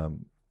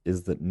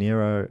is that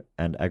Nero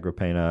and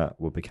Agrippina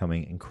were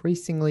becoming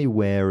increasingly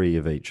wary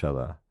of each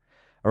other.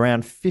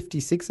 Around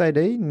 56 AD,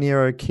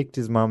 Nero kicked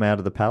his mum out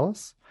of the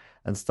palace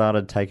and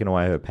started taking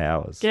away her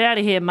powers. Get out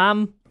of here,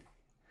 mum.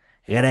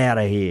 Get out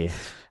of here.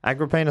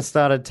 Agrippina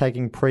started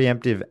taking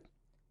preemptive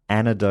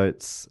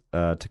antidotes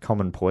to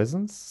common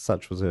poisons.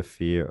 Such was her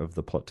fear of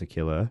the plot to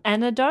kill her.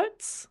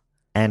 Antidotes?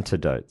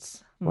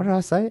 Antidotes. What did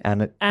I say?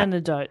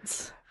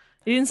 Antidotes.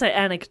 You didn't say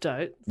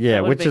anecdote. Yeah,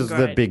 That would've which been is the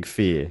great. big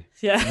fear.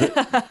 Yeah.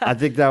 I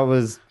think that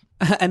was...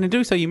 And in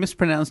doing so, you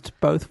mispronounced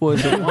both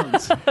words at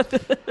once.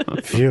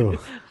 Phew.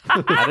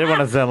 I didn't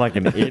want to sound like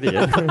an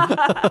idiot.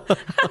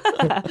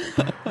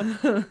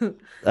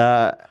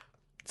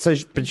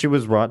 But she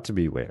was right to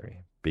be wary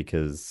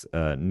because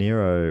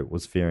Nero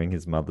was fearing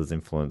his mother's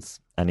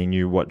influence and he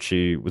knew what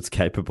she was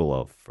capable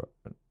of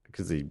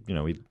because he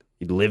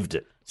lived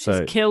it.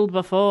 She's killed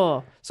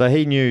before. So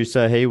he knew.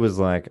 So he was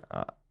like,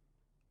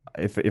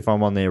 if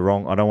I'm on there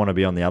wrong, I don't want to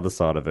be on the other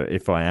side of it.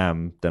 If I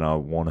am, then I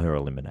want her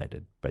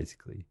eliminated,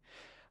 basically.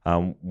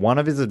 One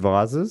of his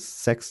advisors,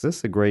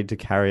 Sextus, agreed to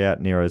carry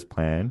out Nero's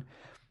plan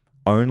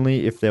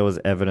only if there was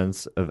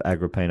evidence of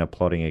Agrippina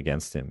plotting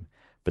against him.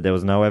 But there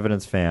was no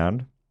evidence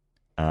found.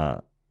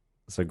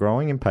 So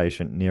growing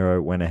impatient,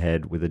 Nero went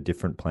ahead with a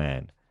different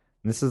plan.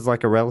 And this is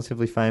like a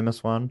relatively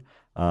famous one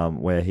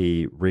where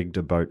he rigged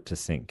a boat to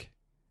sink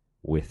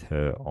with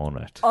her on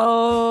it.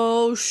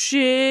 Oh,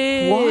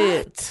 shit.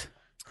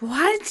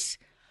 What?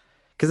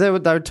 Because they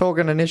were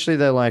talking initially,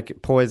 they're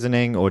like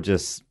poisoning or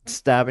just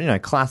stabbing,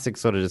 classic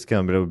sort of just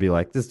killing, but it would be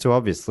like, this is too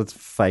obvious. Let's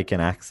fake an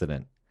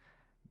accident.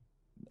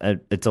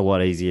 It's a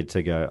lot easier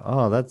to go,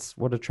 oh, that's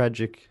what a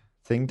tragic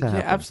thing to happen.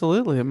 Yeah,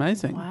 absolutely.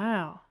 Amazing.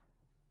 Wow.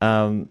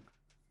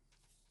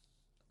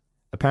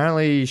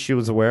 Apparently she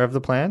was aware of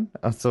the plan.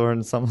 I saw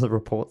in some of the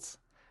reports.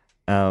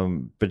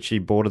 But she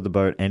boarded the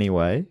boat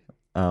anyway.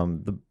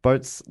 The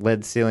boat's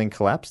lead ceiling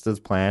collapsed as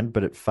planned,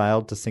 but it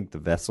failed to sink the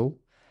vessel.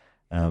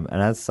 And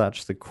as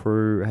such, the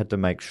crew had to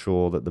make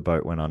sure that the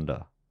boat went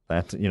under. They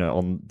had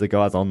to, the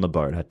guys on the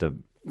boat had to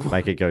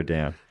make it go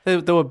down. They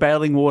were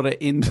bailing water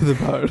into the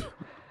boat.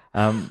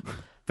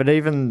 But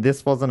even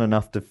this wasn't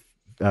enough to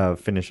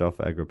finish off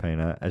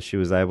Agrippina, as she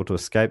was able to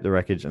escape the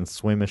wreckage and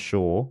swim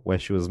ashore, where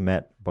she was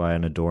met by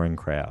an adoring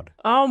crowd.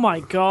 Oh my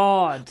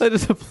God. They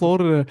just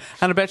applauded her.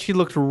 And I bet she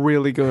looked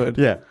really good.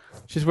 Yeah.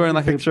 She's wearing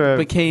like a Picture of-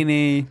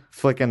 bikini.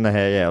 Flicking the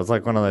hair, yeah. It was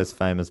like one of those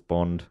famous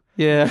Bond.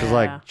 Yeah. It was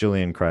like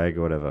Julian Craig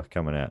or whatever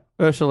coming out.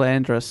 Ursula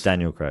Andress.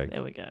 Daniel Craig.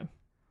 There we go.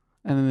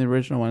 And then the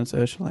original one is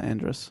Ursula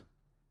Andress.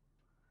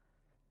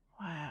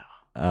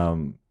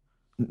 Wow.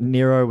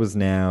 Nero was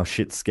now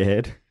shit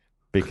scared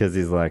because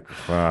he's like,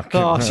 fuck.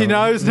 Oh, she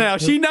knows now.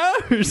 She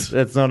knows.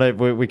 It's not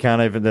we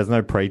can't even, there's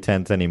no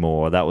pretense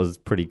anymore. That was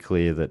pretty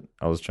clear that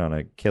I was trying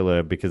to kill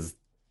her because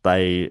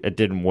it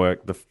didn't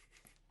work.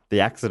 The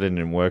accident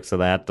didn't work, so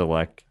they had to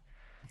like,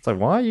 it's like,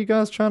 why are you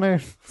guys trying to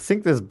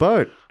sink this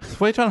boat?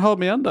 Why are you trying to hold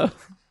me under?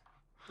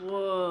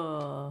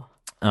 Whoa.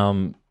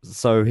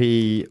 So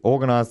he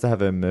organized to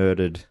have her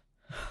murdered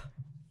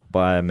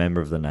by a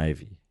member of the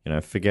Navy,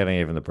 forgetting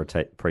even the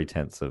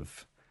pretense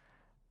of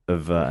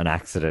an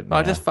accident.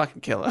 I now. just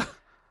fucking kill her.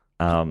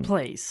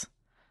 Please.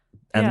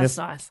 And Yes,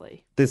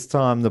 nicely. This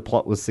time the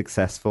plot was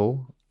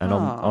successful, and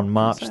on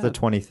March sad. the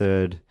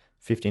 23rd,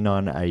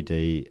 59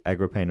 AD,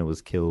 Agrippina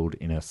was killed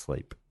in her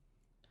sleep.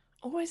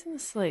 Always in the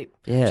sleep.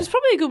 Yeah. Which is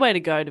probably a good way to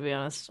go, to be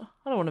honest.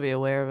 I don't want to be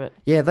aware of it.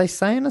 Yeah, they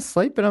say in a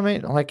sleep, but I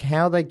mean, like,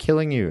 how are they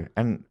killing you?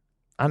 And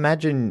I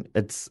imagine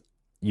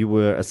you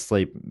were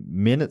asleep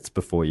minutes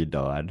before you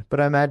died, but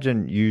I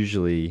imagine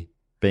usually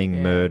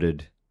being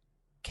murdered.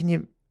 Can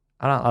you?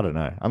 I don't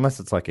know, unless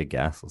it's like a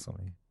gas or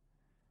something.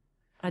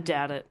 I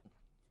doubt it.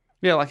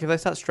 Yeah, like if they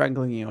start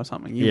strangling you or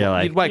something,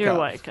 you'd wake You're up.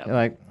 wake up. You're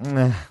like,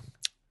 nah.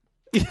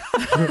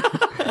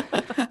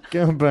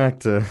 Going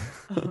back to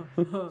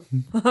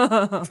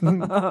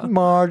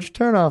Marge,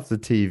 turn off the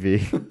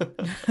TV.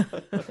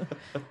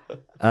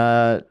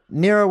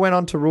 Nero went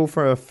on to rule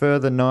for a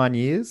further 9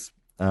 years.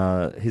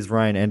 His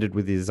reign ended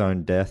with his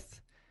own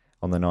death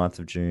on the 9th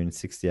of June,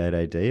 68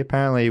 AD.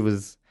 Apparently,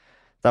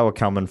 they were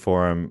coming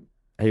for him.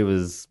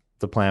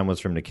 The plan was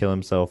for him to kill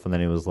himself, and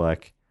then he was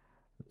like,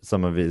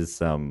 some of his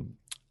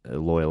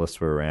loyalists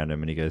were around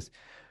him, and he goes,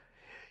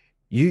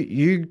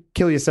 You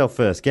kill yourself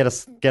first. Get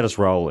us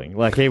rolling.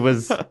 Like he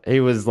was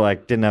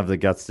like didn't have the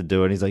guts to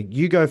do it. He's like,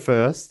 you go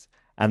first,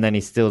 and then he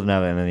still didn't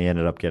have it, and then he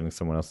ended up getting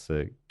someone else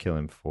to kill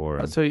him for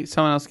him. So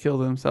someone else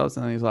killed themselves,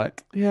 and then he's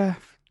like, "Yeah,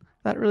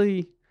 that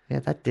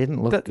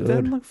didn't look that good.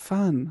 didn't look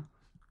fun."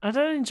 I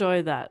don't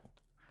enjoy that.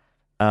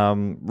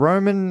 And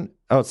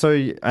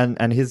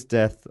his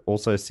death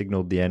also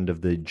signaled the end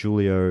of the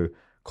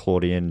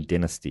Julio-Claudian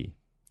dynasty,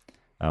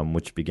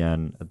 which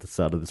began at the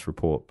start of this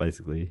report,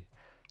 basically.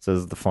 So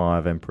there's the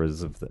 5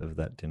 emperors of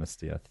that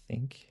dynasty, I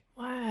think.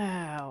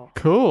 Wow.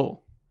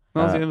 Cool.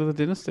 That was the end of the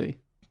dynasty.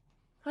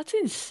 That's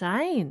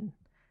insane.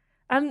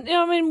 And,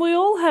 I mean, we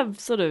all have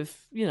sort of,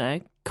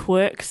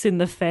 quirks in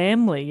the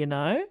family,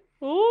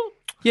 Ooh.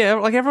 Yeah,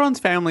 like everyone's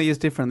family is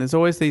different. There's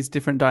always these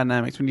different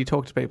dynamics when you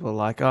talk to people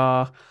like,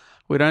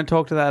 we don't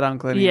talk to that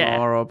uncle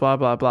anymore or blah,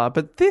 blah, blah.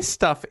 But this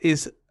stuff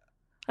is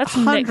That's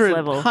next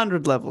level.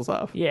 100 levels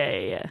up.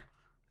 Yeah.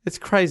 It's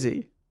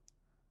crazy.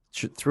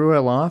 Through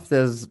her life,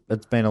 it's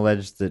been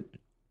alleged that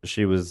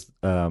she was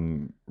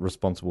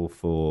responsible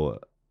for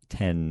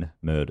 10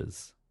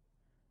 murders.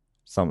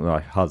 Something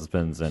like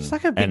husbands and It's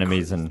like a big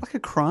enemies and like a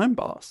crime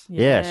boss.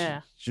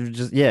 Yeah.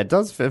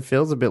 it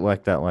feels a bit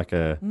like that, like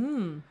a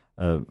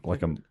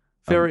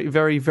Very,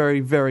 very, very,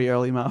 very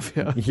early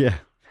mafia. yeah.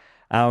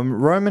 I'm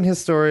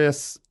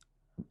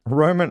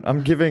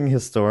giving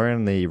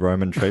historian the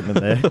Roman treatment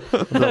there,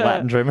 the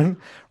Latin treatment.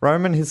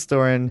 Roman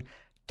historian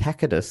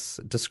Tacitus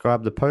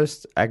described the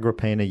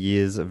post-Agrippina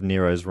years of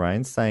Nero's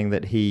reign, saying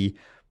that he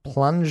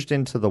plunged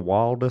into the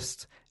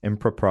wildest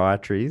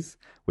improprieties,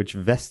 which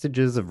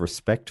vestiges of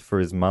respect for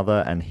his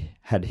mother and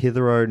had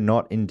hitherto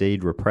not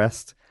indeed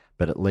repressed,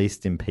 but at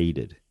least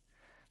impeded.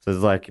 So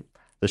it's like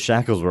the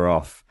shackles were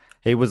off.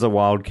 He was a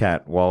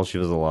wildcat while she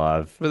was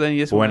alive. But then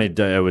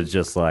it was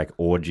just like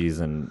orgies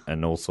and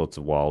all sorts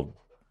of wild,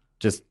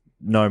 just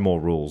no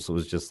more rules. It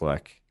was just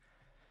like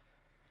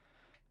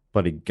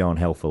bloody going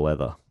hell for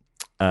leather.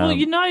 Well,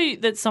 you know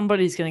that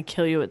somebody's going to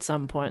kill you at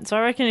some point. So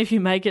I reckon if you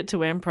make it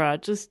to Emperor,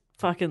 just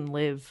fucking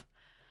live.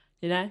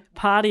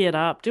 Party it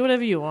up. Do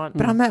whatever you want.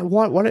 But I'm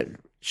at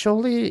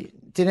surely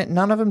didn't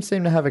none of them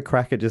seem to have a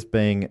crack at just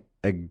being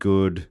a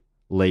good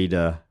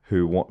leader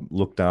who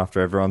looked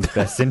after everyone's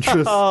best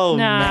interests? Oh,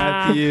 Nah.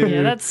 Matthew.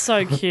 Yeah, that's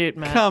so cute,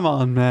 Matt. Come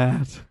on,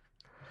 Matt.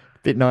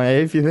 Bit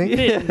naive, you think?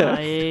 Bit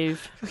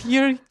naive.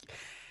 You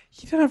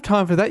don't have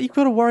time for that. You've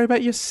got to worry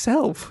about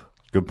yourself.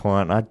 Good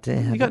point.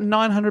 You got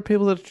 900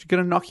 people that are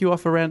going to knock you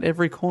off around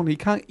every corner. You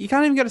can't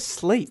even go to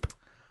sleep.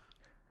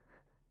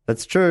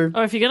 That's true.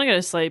 Or if you're going to go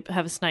to sleep,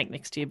 have a snake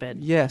next to your bed.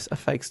 Yes, a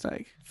fake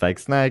snake. Fake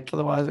snake.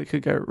 Otherwise, it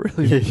could go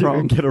really Yeah, you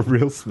wrong. can get a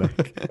real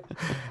snake.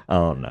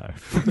 Oh no.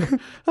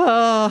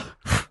 Ah.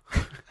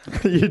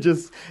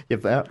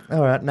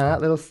 All right, nah,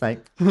 little snake.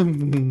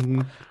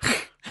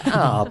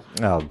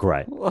 Oh,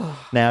 great.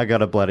 Now I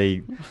got a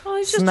bloody Oh,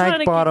 he's just trying snake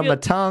to bite give on you- my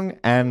tongue,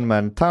 and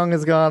my tongue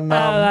has gone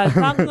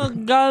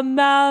numb.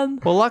 Yeah,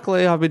 Well,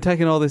 luckily, I've been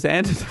taking all this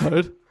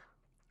antidote.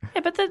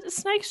 but the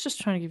snake's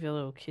just trying to give you a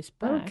little kiss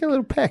back. Okay, a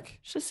little peck.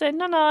 Just say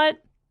night.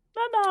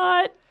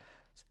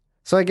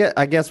 So I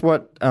guess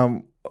what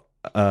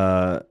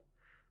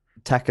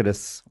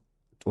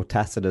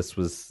Tacitus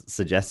was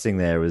suggesting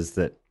there was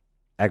that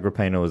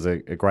Agrippina was a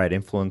great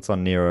influence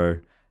on Nero,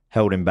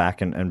 held him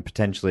back, and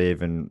potentially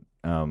even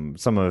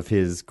some of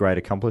his great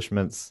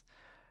accomplishments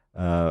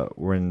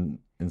were in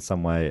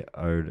some way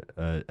owed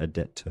a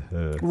debt to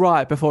her.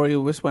 Right, before he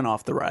just went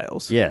off the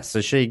rails. Yeah,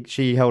 so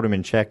she held him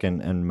in check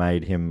and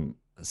made him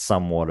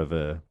somewhat of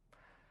a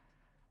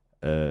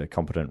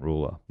competent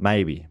ruler.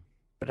 Maybe.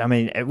 But I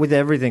mean, with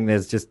everything,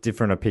 there's just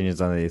different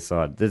opinions on either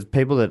side. There's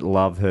people that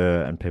love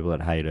her and people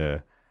that hate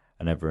her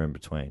and ever in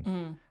between.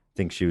 I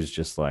think she was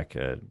just like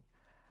a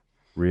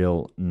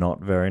real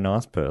not very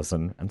nice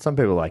person. And some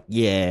people are like,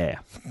 yeah.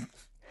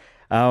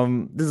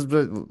 This is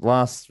the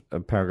last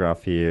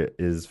paragraph here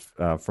is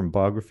from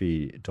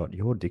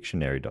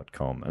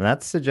biography.yourdictionary.com. And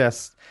that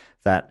suggests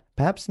that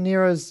perhaps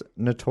Nero's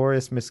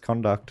notorious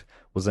misconduct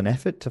was an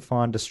effort to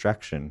find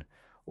distraction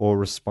or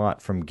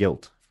respite from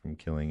guilt from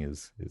killing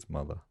his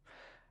mother.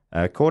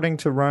 According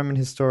to Roman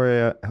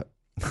historian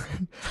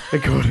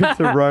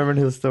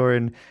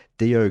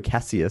Dio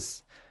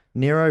Cassius,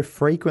 Nero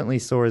frequently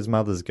saw his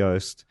mother's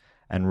ghost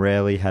and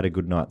rarely had a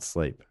good night's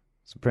sleep.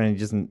 So apparently he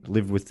just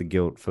lived with the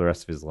guilt for the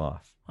rest of his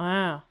life.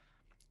 Wow.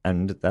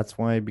 And that's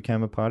why he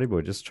became a party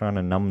boy, just trying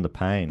to numb the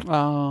pain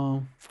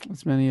Oh,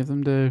 as many of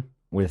them do.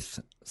 with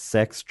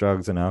sex,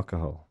 drugs, and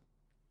alcohol.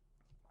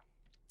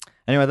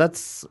 Anyway,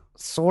 that's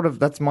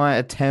my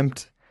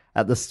attempt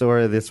at the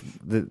story of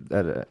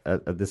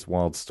this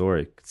wild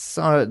story.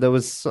 So there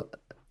was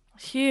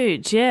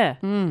Huge, yeah.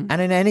 and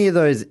in any of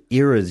those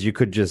eras, you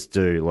could just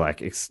do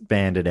like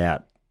expand it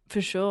out,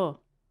 For sure.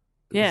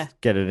 Yeah.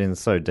 get it in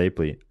so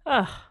deeply.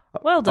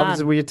 Well done.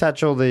 Obviously, we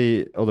attach all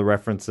the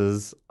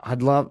references.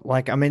 I'd love,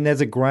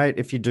 there's a great,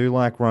 if you do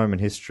like Roman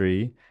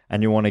history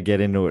and you want to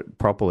get into it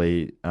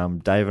properly,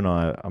 Dave and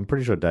I'm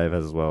pretty sure Dave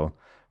has as well.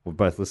 We've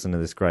both listened to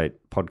this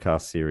great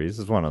podcast series.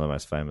 It's one of the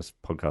most famous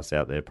podcasts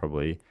out there,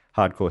 probably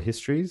Hardcore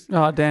Histories.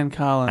 Oh, Dan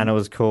Carlin. And it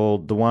was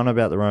called the one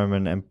about the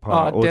Roman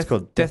Empire. Oh, it's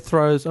called Death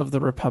Throes of the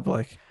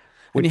Republic.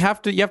 And you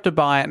have to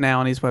buy it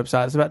now on his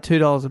website. It's about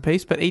 $2 a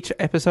piece, but each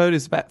episode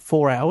is about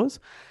 4 hours.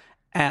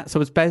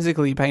 So it's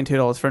basically paying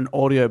 $2 for an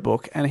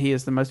audiobook, and he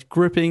is the most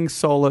gripping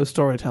solo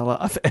storyteller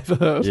I've ever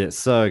heard. Yeah,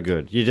 so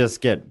good. You just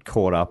get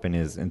caught up in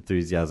his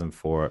enthusiasm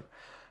for it.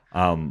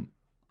 And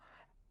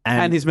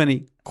his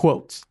many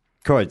quotes.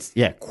 Quotes,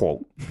 yeah,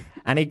 quote.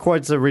 And he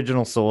quotes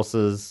original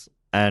sources,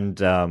 and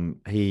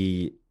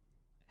he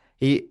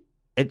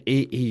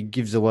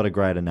gives a lot of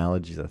great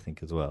analogies, I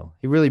think, as well.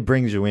 He really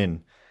brings you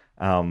in.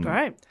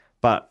 Right.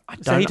 But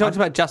So he talks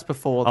about just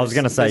before. I was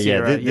going to say,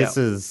 this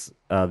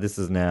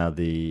is now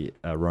the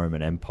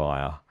Roman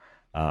Empire,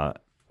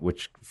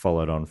 which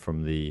followed on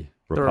from the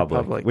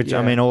Republic. Which, yeah.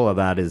 I mean, all of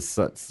that is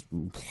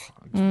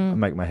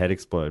make my head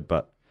explode.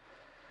 But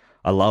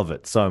I love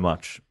it so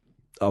much.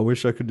 I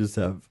wish I could just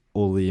have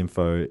all the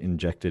info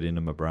injected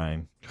into my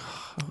brain.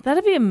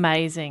 That'd be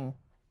amazing.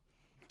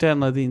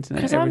 Download the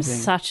internet. Because I'm Everything.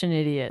 such an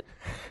idiot.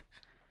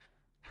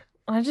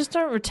 I just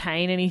don't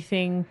retain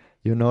anything.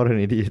 You're not an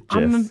idiot,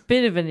 Jess. I'm a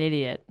bit of an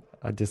idiot.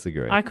 I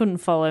disagree. I couldn't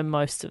follow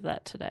most of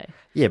that today.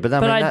 Yeah, but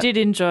I did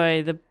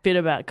enjoy the bit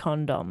about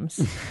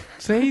condoms.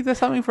 See, there's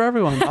something for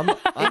everyone. I'm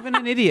even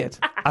an idiot.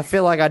 I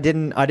feel like I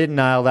didn't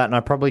nail that, and I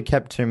probably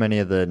kept too many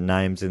of the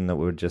names in that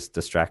were just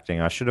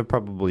distracting. I should have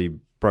probably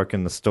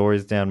broken the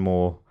stories down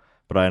more,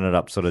 but I ended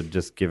up sort of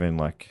just giving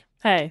like.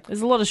 Hey,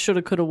 there's a lot of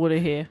shoulda, coulda, woulda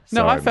here.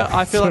 No, I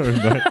feel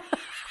like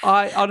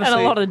I honestly,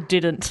 And a lot of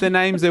didn't. The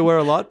names there were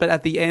a lot, but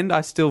at the end,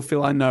 I still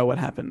feel I know what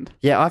happened.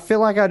 Yeah, I feel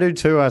like I do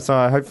too.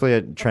 So hopefully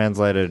it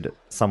translated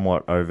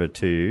somewhat over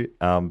to you.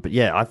 But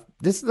yeah,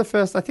 this is the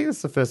first. I think this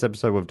is the first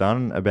episode we've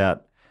done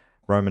about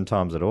Roman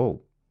times at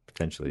all.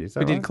 Potentially, is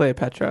that We right? did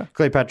Cleopatra.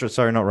 Cleopatra.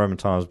 Sorry, not Roman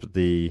times, but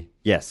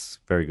yes,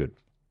 very good.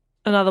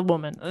 Another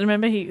woman.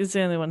 Remember, he is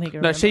the only one he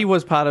can No, remember. she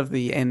was part of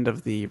the end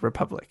of the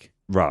Republic.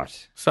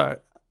 Right. So,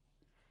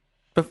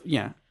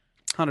 yeah.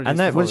 100 And years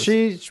that before was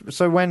this. she.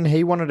 So when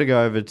he wanted to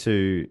go over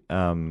to,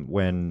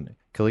 when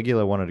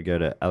Caligula wanted to go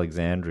to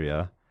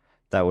Alexandria,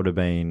 that would have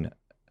been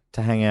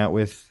to hang out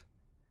with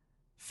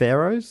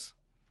pharaohs.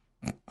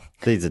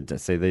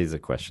 These are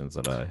questions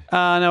that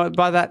I. No,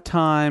 by that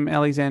time,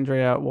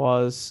 Alexandria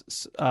was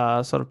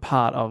sort of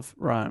part of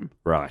Rome.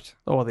 Right.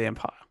 Or the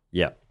empire.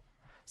 Yeah.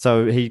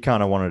 So he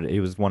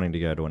was wanting to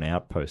go to an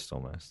outpost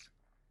almost.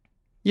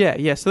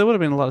 Yeah. So there would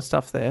have been a lot of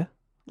stuff there.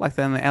 Like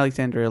then the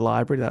Alexandria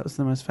Library, that was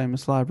the most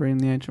famous library in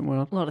the ancient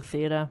world. A lot of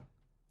theatre.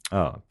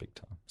 Oh, big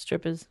time.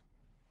 Strippers.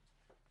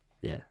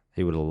 Yeah,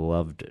 he would have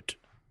loved it.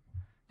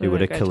 He We would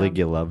had have a great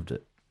Caligula loved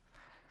it.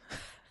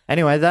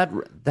 Anyway, that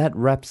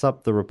wraps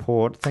up the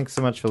report. Thanks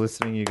so much for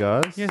listening, you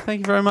guys. Yeah,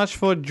 thank you very much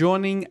for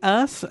joining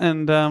us.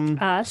 And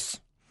Us.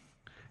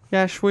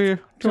 Yash, we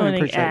Joining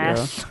appreciate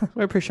Ash.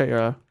 we appreciate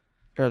your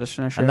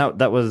listenership. And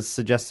that was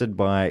suggested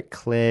by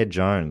Claire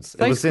Jones.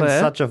 Thanks, it was in Claire.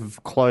 such a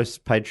close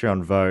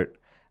Patreon vote.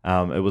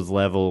 It was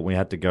level. We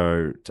had to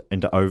go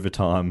into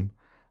overtime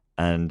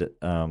and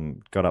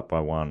got up by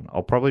one.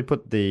 I'll probably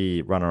put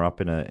the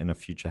runner-up in a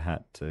future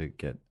hat to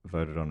get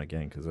voted on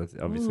again because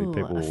obviously Ooh,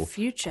 people a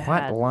future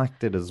quite hat.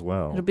 liked it as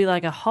well. It'll be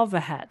like a hover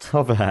hat.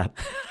 Hover hat.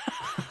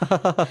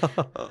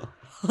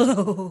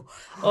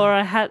 Or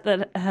a hat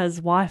that has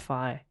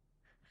Wi-Fi.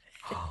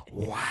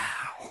 Wow.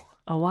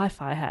 A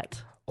Wi-Fi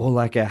hat. Or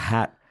like a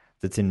hat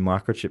that's in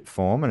microchip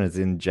form and is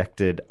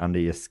injected under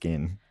your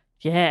skin.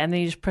 Yeah, and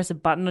then you just press a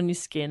button on your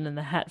skin and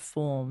the hat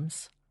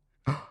forms.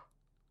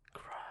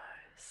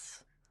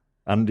 Gross.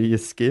 Under your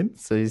skin?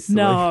 So you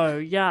No,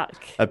 yuck.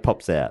 it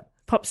pops out.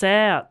 Pops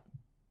out.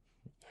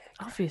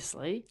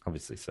 Obviously.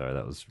 Obviously, sorry,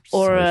 that was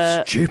Or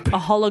so stupid. a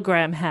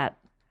hologram hat.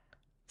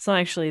 It's not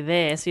actually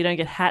there, so you don't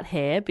get hat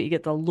hair, but you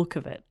get the look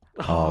of it.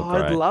 Oh,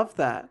 I'd great. love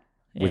that.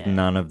 With Yeah.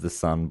 none of the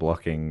sun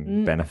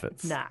blocking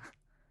benefits. Nah.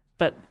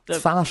 But the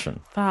It's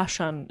fashion.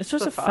 fashion. It's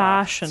just a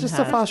fashion It's just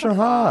hat. a fashion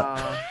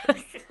hat.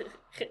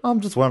 I'm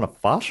just wearing a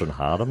fashion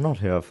hat. I'm not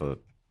here for...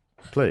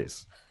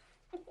 Please.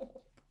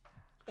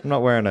 I'm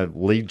not wearing a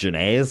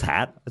Legionnaire's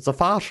hat. It's a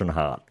fashion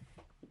hat.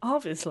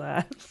 Obviously.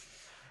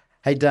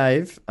 Hey,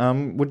 Dave,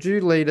 would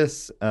you lead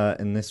us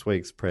in this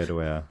week's prayer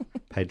to our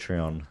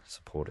Patreon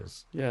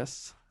supporters?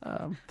 Yes.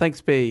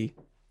 Thanks be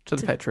to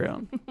the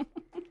Patreon.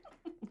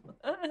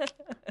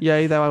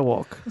 Yea, though I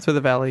walk through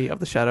the valley of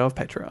the shadow of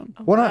Patreon.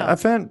 I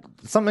found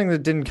something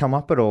that didn't come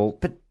up at all,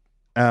 but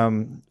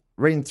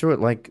reading through it,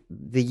 like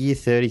the year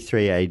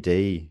 33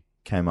 AD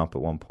came up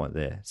at one point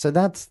there. So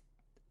that's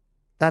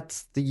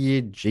the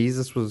year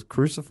Jesus was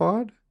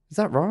crucified? Is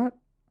that right?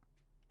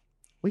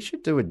 We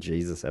should do a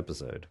Jesus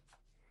episode.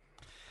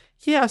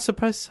 Yeah, I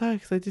suppose so,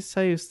 because they did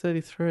say he was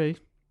 33.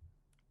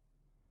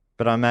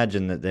 But I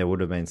imagine that there would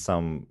have been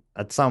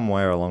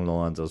somewhere along the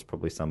lines, there was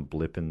probably some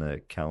blip in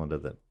the calendar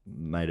that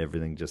made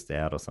everything just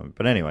out or something.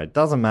 But anyway, it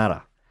doesn't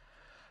matter.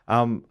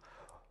 Our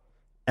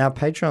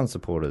Patreon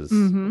supporters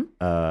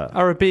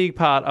Are a big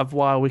part of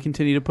why we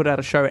continue to put out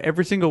a show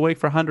every single week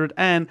for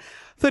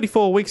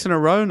 134 weeks in a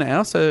row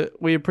now. So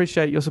we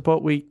appreciate your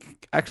support. We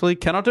actually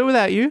cannot do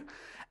without you.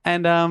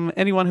 And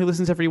anyone who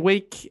listens every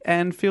week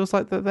and feels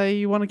like that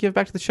they want to give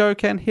back to the show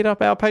can hit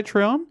up our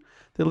Patreon.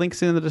 The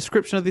link's in the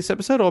description of this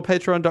episode or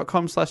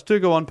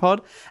patreon.com/dogoonpod.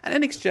 And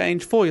in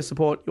exchange for your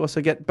support, you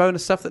also get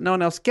bonus stuff that no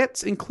one else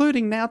gets,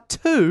 including now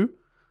 2,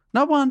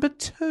 not 1, but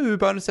 2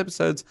 bonus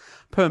episodes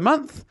per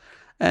month.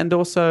 And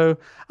also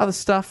other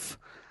stuff,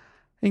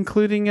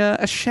 including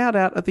a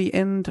shout-out at the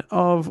end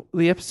of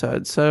the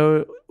episode.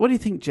 So what do you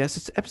think, Jess?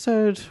 It's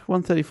episode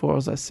 134,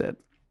 as I said.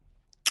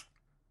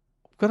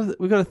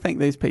 We've got to thank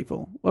these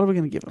people. What are we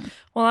going to give them?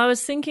 Well, I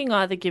was thinking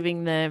either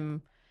giving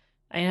them,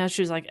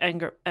 she was like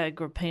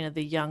Agrippina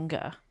the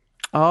Younger.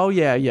 Oh,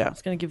 yeah. I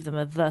was going to give them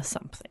a the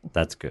something.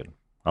 That's good.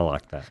 I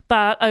like that.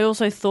 But I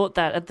also thought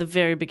that at the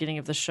very beginning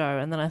of the show,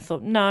 and then I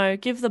thought, no,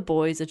 give the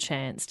boys a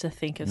chance to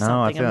think of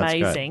something think that's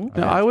great. amazing.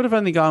 No, I would have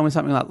only gone with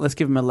something like, let's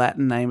give them a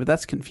Latin name, but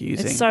that's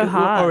confusing. It's so We're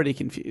hard. already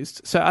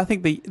confused. So I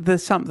think the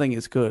something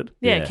is good.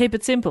 Yeah, keep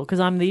it simple because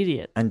I'm the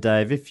idiot. And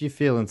Dave, if you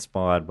feel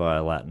inspired by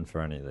Latin for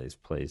any of these,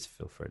 please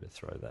feel free to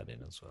throw that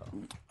in as well.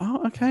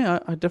 Oh, okay.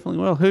 I definitely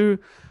will. Who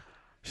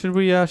should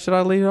we? Should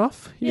I lead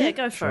off? Yeah,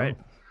 go for it.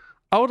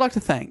 I would like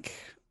to thank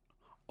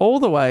all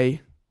the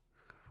way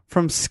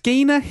from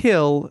Skeena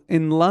Hill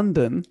in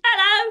London.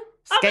 Hello,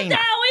 I'm Skeena.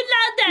 now in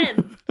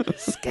London.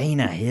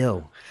 Skeena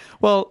Hill.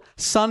 Well,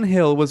 Sun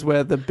Hill was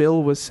where the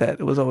bill was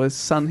set. It was always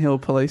Sun Hill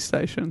Police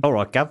Station. All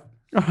right, Gav.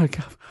 Oh,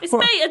 God. It's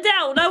me,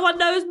 Adele. No one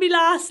knows me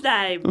last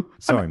name.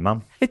 Sorry,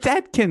 Mum. It's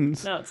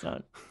Adkins. No, it's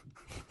not.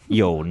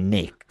 You're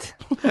nicked.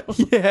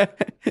 Yeah.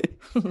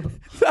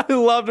 I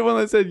loved it when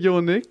they said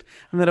you're nicked.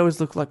 And that always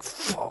looked like,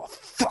 oh,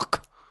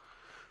 fuck.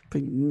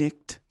 Being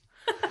nicked.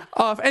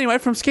 Anyway,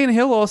 from Skeena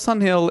Hill or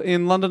Sun Hill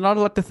in London, I'd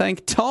like to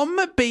thank Tom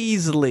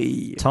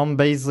Beasley. Tom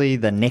Beasley,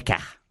 the nicker.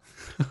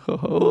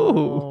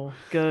 Oh,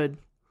 good.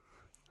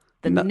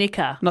 The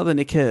nicker. Not the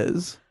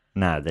Nickers.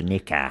 No, the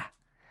nicker.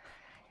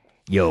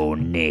 You're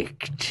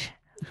nicked.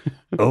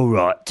 All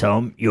right,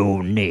 Tom,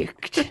 you're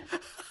nicked.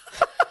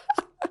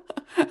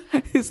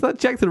 Is that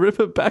Jack the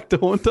Ripper back to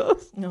haunt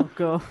us? Oh,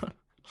 God.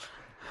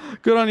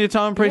 Good on you,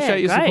 Tom.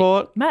 Appreciate your great.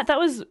 support. Matt, that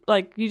was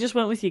like, you just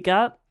went with your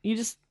gut.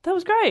 That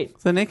was great.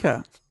 The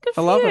Nicker. Good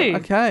for I love you. it.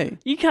 Okay.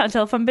 You can't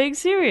tell if I'm being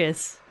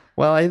serious.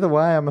 Well, either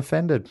way, I'm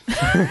offended.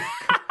 I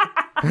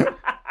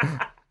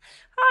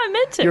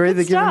meant it. You're Good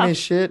either giving stuff. me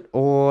shit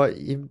or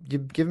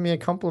you've given me a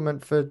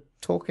compliment for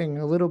talking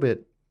a little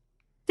bit.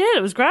 Yeah,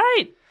 it was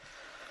great.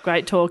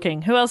 Great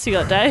talking. Who else you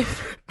got,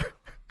 Dave?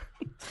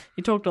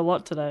 You talked a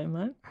lot today,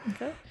 mate.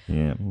 Okay.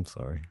 Yeah, I'm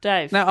sorry.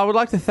 Dave. Now, I would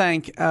like to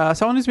thank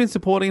someone who's been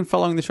supporting and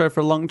following the show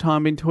for a long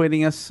time, been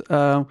tweeting us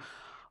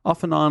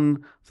off and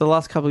on for the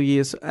last couple of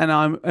years, and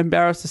I'm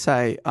embarrassed to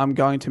say I'm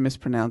going to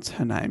mispronounce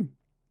her name.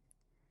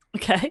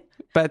 Okay.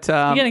 But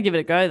You're going to give it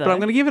a go, though. But I'm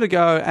going to give it a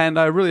go, and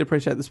I really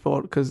appreciate the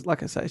support because,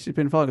 like I say, she's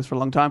been following us for a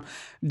long time.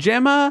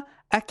 Gemma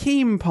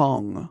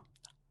Akimpong.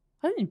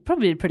 I think you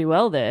probably did pretty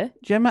well there.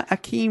 Gemma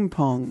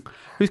Akimpong,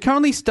 who's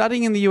currently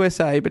studying in the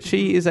USA, but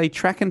she is a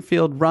track and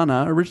field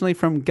runner originally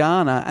from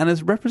Ghana and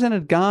has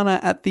represented Ghana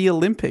at the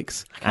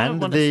Olympics.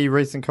 And the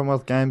recent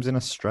Commonwealth Games in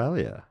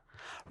Australia.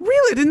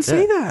 Really? I didn't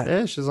see that.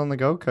 Yeah, she's on the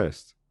Gold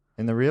Coast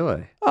in the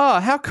relay. Oh,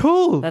 how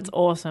cool. That's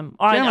awesome.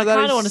 I Gemma, kind that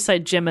of is- want to say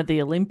Gemma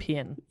the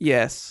Olympian.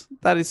 Yes,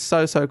 that is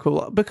so, so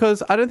cool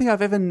because I don't think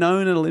I've ever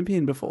known an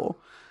Olympian before.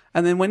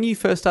 And then when you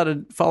first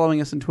started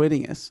following us and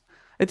tweeting us,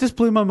 it just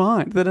blew my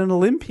mind that an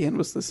Olympian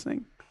was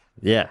listening.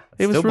 Yeah,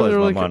 It was still blows really,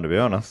 really my mind, to be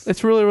honest.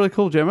 It's really, really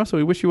cool, Gemma. So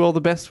we wish you all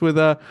the best with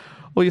all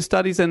your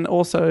studies and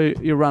also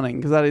your running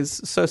because that is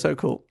so, so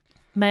cool.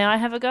 May I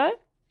have a go?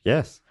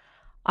 Yes.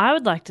 I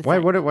would like to Wait,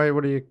 thank...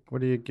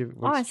 what do you give?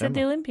 Oh, I said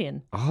the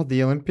Olympian. Oh,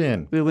 the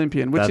Olympian. The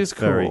Olympian, which is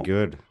cool. very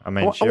good. I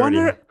mean, I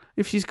wonder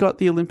if she's got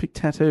the Olympic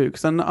tattoo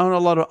because I know a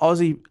lot of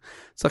Aussie.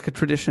 It's like a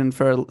tradition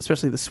for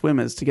especially the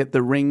swimmers to get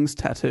the rings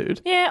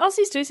tattooed. Yeah,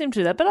 Aussies do seem to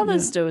do that, but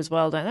others do as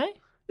well, don't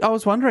they? I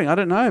was wondering. I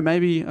don't know.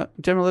 Maybe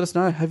Gemma, let us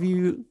know. Have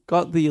you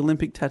got the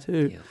Olympic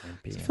tattoo?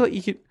 I feel like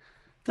you could.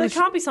 That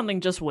can't be something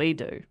just we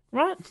do,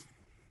 right?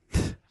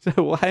 So,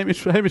 well,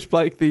 Hamish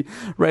Blake, the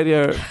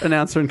radio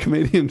announcer and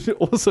comedian,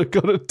 also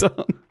got it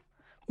done.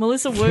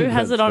 Melissa Wu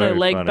has it on her very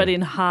leg, funny. but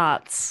in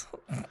hearts.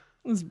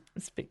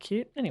 It's a bit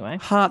cute. Anyway.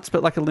 Hearts,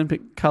 but like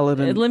Olympic coloured.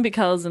 And Olympic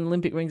colours and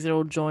Olympic rings are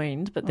all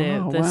joined, but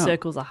their wow.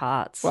 circles are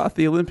hearts. well,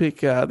 the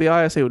Olympic, the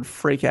IOC would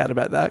freak out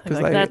about that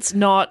because Like, that's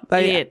not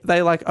it.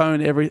 they like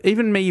own every.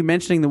 Even me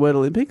mentioning the word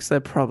Olympics, they're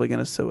probably going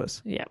to sue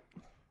us. Yeah.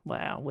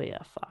 Wow, we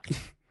are fucked.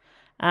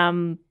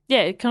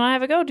 Yeah, can I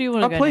have a go or do you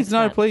want to go Please, next,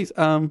 no, Matt? please.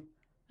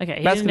 Okay,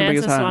 he Matt's didn't gonna bring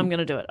answer, us so home. I'm going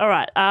to do it. All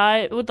right,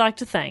 I would like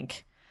to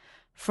thank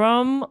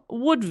from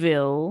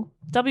Woodville,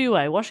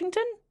 WA,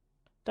 Washington?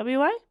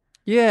 WA?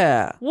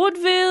 Yeah.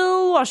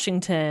 Woodville,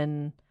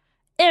 Washington.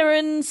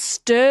 Erin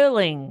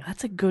Sterling.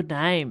 That's a good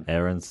name.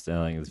 Aaron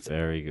Sterling is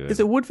very good. Is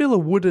it Woodville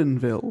or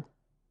Woodenville?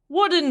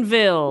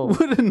 Woodenville.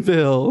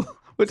 Woodenville.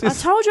 Which I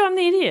is told you I'm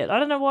the idiot. I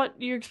don't know what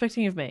you're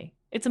expecting of me.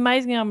 It's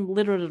amazing I'm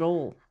literate at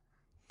all.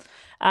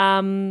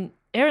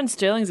 Erin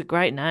Sterling's a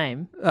great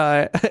name.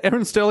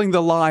 Aaron Sterling,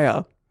 the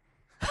liar.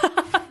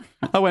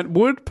 I went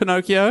Wood,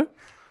 Pinocchio.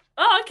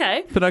 Oh,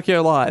 okay.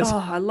 Pinocchio lies. Oh,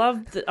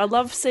 I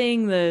love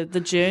seeing the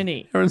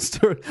journey. Aaron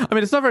Sterling. I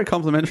mean, it's not very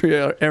complimentary,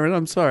 Aaron.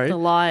 I'm sorry. The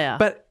liar.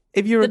 But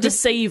if you're the a good,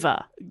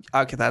 deceiver.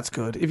 okay, that's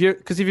good. If you're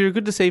a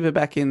good deceiver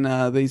back in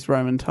these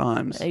Roman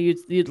times,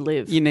 You'd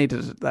live. you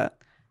needed that.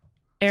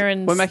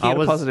 Aaron's... We're making it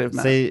a positive,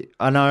 Matt. See,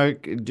 I know.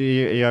 Are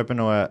you open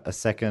to a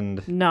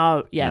second?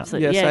 No, yeah,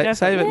 absolutely. Yeah, go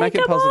save for it. Make it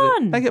come positive.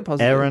 on. Make it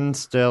positive. Aaron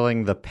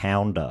Sterling, the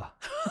Pounder.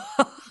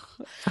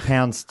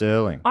 Pound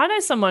Sterling. I know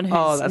someone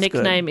whose that's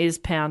nickname is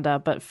Pounder,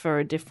 but for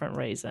a different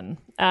reason.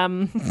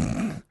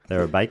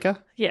 They're a baker.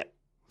 Yeah,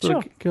 Is it sure.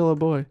 a girl or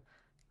boy?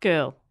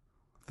 Girl.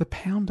 The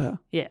Pounder.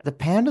 Yeah. The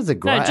Pounder's a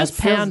great. No, just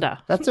that feels- Pounder.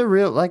 That's a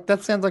real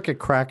that sounds like a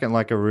crack and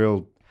like a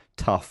real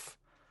tough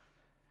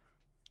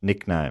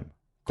nickname.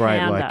 Great,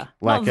 Pounder.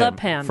 like Not the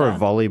Pounder. for a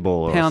volleyball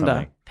or Pounder.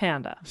 something.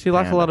 Pounder. She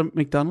like a Pounder. lot of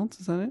McDonald's,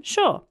 is that it?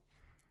 Sure.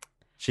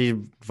 She's a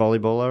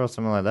volleyballer or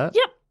something like that.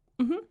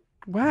 Yep.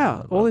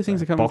 Wow, all these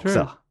things are coming Boxer.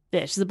 through.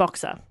 Yeah, she's a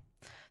boxer.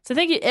 So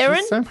thank you, Erin.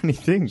 She's so many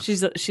things.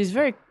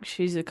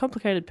 She's a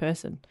complicated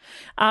person,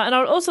 and I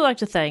would also like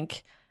to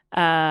thank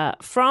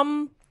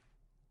from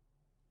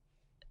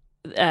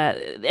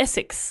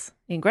Essex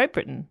in Great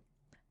Britain,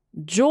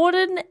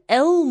 Jordan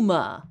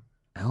Elmer.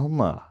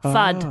 Elmer.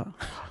 Fud.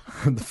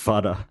 The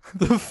fudder.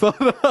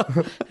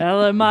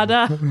 Hello,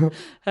 mudder.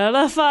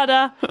 Hello,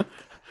 fudder.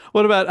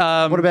 What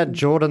about What about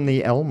Jordan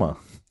the Elmer?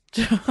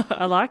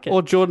 I like it.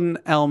 or Jordan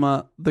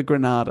Elmer the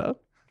Granada?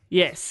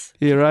 Yes.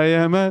 Here I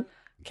am at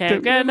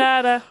Camp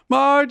Granada.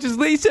 Marge is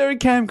Lisa and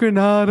Camp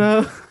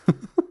Granada.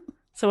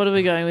 So what are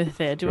we going with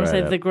there? Do you want to Right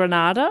say up. the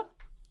Granada?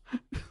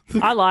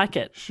 I like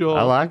it. Sure.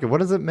 I like it. What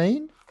does it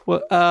mean?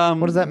 Well,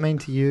 What does that mean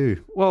to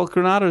you? well,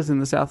 Granada is in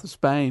the south of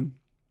Spain.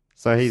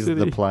 So he's City.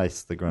 the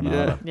place, the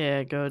Granada.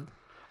 Yeah, good.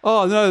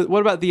 Oh no!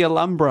 What about the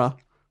Alhambra,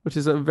 which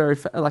is a very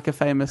like a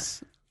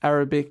famous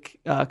Arabic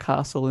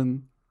castle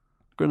in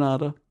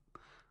Granada?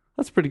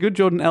 That's pretty good.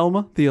 Jordan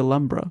Elmer, the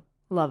Alhambra.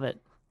 Love it.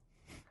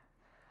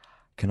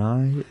 Can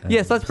I?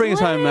 Yes, let's bring us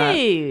home, Matt.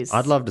 Please.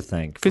 I'd love to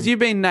thank. Because you've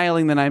been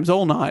nailing the names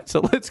all night,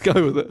 so let's go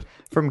with it.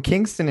 From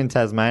Kingston in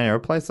Tasmania, a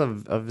place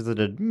I've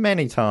visited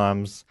many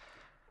times,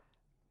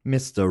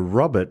 Mr.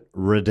 Robert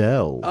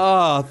Riddell.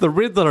 Oh, the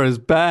Riddler is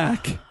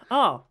back,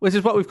 Oh, which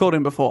is what we've called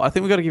him before. I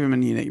think we've got to give him a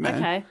new nickname.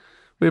 okay.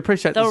 We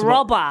appreciate The the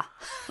support. robber.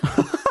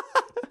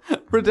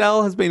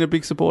 Riddell has been a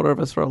big supporter of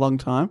us for a long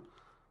time.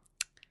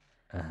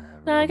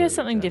 No, I go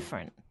something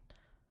different.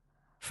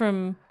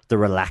 From The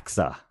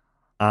Relaxer,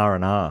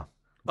 R&R.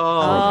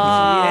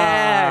 Oh,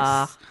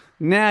 yes.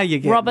 Now you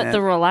get Robert it. the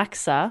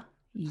Relaxer.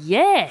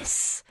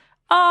 Yes.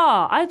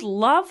 Oh, I'd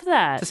love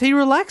that. Does he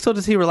relax or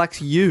does he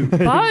relax you?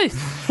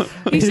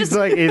 Both. He's just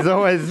he's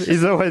always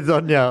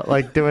on you,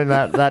 like doing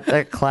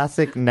that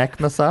classic neck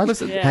massage.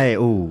 Listen, Hey,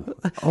 you're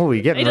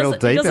getting real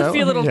deep. He does a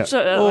few little Yeah.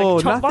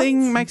 chop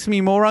nothing bumps. makes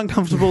me more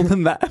uncomfortable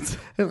than that.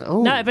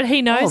 Ooh. No, but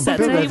he knows that.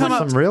 Bill, So he there's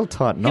wouldn't, some real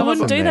tight knots he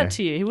wouldn't in do there. that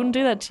to you. He wouldn't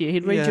do that to you.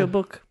 He'd read Yeah. your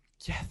book.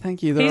 Yeah,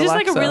 thank you. The He's just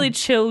like a relaxer. really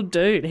chill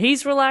dude.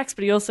 He's relaxed,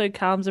 but he also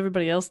calms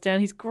everybody else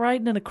down. He's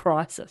great in a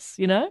crisis,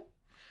 you know?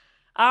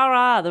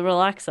 The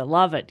relaxer.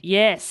 Love it.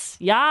 Yes.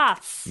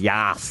 Yes.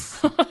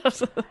 Yes.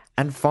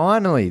 And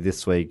finally,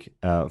 this week,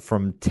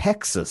 from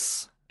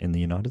Texas in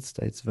the United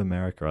States of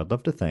America, I'd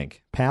love to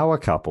thank power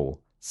couple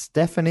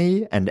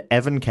Stephanie and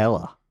Evan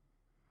Keller.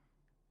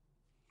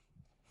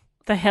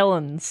 The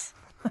Helens.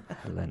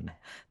 Helen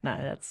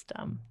that's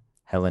dumb.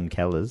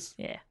 Kellers.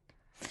 Yeah.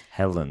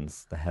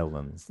 The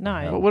Helens.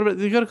 No. The What about,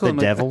 you got to call The them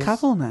a Devils?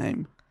 couple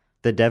name.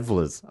 The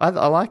Devlers. I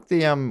like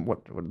the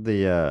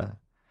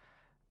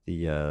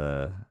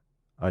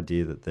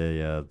idea that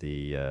they are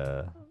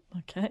the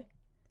Okay.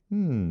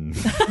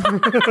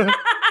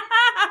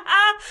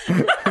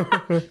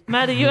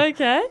 Matt, are you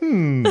okay?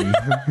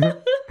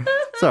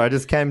 Sorry, I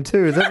just came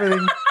to. Is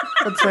everything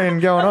what's been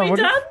going on?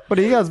 done? What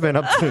have you guys been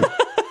up to?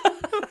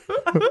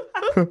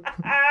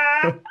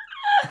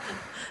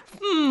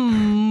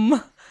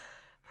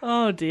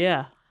 Oh,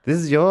 dear. This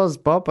is yours,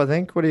 Bob, I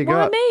think. What do you Why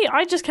got? me?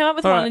 I just came up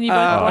with All one right, and you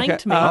both okay.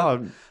 blanked me.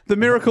 Oh, The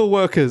Miracle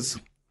Workers,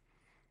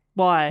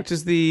 Why? which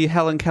is the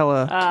Helen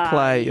Keller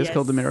play, is yes.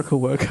 called The Miracle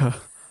Worker.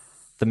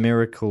 the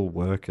Miracle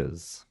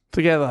Workers.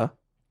 Together.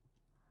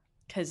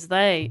 Because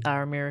they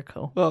are a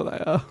miracle. Oh, they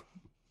are.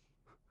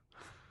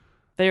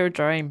 They're a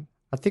dream.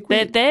 I think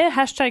They're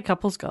hashtag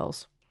couples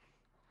goals.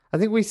 I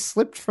think we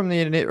slipped from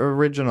the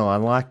original. I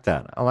like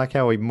that. I like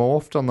how we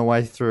morphed on the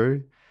way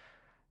through,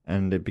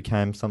 and it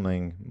became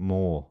something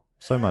more,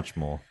 so much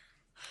more.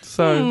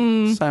 So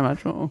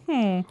much more.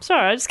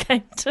 Sorry, I just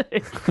came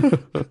to.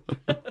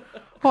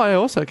 Oh, I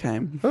also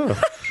came.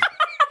 Oh.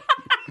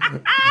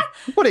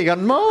 What do you got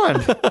in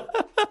mind?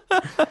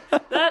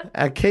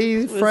 Our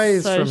key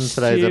phrase so from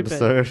today's stupid.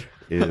 episode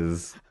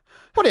is,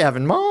 what do you have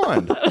in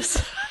mind?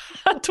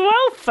 A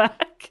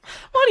 12-pack?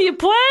 What are you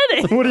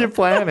planning? What are you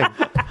planning?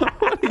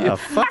 Oh,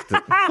 fucked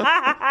it.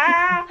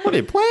 What are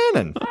you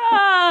planning?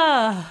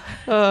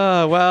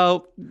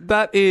 Well,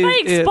 that is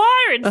They it.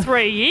 expire in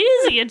 3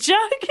 years. Are you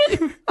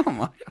joking? Oh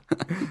my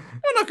God.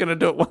 We're not going to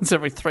do it once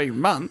every 3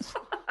 months.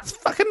 It's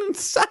fucking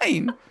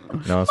insane.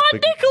 No, My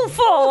dick will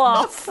fall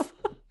off.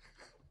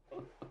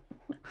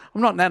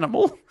 I'm not an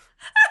animal.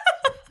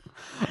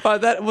 All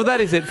right,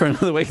 that is it for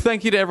another week.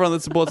 Thank you to everyone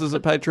that supports us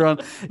at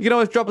Patreon. You can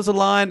always drop us a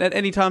line at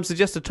any time,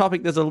 suggest a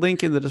topic. There's a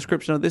link in the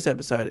description of this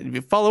episode. And if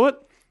you follow it,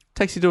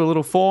 takes you to a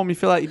little form. You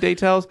fill out your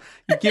details.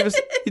 You give us,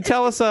 you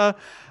tell us an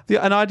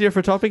idea for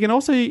a topic, and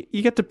also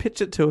you get to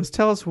pitch it to us.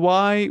 Tell us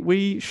why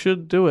we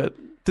should do it.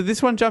 Did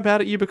this one jump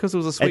out at you because it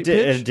was a sweet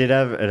pitch? It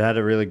had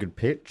a really good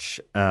pitch.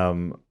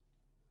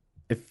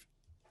 If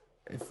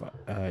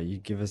you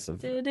give us a,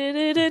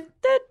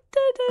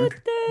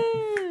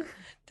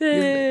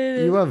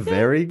 you are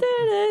very.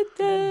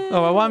 Oh,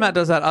 well, while Matt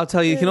does that, I'll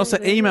tell you, you can also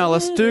email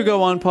us,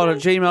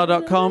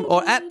 dogoonpod@gmail.com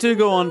or at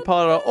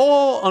dogoonpod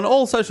or on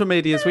all social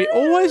medias. We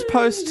always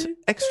post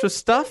extra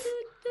stuff.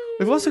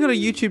 We've also got a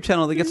YouTube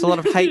channel that gets a lot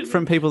of hate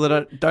from people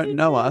that don't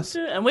know us.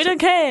 And we don't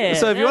care.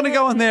 So if you want to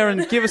go on there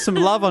and give us some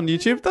love on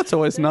YouTube, that's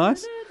always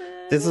nice.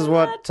 This is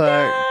what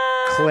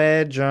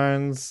Claire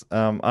Jones,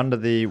 under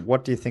the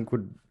what do you think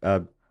would,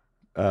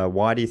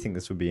 why do you think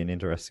this would be an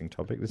interesting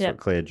topic? This is what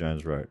Claire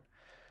Jones wrote.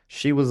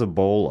 She was a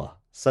baller.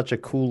 Such a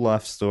cool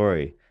life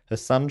story. Her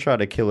son tried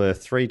to kill her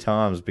 3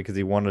 times because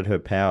he wanted her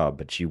power,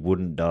 but she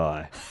wouldn't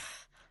die.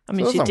 I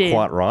mean, So she that's did.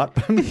 not quite right.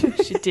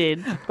 She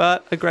did.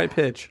 But a great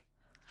pitch.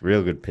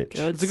 Real good pitch.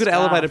 It's a good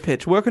elevator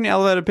pitch. Work on your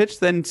elevator pitch,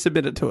 then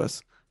submit it to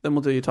us. Then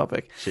we'll do your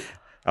topic.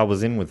 I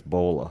was in with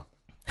baller.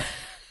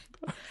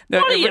 Now,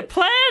 What are you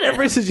planning?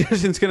 Every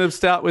suggestion's going to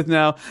start with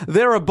now,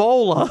 they're a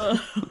bowler.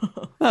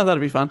 Oh, that'll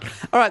be fun.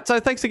 All right, so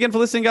thanks again for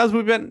listening, guys.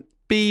 We'll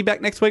be back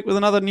next week with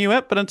another new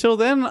ep. But until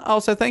then,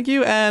 I'll say thank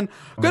you and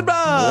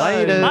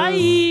goodbye. Later.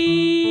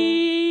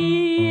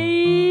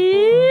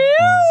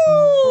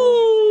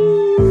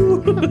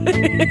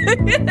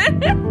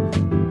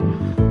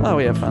 Oh,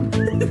 we have fun.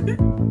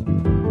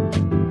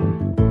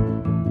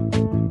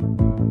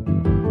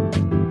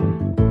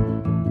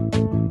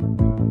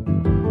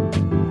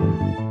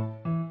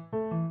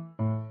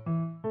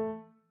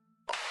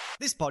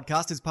 This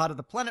podcast is part of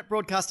the Planet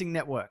Broadcasting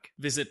Network.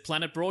 Visit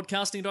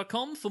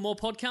planetbroadcasting.com for more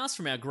podcasts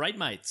from our great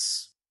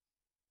mates.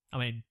 I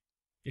mean,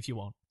 if you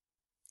want.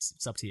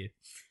 It's up to you.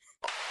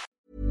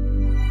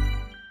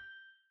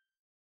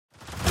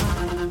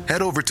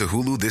 Head over to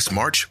Hulu this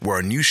March, where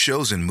our new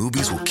shows and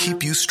movies will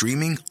keep you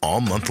streaming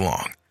all month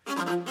long.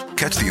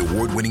 Catch the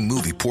award-winning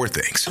movie Poor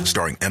Things,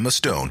 starring Emma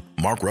Stone,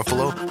 Mark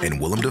Ruffalo,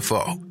 and Willem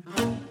Dafoe.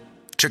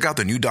 Check out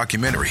the new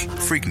documentary,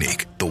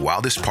 Freaknik, The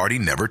Wildest Party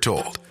Never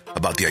Told,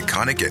 about the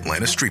iconic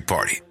Atlanta Street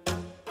Party.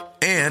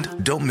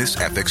 And don't miss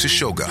FX's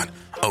Shogun,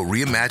 a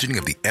reimagining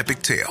of the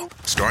epic tale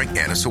starring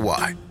Anna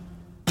Sawai.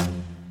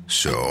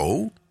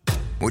 So,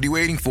 what are you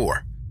waiting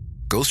for?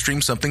 Go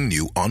stream something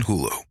new on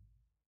Hulu.